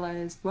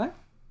unfertilized what?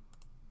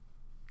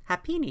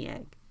 Happini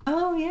egg.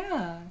 Oh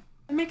yeah,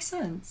 that makes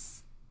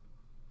sense.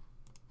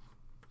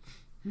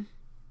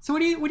 So what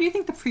do you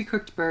think the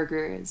pre-cooked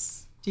burger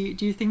is? Do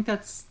you think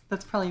that's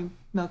probably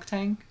milk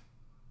tank?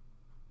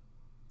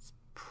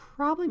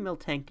 Probably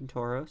Miltank and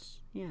Tauros.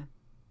 Yeah.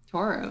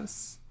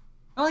 Toros.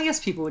 Well, I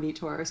guess people would eat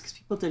toros because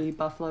people did eat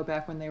buffalo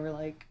back when they were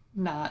like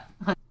not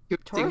hunted to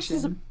Taurus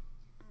is a extinction.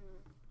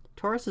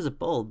 Taurus is a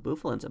bull.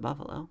 Buffalo's a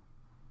buffalo.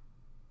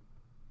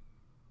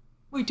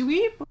 Wait, do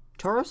we eat bulls?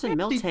 Tauros I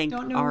and actually Miltank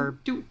don't know. are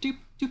Do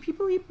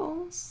people eat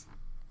bulls?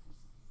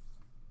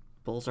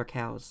 bulls are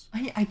cows.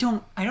 I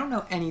don't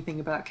know anything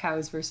about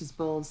cows versus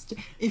bulls.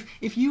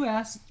 If you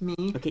asked me,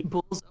 Okay,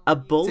 bulls a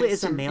only bull exist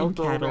is a in male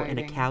bull cattle and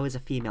a riding. cow is a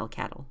female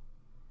cattle.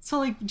 So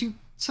like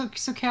so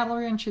cattle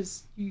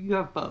ranches you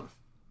have both,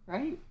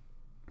 right?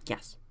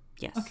 Yes.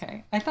 Yes.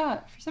 Okay. I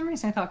thought for some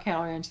reason I thought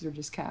cattle ranches were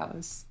just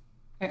cows.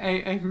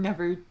 I've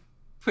never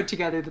put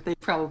together that they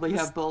probably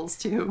have bulls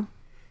too.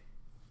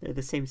 They're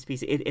the same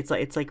species.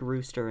 It's like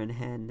rooster and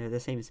hen. They're the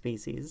same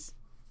species.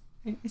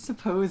 I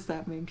suppose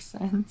that makes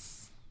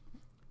sense.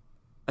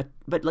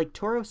 But like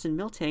Tauros and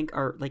Miltank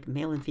are like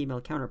male and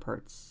female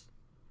counterparts.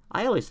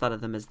 I always thought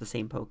of them as the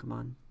same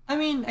Pokemon. I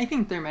mean, I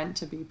think they're meant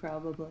to be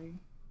probably.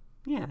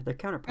 Yeah, they're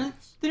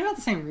counterparts. They're not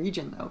the same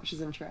region though, which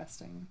is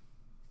interesting.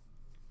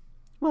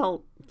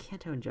 Well,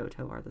 Kanto and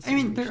Johto are the I same.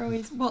 mean, they're region,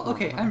 always well. more or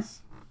Okay,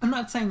 less. I'm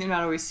not saying they're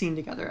not always seen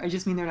together. I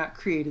just mean they're not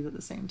created at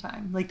the same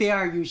time. Like they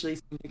are usually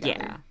seen together.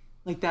 Yeah.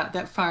 Like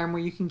that farm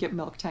where you can get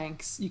milk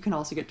tanks, you can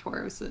also get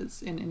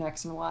Tauroses in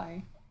X and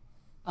Y,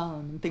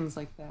 and things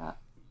like that.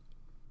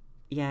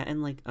 Yeah,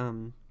 and like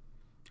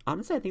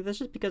honestly, I think that's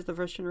just because the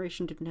first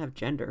generation didn't have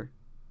gender.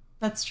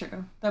 That's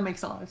true. That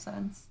makes a lot of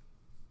sense.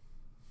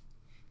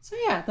 So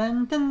yeah,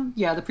 then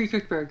yeah, the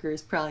pre-cooked burger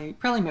is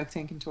probably milk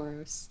tank and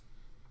Tauros.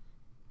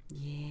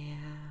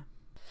 Yeah.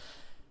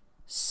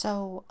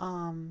 So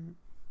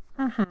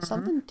Mm-hmm.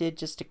 something did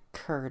just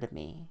occur to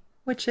me.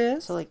 Which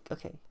is? So like,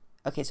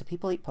 okay, so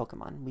people eat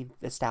Pokemon. We've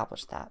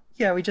established that.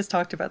 Yeah, we just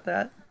talked about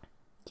that.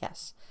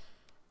 Yes.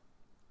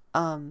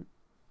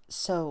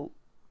 So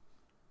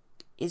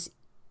is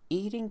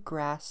eating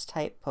grass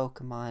type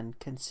Pokemon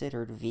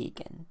considered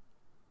vegan?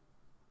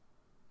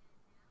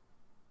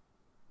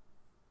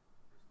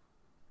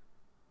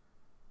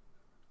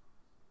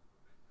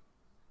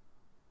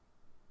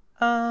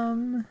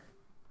 Um.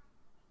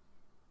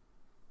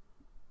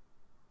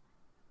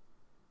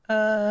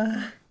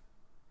 Uh.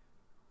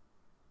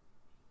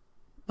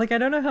 Like I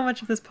don't know how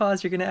much of this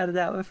pause you're gonna edit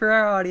out, but for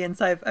our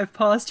audience, I've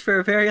paused for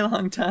a very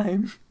long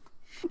time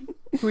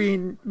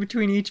between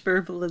each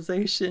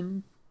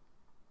verbalization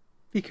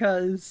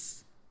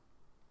because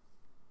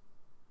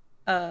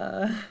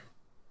uh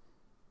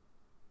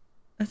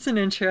that's an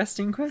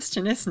interesting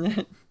question, isn't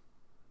it?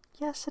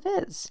 Yes, it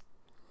is.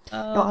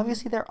 Um, No,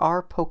 obviously there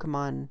are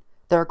Pokemon.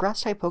 There are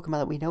grass type Pokemon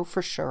that we know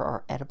for sure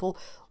are edible,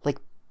 like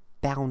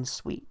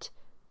Bounsweet.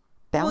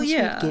 well, Bounsweet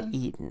yeah, get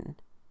eaten.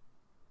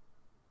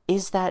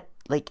 Is that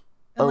like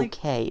and like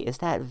okay? Is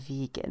that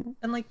vegan?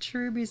 and like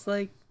Cherubi's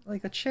like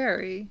a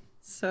cherry,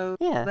 so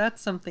Yeah.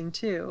 that's something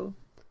too.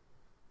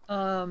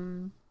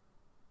 Um,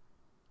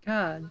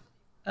 God,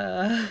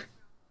 uh,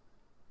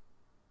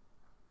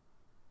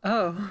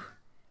 oh,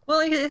 well,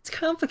 like, it's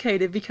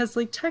complicated because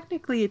like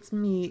technically it's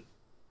meat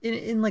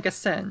in like a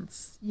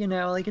sense, you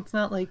know, like it's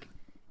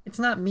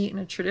not meat in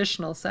a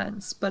traditional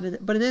sense, but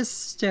it is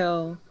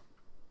still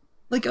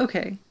like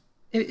okay,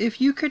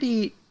 if you could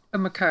eat a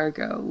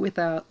Macargo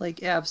without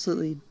like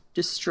absolutely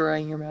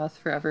destroying your mouth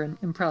forever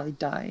and probably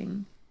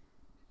dying,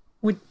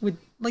 would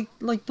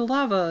like the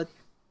lava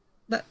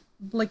that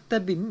like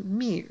that'd be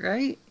meat,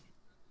 right?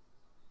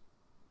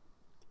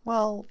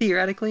 Well,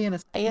 Theoretically, in a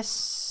I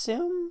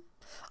assume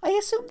I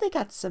assume they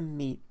got some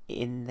meat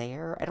in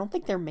there. I don't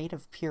think they're made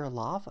of pure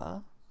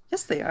lava.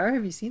 yes, they are.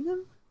 Have you seen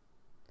them?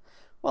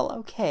 Well,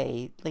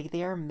 okay, like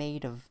they are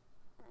made of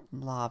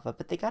lava,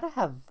 but they gotta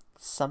have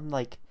some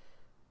like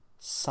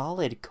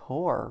solid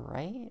core,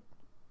 right?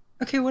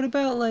 Okay, what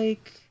about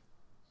like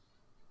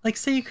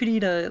say you could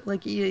eat a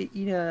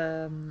eat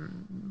a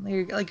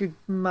like a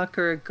muck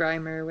or a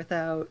grimer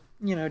without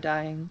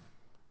dying,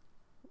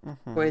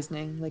 Mm-hmm.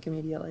 poisoning like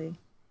immediately,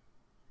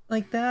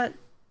 like that.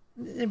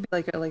 It'd be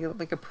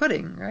like a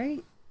pudding,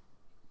 right?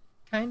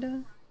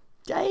 Kinda.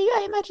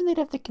 I imagine they'd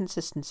have the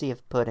consistency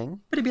of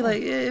pudding. But Yeah.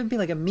 it'd be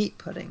like a meat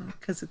pudding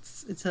because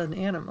it's an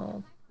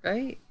animal,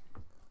 right?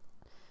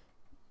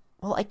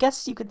 Well, I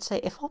guess you could say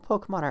if all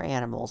Pokemon are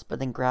animals, but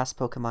then grass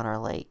Pokemon are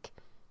like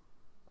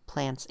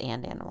plants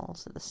and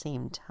animals at the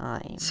same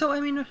time. So I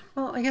mean,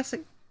 well, I guess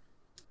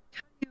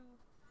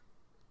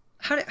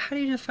how do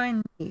you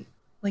define meat?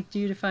 Like, do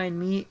you define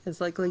meat as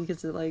like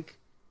is it like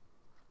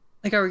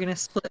are we gonna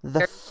split The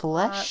hair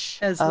flesh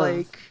as of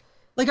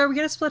Like, are we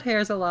gonna split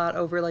hairs a lot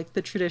over like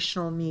the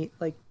traditional meat,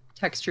 like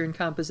texture and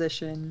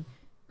composition,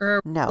 or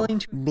are we No, willing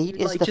to meat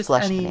include is like the just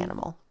flesh of an any?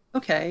 animal.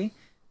 Okay,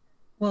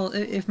 well,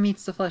 if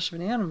meat's the flesh of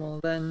an animal,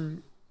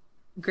 then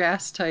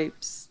grass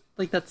types,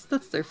 like that's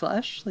their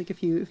flesh. Like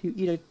if you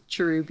eat a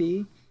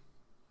cherubi,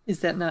 is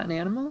that not an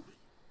animal?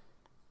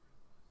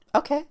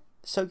 Okay,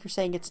 so you're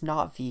saying it's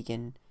not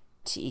vegan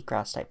to eat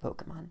grass-type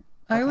Pokemon.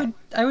 I Okay. would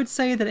I would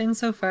say that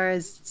insofar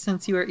as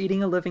since you are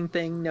eating a living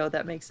thing, no,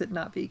 that makes it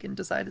not vegan,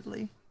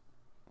 decidedly.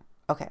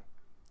 Okay.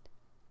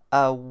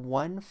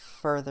 One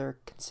further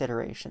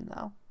consideration,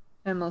 though,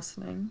 I'm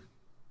listening.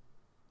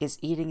 is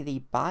eating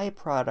the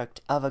byproduct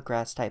of a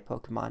grass-type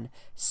Pokemon,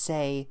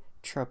 say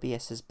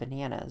Tropius's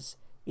bananas,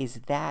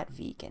 is that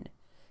vegan?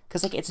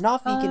 Because, like, it's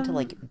not vegan to,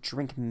 like,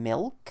 drink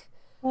milk,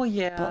 Well, but,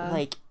 yeah.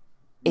 like,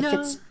 if No,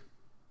 it's...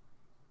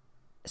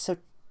 So,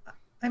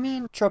 I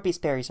mean, Tropius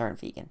berries aren't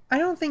vegan. I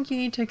don't think you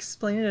need to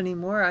explain it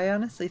anymore. I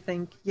honestly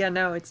think, yeah,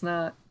 no, it's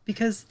not.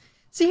 Because,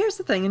 see, here's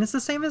the thing, and it's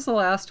the same as the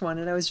last one,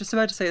 and I was just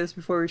about to say this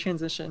before we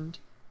transitioned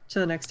to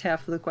the next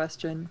half of the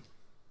question.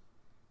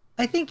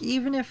 I think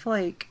even if,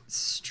 like,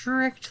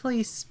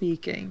 strictly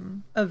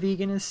speaking, a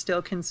vegan is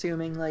still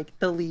consuming, like,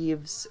 the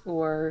leaves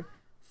or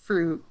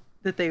fruit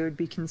that they would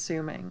be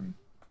consuming,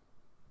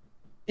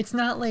 it's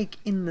not, like,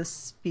 in the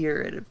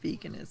spirit of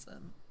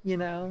veganism, you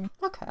know?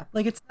 Okay.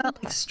 Like, it's not,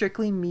 like, Okay.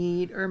 strictly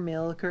meat or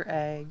milk or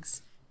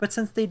eggs, but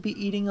since they'd be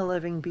eating a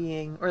living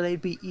being, or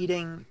they'd be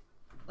eating,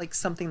 like,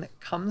 something that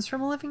comes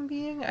from a living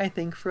being, I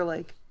think for,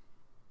 like,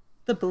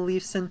 the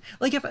beliefs in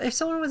like if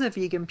someone was a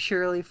vegan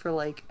purely for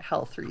like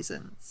health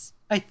reasons,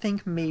 I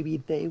think maybe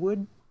they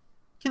would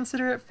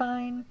consider it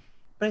fine.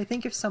 But I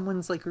think if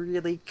someone's like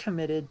really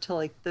committed to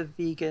like the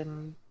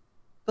vegan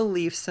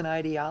beliefs and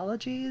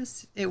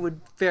ideologies, it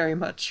would very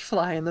much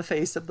fly in the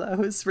face of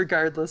those,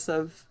 regardless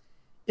of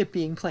it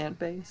being plant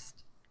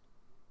based.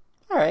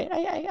 All right.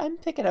 I'm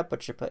picking up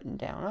what you're putting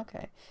down.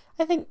 Okay.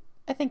 I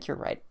think you're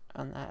right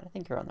on that. I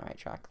think you're on the right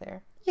track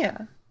there. Yeah,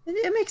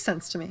 it makes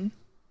sense to me.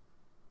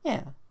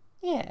 Yeah.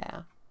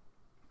 Yeah.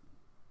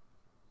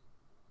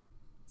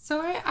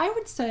 So I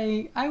would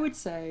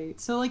say,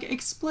 so like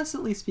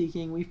explicitly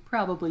speaking, we've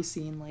probably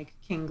seen like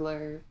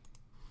Kingler,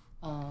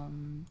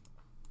 um,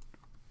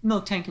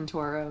 Miltank and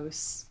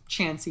Tauros,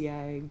 Chansey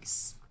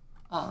eggs,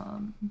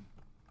 um,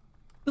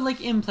 but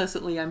like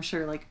implicitly, I'm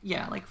sure like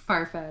yeah, like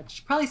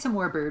Farfetch, probably some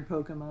more bird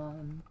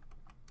Pokemon.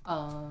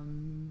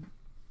 Um,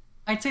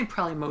 I'd say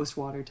probably most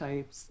water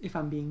types, if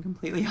I'm being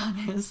completely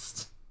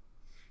honest.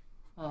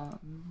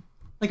 Um,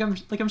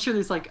 I'm sure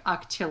there's like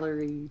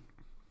Octillery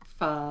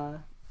pho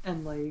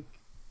and like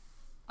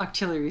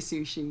Octillery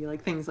sushi,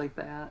 like things like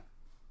that.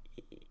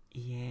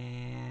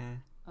 Yeah.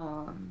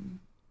 Um,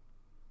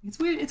 it's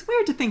weird. It's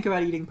weird to think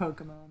about eating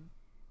Pokemon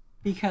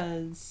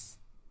because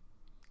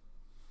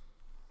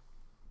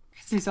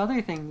there's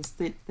other things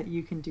that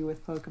you can do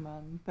with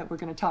Pokemon that we're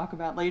going to talk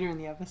about later in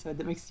the episode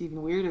that makes it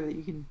even weirder that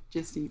you can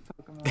just eat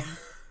Pokemon.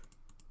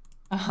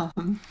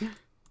 um,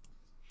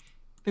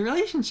 the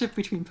relationship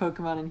between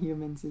Pokemon and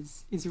humans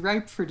is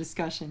ripe for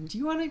discussion. Do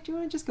you want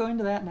to just go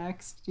into that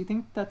next? Do you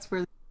think that's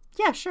where?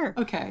 Yeah, sure.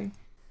 Okay,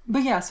 but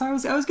yeah. So I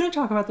was going to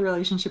talk about the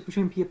relationship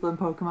between people and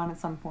Pokemon at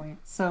some point.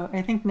 So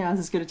I think now's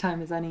as good a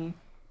time as any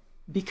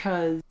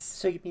because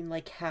So you mean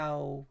like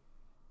how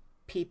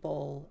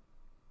people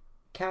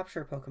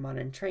capture Pokemon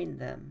and train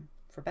them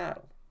for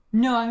battle?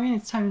 no, I mean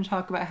it's time to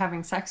talk about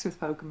having sex with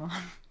Pokemon.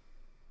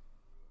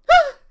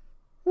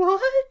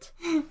 What?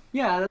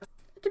 Yeah,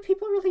 Do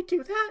people really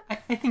do that?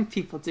 I think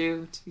people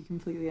do, to be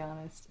completely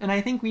honest. And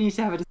I think we need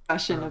to have a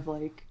discussion of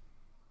like,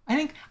 I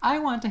think I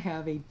want to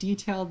have a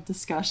detailed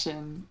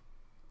discussion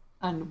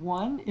on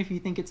one, if you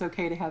think it's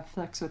okay to have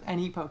sex with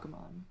any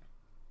Pokemon,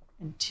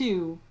 and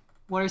two,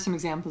 what are some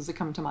examples that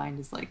come to mind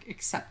as like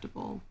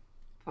acceptable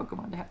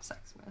Pokemon to have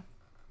sex with?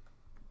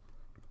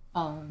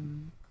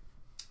 Um,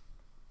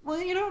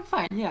 well,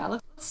 fine, yeah.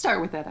 Let's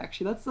start with that.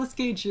 Actually, let's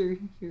gauge your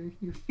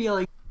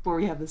feeling before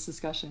we have this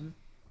discussion.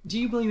 Do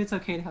you believe it's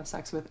okay to have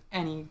sex with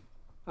any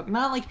Pokemon?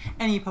 Not like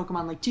any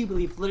Pokemon. Like, do you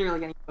believe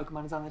literally any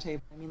Pokemon is on the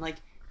table? I mean, like,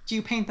 do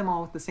you paint them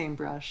all with the same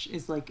brush?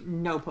 Is like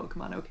no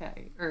Pokemon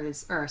okay, or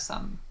are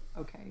some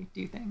okay?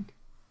 Do you think?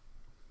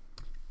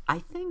 I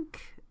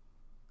think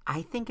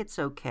I think it's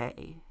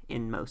okay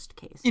in most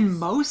cases. In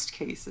most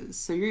cases,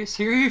 so you're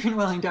even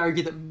willing to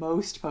argue that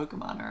most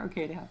Pokemon are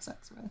okay to have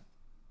sex with.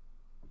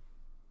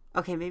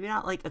 Okay, maybe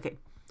not like okay.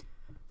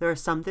 There are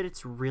some that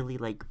it's really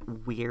like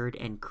weird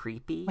and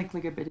creepy, Like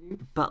a Bidoof.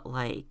 but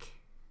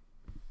like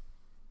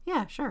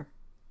yeah, sure.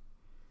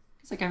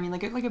 It's like I mean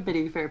like a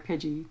Bidoof or a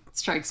Pidgey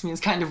strikes me as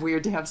kind of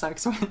weird to have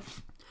sex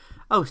with.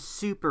 Oh,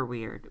 super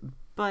weird.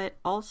 But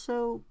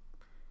also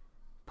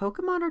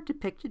Pokemon are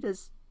depicted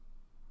as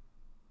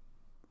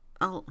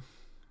oh,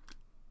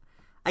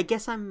 I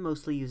guess I'm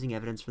mostly using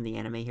evidence from the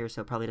anime here,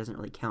 so it probably doesn't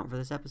really count for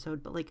this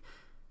episode, but like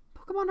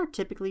Pokemon are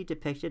typically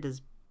depicted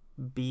as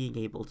being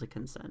able to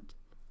consent.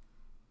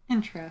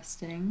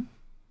 Interesting.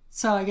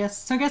 So I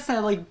guess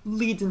that like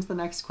leads into the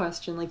next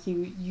question. Like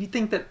you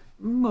think that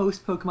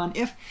most Pokemon,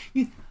 if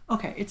you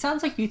okay, it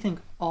sounds like you think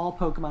all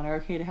Pokemon are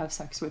okay to have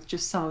sex with,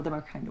 just some of them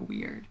are kind of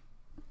weird.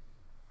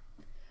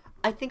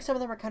 I think some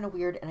of them are kind of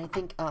weird, and I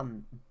think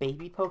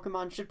baby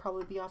Pokemon should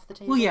probably be off the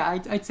Well, table. yeah,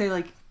 I'd say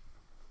like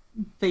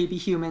baby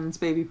humans,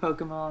 baby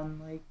Pokemon,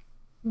 like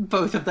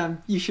both of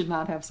them you should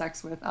not have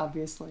sex with,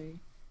 obviously.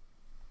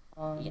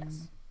 Yes.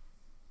 Um,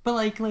 but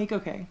like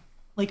okay,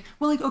 like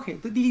okay,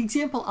 the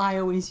example I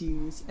always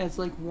use as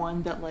like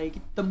one that like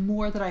the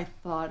more that I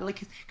thought like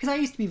because I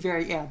used to be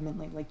very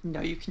adamantly like no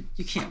you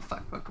can't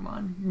fuck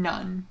Pokemon,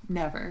 none,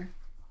 never.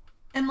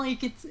 And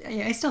like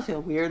I still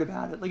feel weird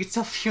about it, like it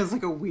still feels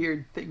like a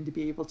weird thing to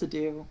be able to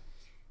do,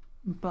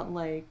 but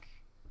like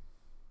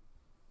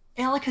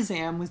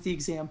Alakazam was the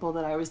example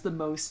that I was the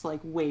most like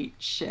wait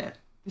shit,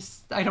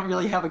 this I don't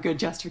really have a good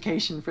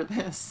justification for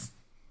this,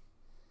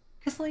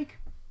 because like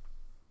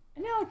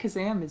and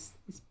Alakazam is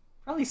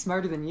probably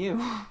smarter than you.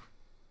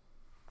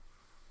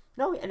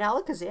 No, and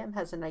Alakazam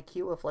has an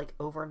IQ of like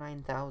over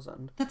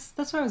 9,000. That's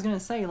what I was gonna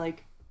say.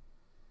 Like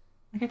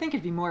I think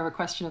it'd be more of a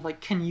question of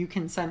like, can you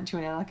consent to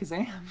an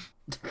Alakazam?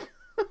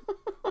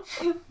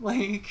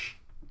 like,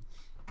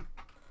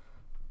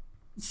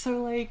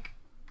 so like,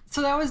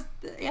 so that was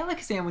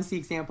Alakazam was the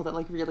example that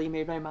like really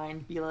made my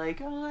mind be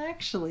like, oh,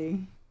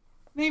 actually,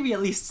 maybe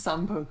at least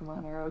some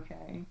Pokemon are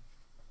okay.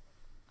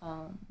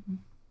 Um,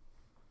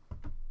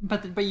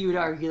 but you would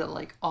argue that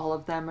like all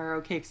of them are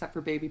okay except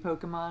for baby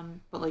Pokemon,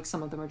 but like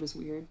some of them are just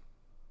weird.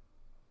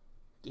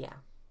 Yeah.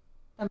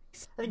 That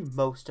makes I think sense.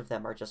 most of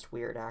them are just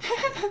weird,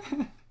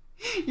 actually.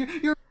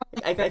 You're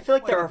I feel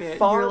like quite there a are bit. You're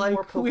far more like,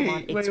 Pokemon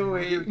wait, it's wait,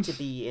 weird wait. to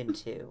be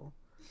into.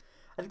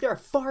 I think there are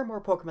far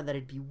more Pokemon that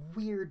it'd be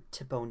weird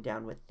to bone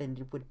down with than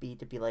it would be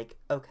to be like,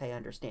 okay,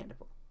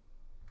 understandable.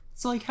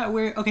 So like how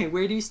where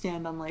do you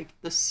stand on like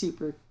the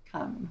super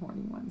common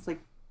horny ones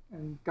like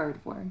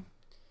Gardevoir,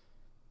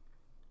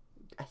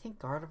 I think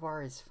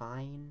Gardevoir is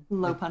fine.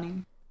 Like,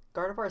 Lopunny?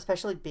 Gardevoir,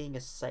 especially being a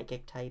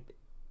psychic type,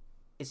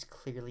 is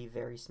clearly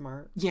very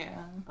smart.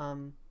 Yeah,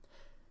 Um,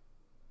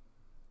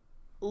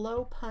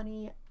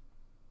 Lopunny,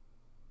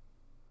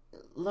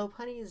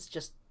 Lopunny is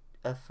just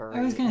a I was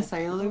furry. gonna Like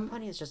say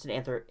Lopunny is just an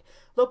anthro.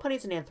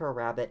 Lopunny's an anthro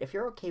rabbit. If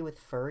you're okay with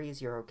furries,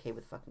 you're okay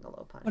with fucking a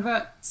what Lopunny.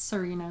 about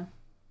Serena?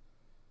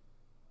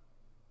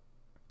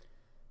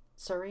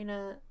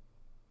 Serena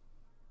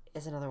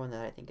is another one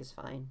that I think is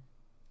fine.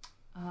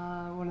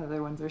 What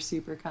other ones are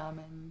super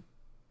common?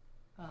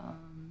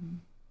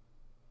 Um,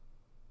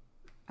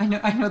 I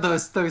know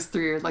those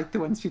three are like the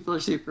ones people are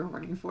super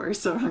horny for.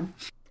 So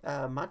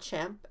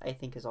Machamp I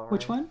think is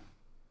which alright. one?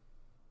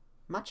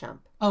 Machamp,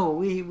 Oh,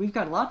 we've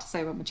got a lot to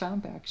say about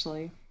Machamp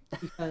actually,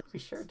 because we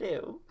sure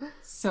do.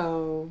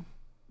 so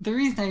the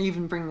reason I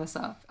even bring this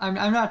up, I'm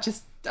not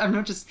just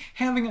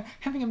having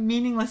a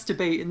meaningless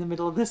debate in the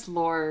middle of this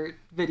lore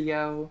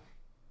video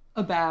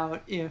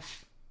about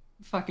if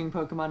fucking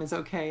Pokemon is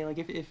okay. Like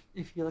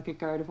if you look at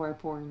Gardevoir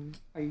porn,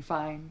 are you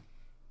fine?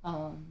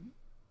 Um,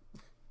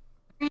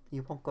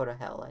 You won't go to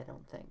hell, I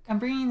don't think. I'm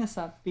bringing this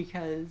up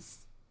because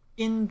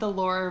in the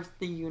lore of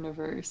the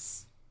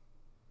universe,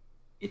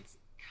 it's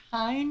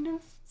kind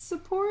of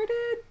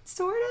supported,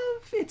 sort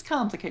of. It's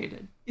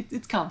complicated.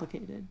 It's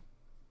complicated,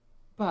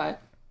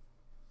 but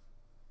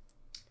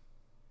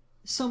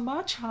so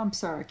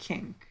Machamps are a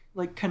kink,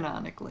 like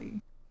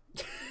canonically.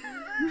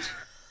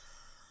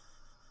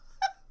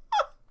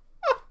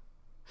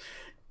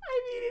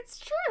 I mean, it's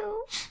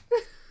true.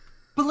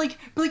 But like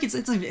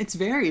it's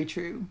very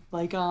true.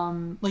 Like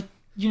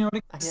you know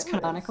what I exists know it is,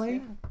 canonically?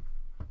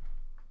 yeah.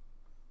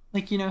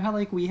 Like you know how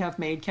like we have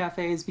maid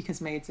cafes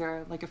because maids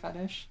are like a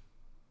fetish?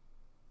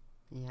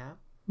 Yeah.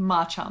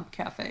 Machamp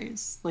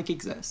cafes like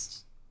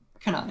exist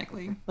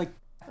canonically. Like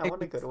I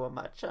want to go to a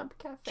Machamp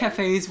cafe.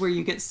 cafes where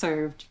you get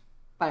served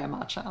by a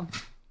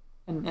Machamp.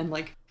 And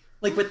like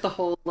with the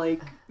whole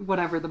like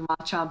whatever the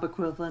Machamp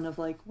equivalent of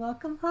like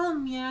welcome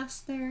home, yes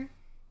there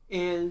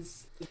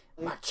is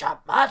like, Machamp,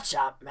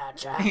 Machamp,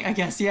 Machamp. I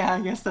guess yeah,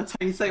 I guess that's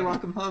how you say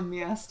welcome home,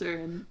 Master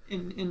in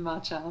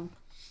Machamp.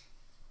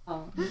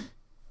 Um,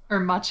 or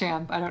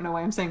Machamp. I don't know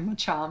why I'm saying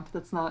Machamp.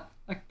 That's not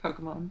a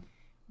Pokemon.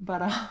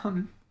 But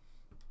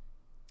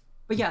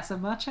but yeah, so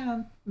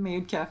Machamp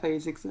maid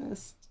cafes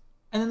exist.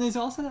 And then there's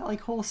also that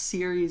like whole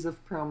series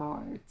of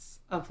promo arts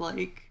of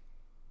like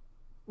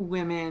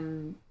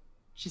women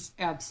just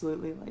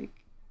absolutely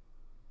like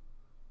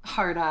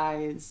hard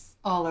eyes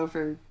all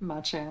over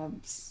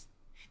Machamps.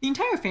 The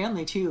entire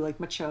family too, like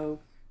Machoke.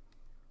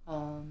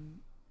 Um,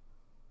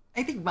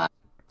 I think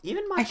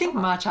Even I think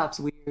Machop. Machop's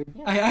weird.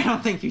 Yeah. I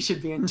don't think you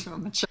should be into a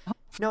Machop.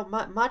 No,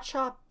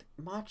 Machop.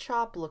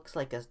 Machop looks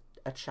like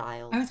a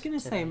child I was gonna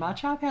to say me.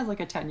 Machop has like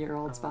a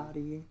 10-year-old's Um,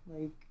 body.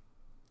 Like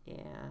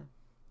yeah.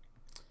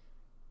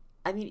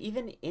 I mean,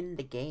 even in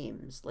the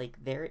games,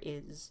 like there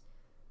is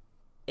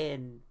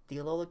in the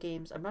Alola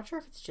games. I'm not sure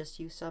if it's just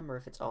you some or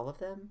if it's all of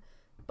them,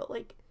 but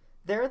like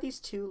there are these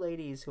two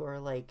ladies who are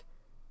like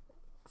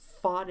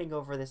fawning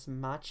over this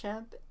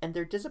Machamp, and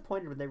they're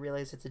disappointed when they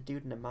realize it's a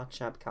dude in a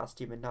Machamp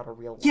costume and not a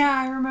real one. Yeah,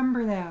 I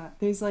remember that.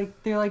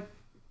 They're like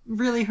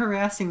really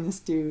harassing this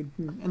dude,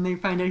 and they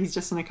find out he's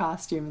just in a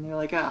costume, and they're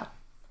like,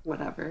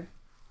 whatever,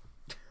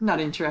 not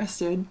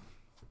interested.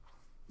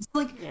 It's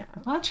like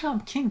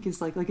Machamp Kink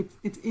is like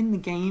it's in the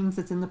games,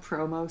 it's in the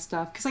promo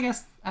stuff. Because I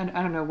guess I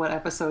don't know what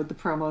episode the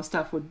promo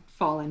stuff would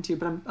fall into,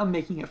 but I'm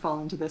making it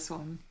fall into this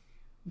one.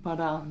 But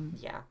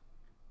yeah,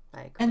 I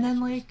agree. And then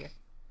like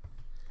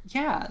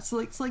yeah,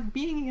 so like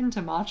being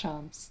into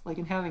Machamps, like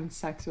and having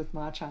sex with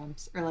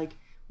Machamps, or like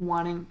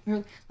wanting,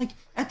 or like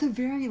at the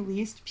very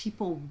least,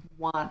 people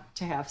want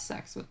to have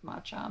sex with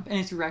Machamp, and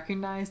it's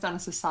recognized on a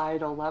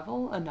societal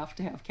level enough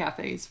to have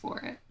cafes for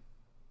it.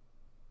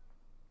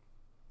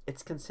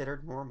 It's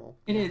considered normal.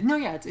 It is. No,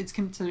 yeah, it's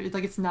considered,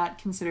 like, it's not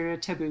considered a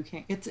taboo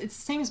kink. It's the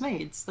same as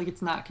maids. Like,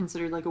 it's not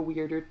considered like a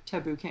weird or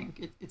taboo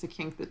kink. It's a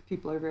kink that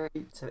people are very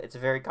it's a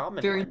very common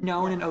very one.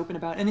 known and open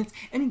about. And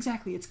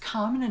exactly, it's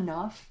common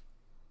enough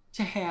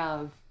to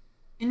have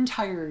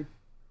entire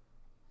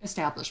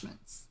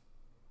establishments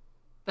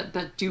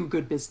that do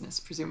good business,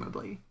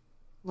 presumably.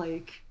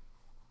 Like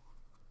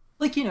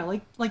you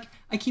know, like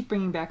I keep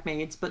bringing back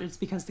maids, but it's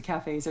because the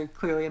cafes are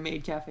clearly a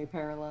maid cafe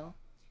parallel.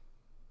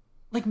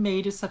 Like,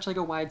 maid is such like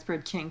a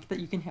widespread kink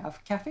that you can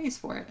have cafes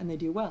for it, and they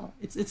do well.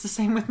 It's the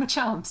same with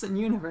Machamps and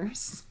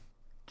Universe.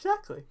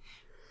 Exactly.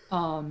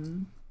 So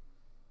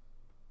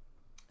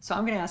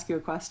I'm going to ask you a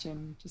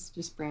question,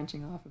 just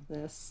branching off of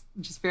this,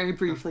 just very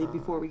briefly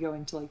before we go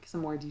into like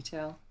some more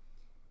detail.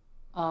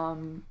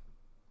 Do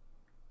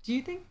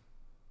you think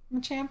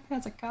Machamp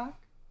has a cock?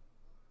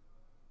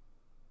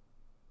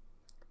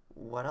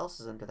 What else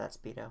is under that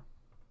Speedo?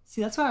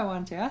 See, that's why I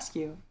wanted to ask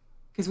you,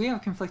 because we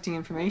have conflicting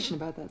information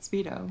about that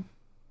Speedo.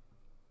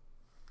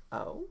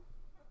 Oh?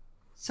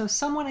 So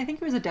someone, I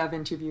think it was a dev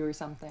interview or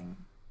something,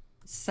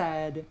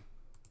 said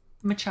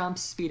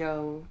Machamp's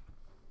Speedo...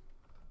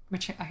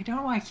 I don't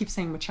know why I keep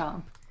saying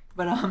Machamp,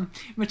 but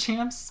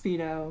Machamp's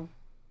Speedo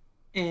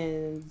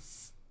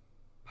is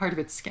part of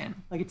its skin.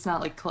 Like, it's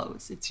not like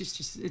clothes. It's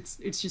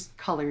just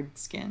colored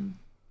skin.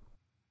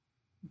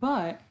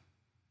 But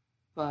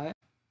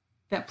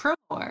that promo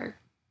art,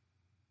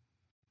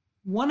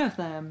 one of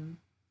the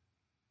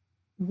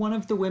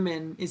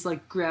women is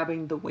like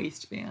grabbing the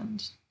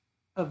waistband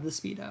of the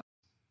Speedo,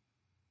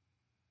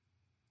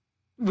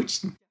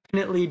 which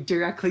definitely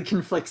directly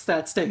conflicts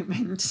that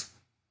statement.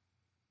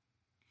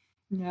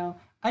 Now,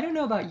 I don't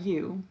know about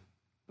you,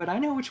 but I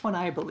know which one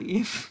I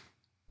believe.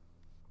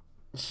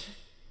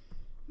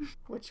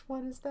 Which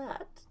one is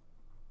that?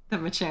 That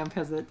Machamp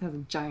has a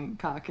giant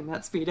cock in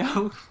that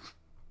Speedo.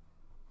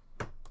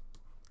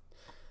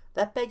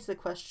 That begs the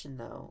question,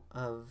 though,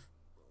 of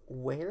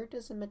where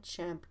does a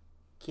Machamp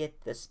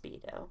get the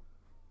Speedo?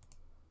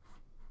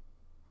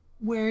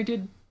 Where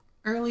did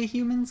early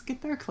humans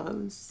get their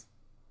clothes?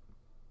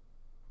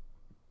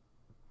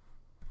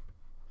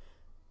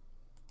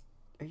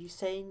 Are you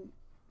saying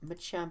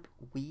Machamp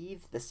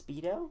weave the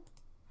Speedo?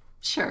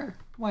 Sure,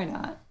 why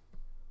not?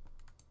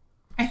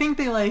 I think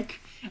they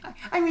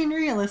I mean,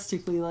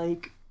 realistically,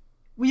 like,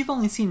 we've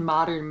only seen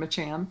modern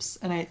Machamps,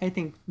 and I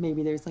think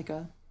maybe there's like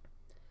a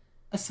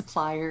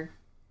supplier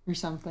or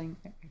something.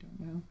 I don't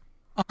know.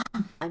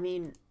 I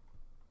mean,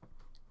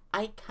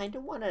 I kind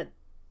of want to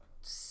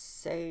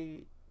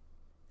say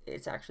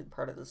it's actually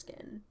part of the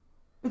skin.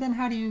 But then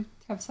how do you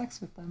have sex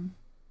with them?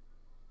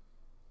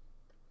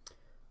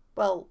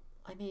 Well,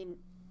 I mean,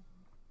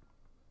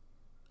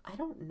 I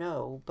don't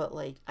know, but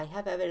like, I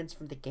have evidence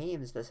from the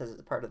games that says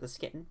it's part of the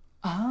skin.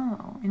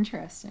 Oh,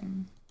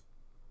 interesting.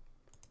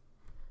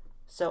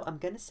 So I'm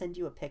gonna send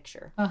you a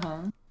picture.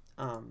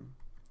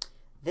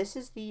 This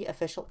is the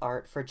official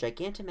art for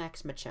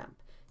Gigantamax Machamp.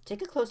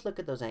 Take a close look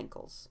at those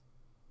ankles.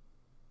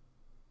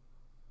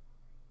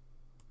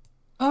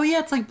 Oh yeah,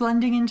 it's like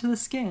blending into the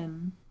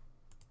skin.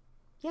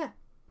 Yeah.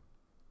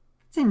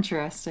 It's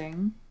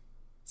interesting.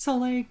 So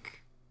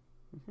like...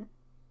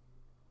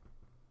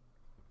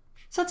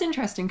 So it's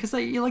interesting, because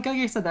like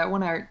I said, that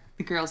one art,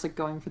 the girl's like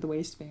going for the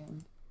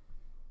waistband.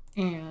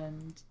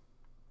 And...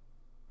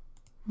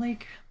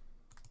 like...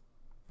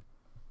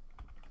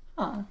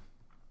 Huh.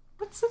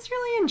 That's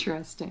really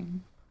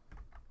interesting.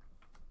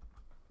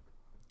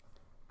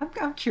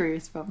 I'm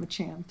curious about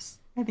Machamps.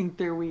 I think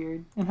they're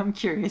weird, and I'm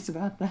curious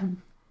about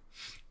them.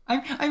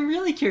 I'm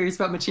really curious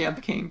about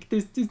Machamp kink.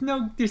 There's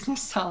no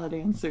solid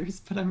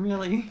answers, but I'm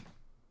really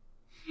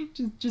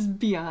just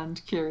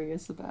beyond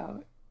curious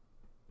about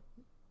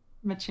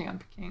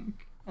Machamp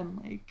kink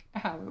and like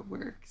how it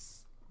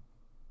works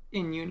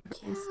in Universe.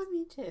 Yeah,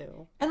 me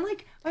too. And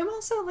like, I'm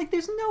also like,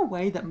 there's no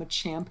way that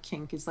Machamp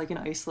kink is like an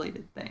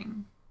isolated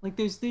thing. Like,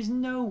 there's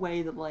no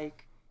way that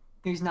like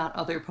there's not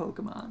other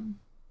Pokemon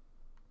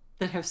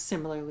that have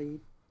similarly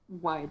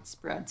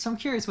widespread. So I'm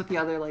curious what the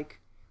other like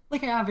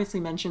I obviously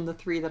mentioned the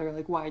 3 that are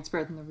like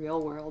widespread in the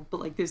real world, but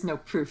like there's no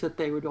proof that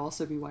they would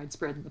also be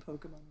widespread in the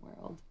Pokemon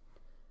world.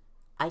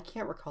 I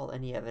can't recall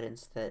any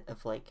evidence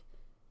of like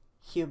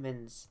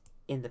humans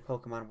in the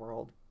Pokemon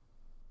world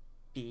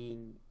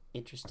being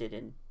interested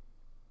in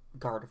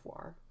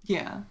Gardevoir.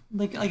 Yeah,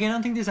 like I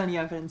don't think there's any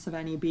evidence of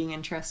any being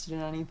interested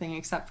in anything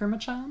except for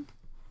Machamp,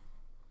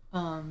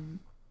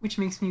 which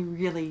makes me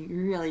really,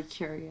 really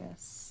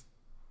curious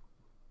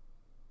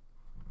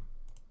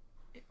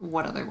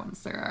what other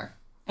ones there are.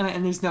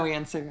 And there's no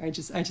answer. I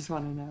just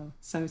want to know.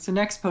 So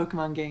next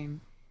Pokemon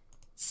game,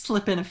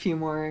 slip in a few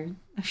more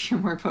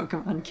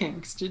Pokemon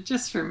kinks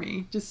just for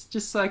me, just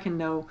so I can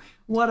know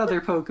what other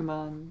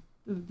Pokemon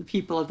the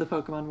people of the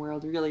Pokemon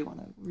world really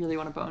want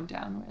to bone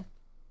down with.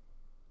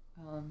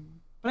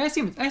 But I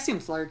assume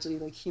it's largely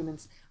like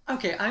humans.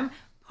 Okay, I'm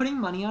putting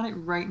money on it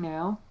right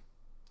now.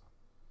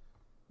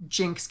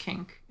 Jinx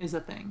kink is a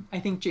thing. I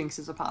think Jinx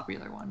is a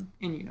popular one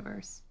in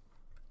universe.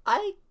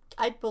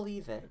 I'd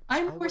believe it.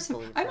 I'm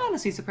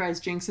honestly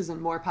surprised Jinx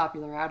isn't more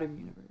popular out of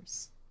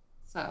universe.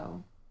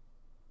 So,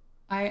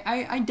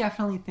 I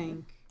definitely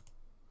think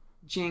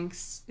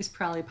Jinx is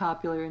probably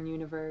popular in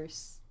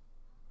universe.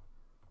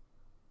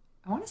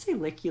 I want to say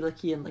Licky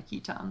Licky and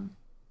Licky Tongue.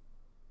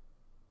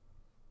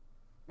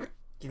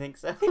 You think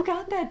so? They've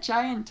got that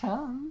giant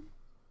tongue.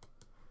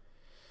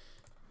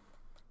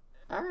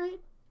 All right.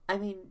 I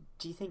mean,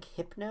 do you think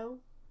Hypno?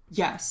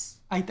 Yes,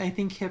 I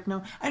think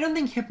Hypno. I don't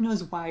think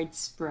Hypno's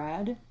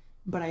widespread,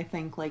 but I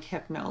think like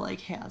Hypno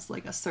like has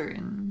like a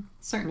certain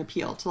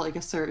appeal to like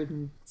a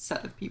certain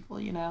set of people,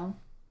 you know.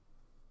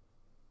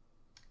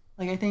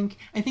 Like I think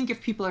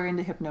if people are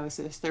into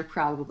hypnosis, they're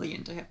probably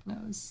into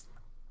Hypnos.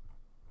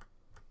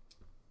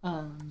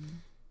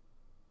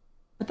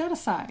 But that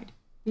aside,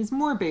 there's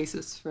more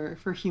basis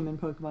for human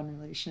Pokemon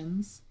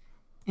relations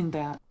in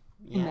that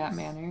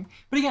manner.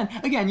 But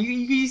again,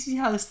 you see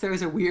how this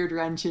throws a weird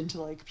wrench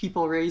into like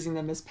people raising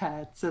them as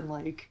pets and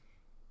like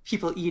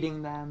people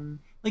eating them.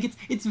 Like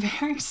it's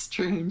very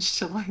strange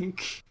to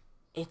like.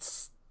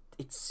 It's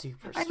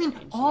super I strange.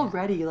 mean,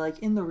 already like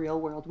in the real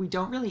world, we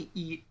don't really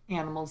eat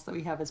animals that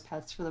we have as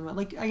pets for them.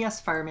 Like I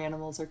guess farm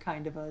animals are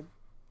kind of a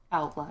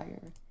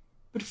outlier,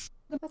 but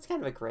that's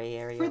kind of a gray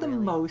area. For the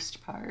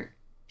most part,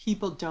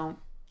 people don't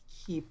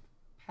keep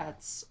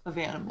pets of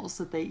animals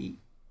that they eat.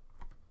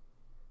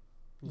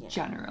 Yeah.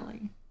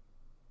 Generally,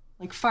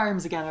 like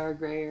farms again are a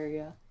gray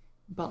area,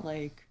 but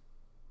like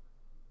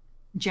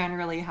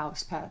generally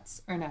house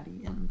pets are not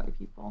eaten by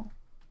people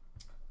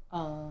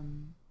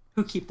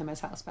who keep them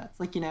as house pets.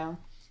 Like like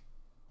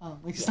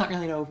it's not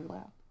really an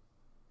overlap.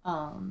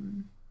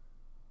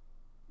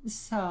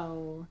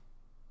 So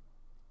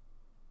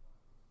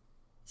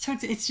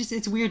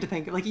it's weird to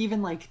think like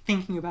even like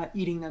thinking about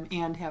eating them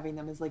and having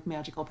them as like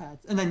magical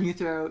pets, and then you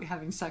throw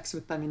having sex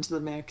with them into the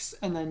mix,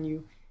 and then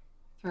you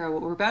throw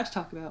what we're about to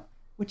talk about,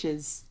 which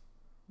is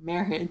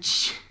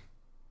marriage.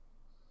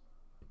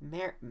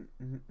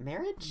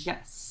 Marriage?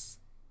 Yes.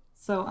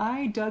 So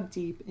I dug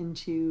deep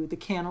into the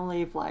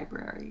Canalave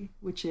Library,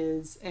 which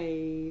is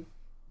a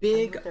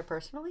big. There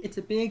personally? It's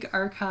a big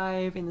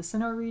archive in the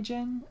Sinnoh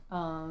region,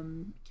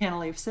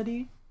 Canalave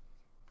City.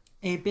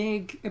 A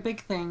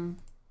big thing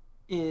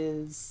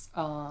is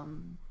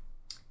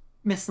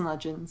myths and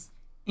legends,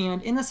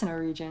 and in the Sinnoh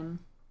region,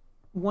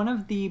 one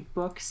of the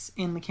books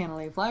in the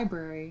Canalave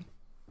Library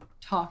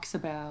talks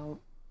about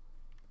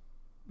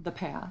the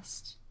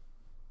past.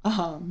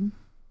 And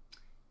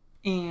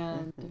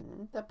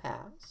the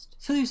past.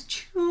 So there's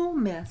two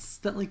myths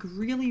that like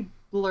really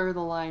blur the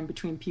line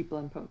between people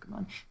and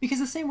Pokemon. Because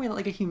the same way that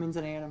like a human's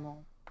an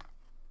animal.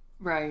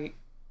 Right.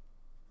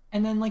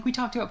 And then like we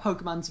talked about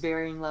Pokemon's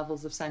varying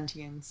levels of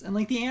sentience. And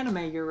like the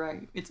anime, you're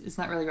right. It's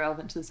not really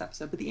relevant to this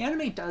episode, but the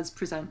anime does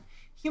present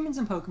humans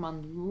and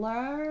Pokemon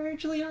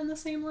largely on the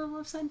same level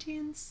of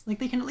sentience. Like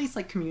they can at least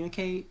like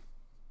communicate.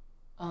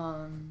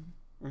 And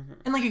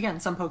like again,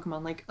 some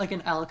Pokemon like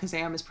an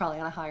Alakazam is probably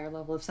on a higher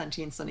level of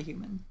sentience than a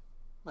human,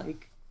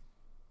 like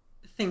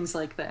things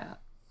like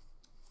that.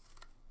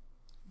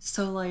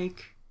 So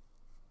like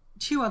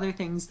two other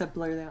things that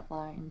blur that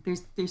line.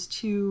 There's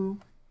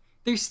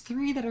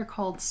three that are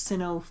called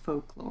Sinnoh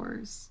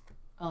folklores.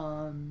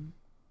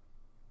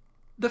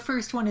 The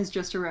first one is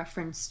just a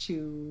reference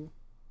to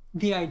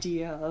the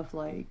idea of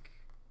like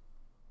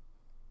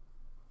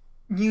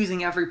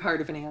using every part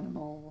of an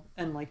animal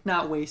and like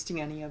not wasting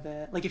any of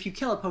it. Like if you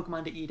kill a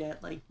Pokemon to eat it,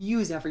 like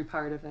use every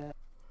part of it,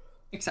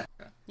 etc.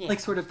 Yeah.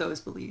 Like sort of those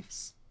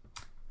beliefs.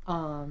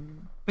 But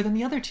then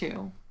the other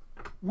two,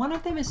 one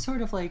of them is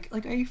sort of like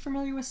are you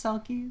familiar with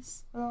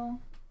Selkies at all?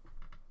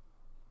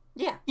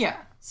 Yeah. Yeah.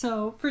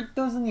 So for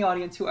those in the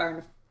audience who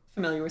aren't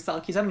familiar with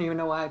Selkies, I don't even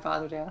know why I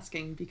bothered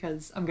asking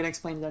because I'm gonna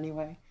explain it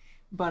anyway.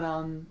 But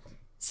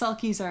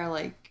Selkies are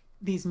like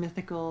these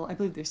mythical, I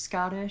believe they're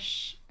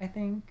Scottish, I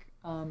think.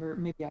 Or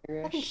maybe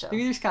Irish. I think so. They're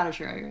either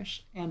Scottish or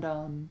Irish.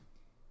 And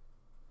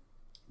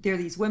they're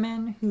these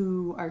women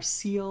who are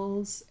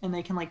seals, and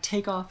they can like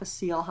take off a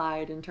seal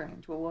hide and turn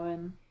into a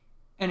woman.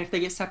 And if they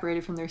get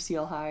separated from their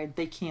seal hide,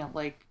 they can't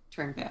like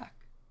turn back.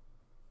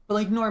 But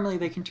like normally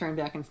they can turn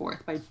back and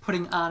forth by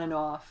putting on and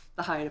off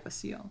the hide of a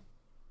seal,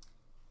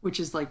 which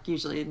is like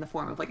usually in the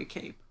form of like a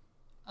cape.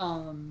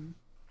 So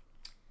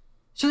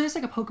there's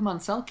like a Pokemon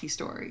Selkie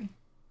story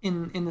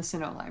in the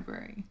Sinnoh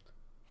library.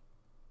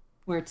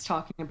 Where it's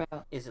talking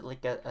about... Is it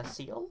like a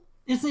seal?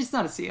 It's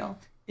not a seal.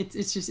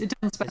 It's just it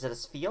doesn't Is it a it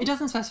spiel?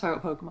 doesn't specify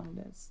what Pokemon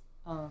it is.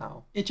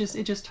 Oh, It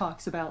just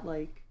talks about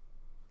like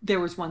there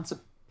was once a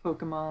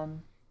Pokemon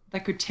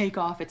that could take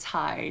off its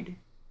hide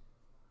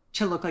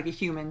to look like a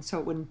human, so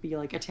it wouldn't be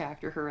like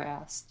attacked or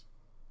harassed.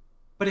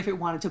 But if it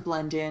wanted to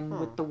blend in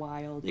with the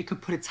wild, it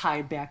could put its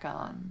hide back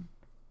on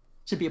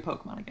to be a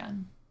Pokemon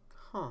again.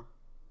 huh.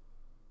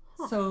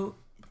 So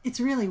it's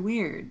really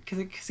weird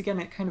because again,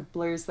 it kind of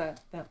blurs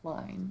that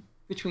line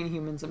between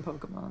humans and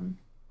Pokemon.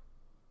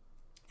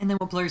 And then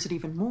what blurs it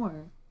even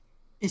more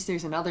is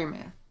there's another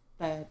myth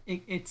that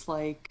it's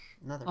like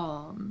Another.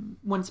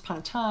 once upon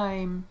a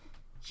time,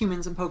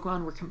 humans and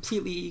Pokemon were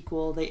completely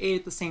equal. They ate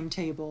at the same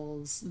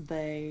tables.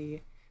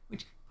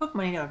 Which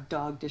Pokemon eat out of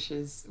dog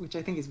dishes, which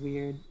I think is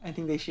weird. I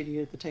think they should eat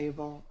at the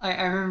table.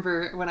 I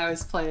remember when I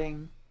was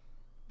playing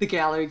the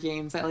Galar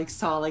games, I like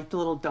saw like the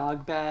little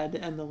dog bed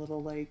and the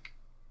little like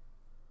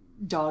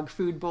dog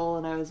food bowl,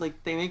 and I was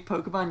like, they make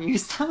Pokemon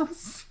use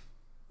those.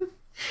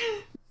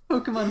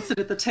 Pokemon sit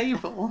at the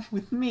table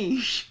with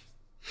me.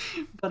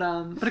 But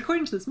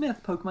according to this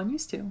myth, Pokemon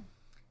used to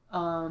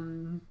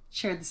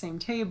share the same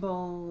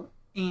table,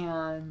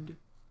 and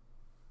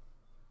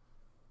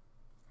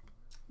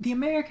the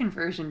American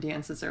version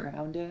dances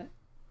around it.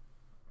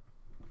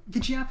 The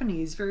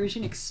Japanese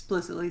version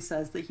explicitly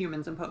says that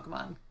humans and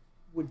Pokemon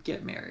would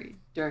get married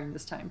during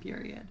this time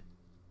period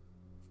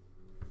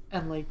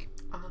and like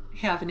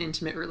have an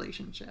intimate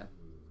relationship.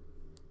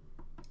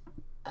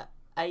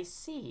 I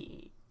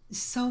see.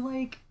 So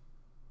like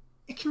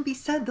it can be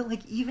said that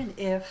like even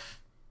if,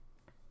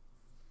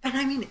 and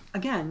I mean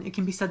again, it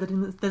can be said that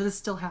that this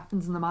still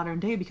happens in the modern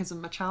day because of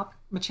Machamp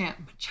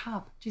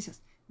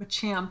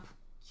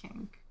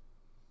kink.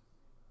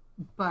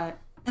 But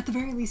at the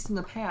very least in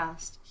the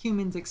past,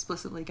 humans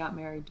explicitly got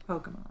married to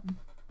Pokemon.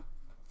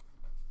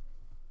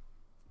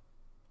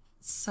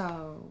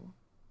 So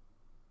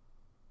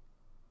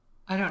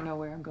I don't know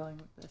where I'm going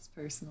with this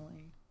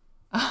personally.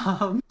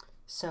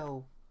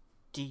 So,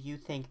 do you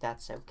think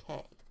that's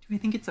okay? Do I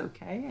think it's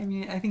okay? I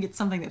mean, I think it's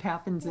something that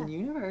happens in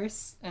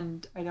universe,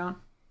 and I don't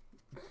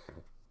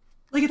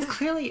like.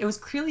 It was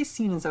clearly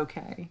seen as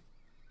okay,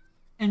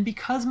 and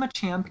because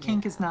Machamp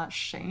kink is not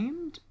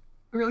shamed,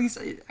 or at least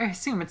I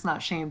assume it's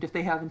not shamed if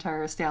they have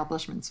entire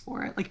establishments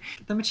for it. Like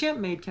the Machamp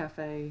Maid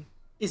Cafe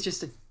is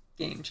just a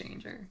game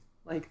changer.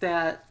 Like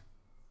that.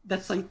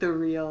 That's like the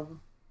real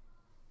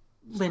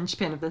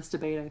linchpin of this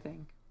debate, I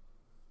think.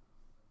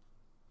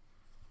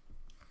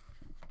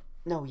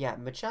 No, yeah,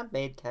 Machamp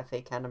Maid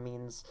Cafe kind of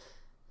means...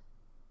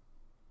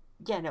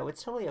 Yeah, no,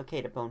 it's totally okay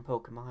to bone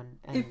Pokemon,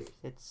 and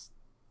it's...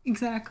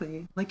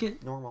 Exactly.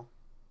 Like normal.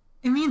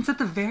 It means at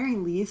the very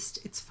least,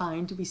 it's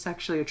fine to be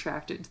sexually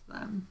attracted to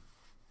them.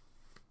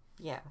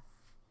 Yeah.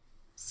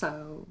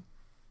 So,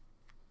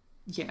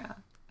 yeah.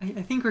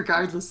 I think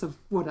regardless of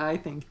what I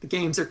think, the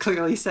games are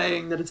clearly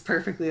saying that it's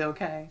perfectly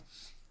okay.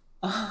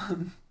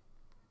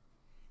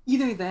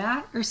 Either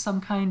that or some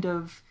kind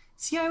of...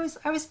 See, I was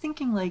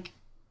thinking, like,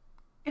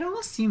 it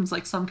almost seems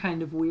like some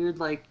kind of weird,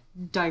 like,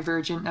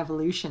 divergent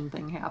evolution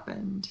thing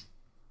happened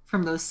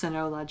from those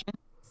Sinnoh legends.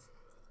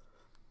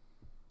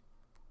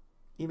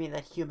 You mean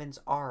that humans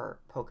are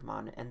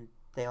Pokemon and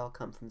they all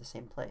come from the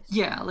same place?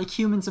 Yeah, like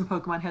humans and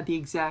Pokemon had the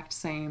exact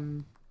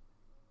same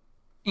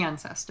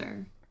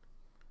ancestor.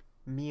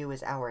 Mew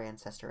is our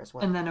ancestor as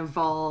well. And then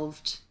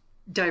evolved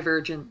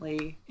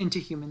divergently into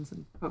humans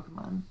and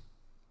Pokemon.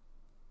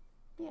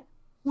 Yeah.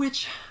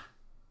 Which,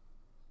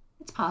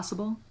 it's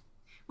possible.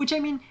 Which, I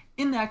mean,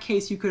 in that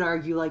case, you could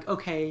argue, like,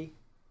 okay,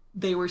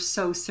 they were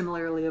so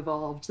similarly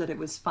evolved that it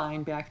was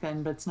fine back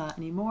then, but it's not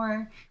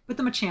anymore. But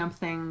the Machamp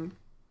thing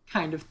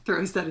kind of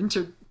throws that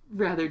into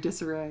rather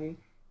disarray.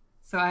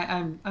 So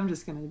I'm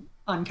just going to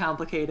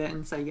uncomplicate it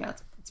and say, yeah,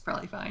 it's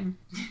probably fine.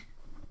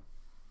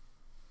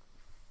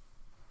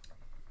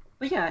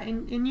 But yeah,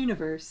 in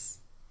universe,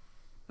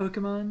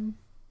 Pokemon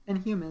and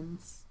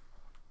humans.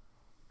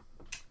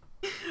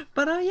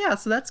 But yeah,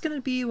 so that's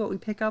gonna be what we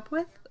pick up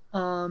with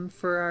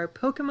for our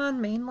Pokemon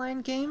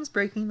mainline games,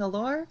 Breaking the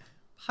Lore,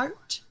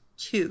 Part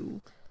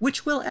 2,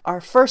 which will...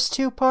 Our first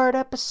 2-part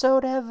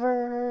episode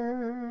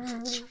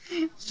ever!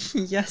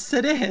 Yes,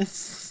 it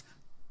is.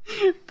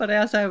 But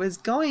as I was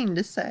going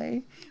to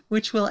say,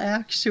 which will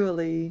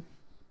actually...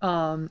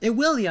 it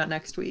will be out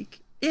next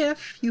week.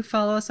 If you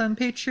follow us on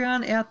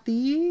Patreon at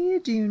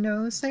the, do you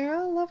know,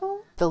 Sarah,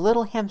 level? The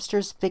Little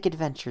Hamster's Big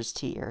Adventures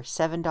tier,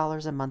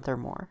 $7 a month or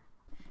more.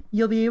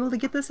 You'll be able to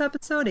get this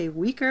episode a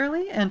week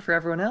early, and for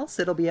everyone else,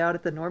 it'll be out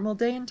at the normal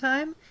day and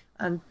time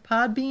on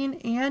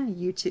Podbean and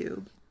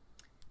YouTube.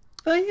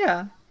 But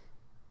yeah,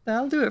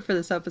 that'll do it for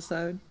this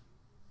episode.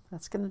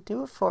 That's gonna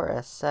do it for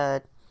us.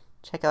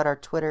 Check out our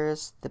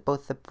Twitters,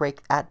 both the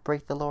Break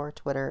the Lore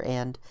Twitter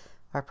and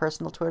our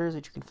personal Twitters,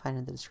 which you can find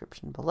in the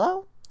description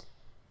below.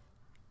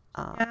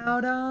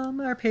 Out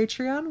our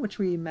Patreon, which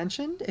we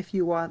mentioned. If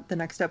you want the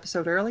next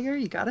episode earlier,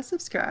 you gotta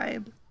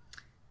subscribe.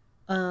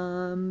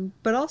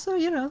 But also,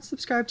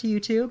 subscribe to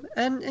YouTube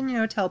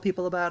and tell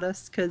people about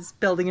us, because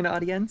building an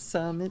audience,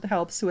 it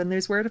helps when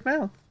there's word of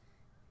mouth.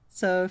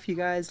 So if you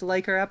guys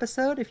like our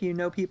episode, if you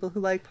know people who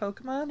like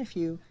Pokemon, if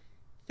you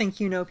think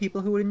you know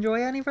people who would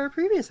enjoy any of our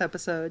previous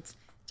episodes,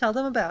 tell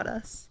them about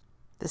us.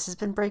 This has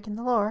been Breaking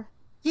the Lore.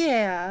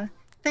 Yeah.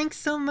 Thanks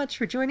so much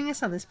for joining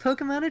us on this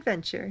Pokemon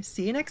adventure.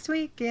 See you next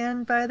week,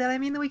 and by that I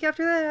mean the week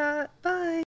after that. Bye!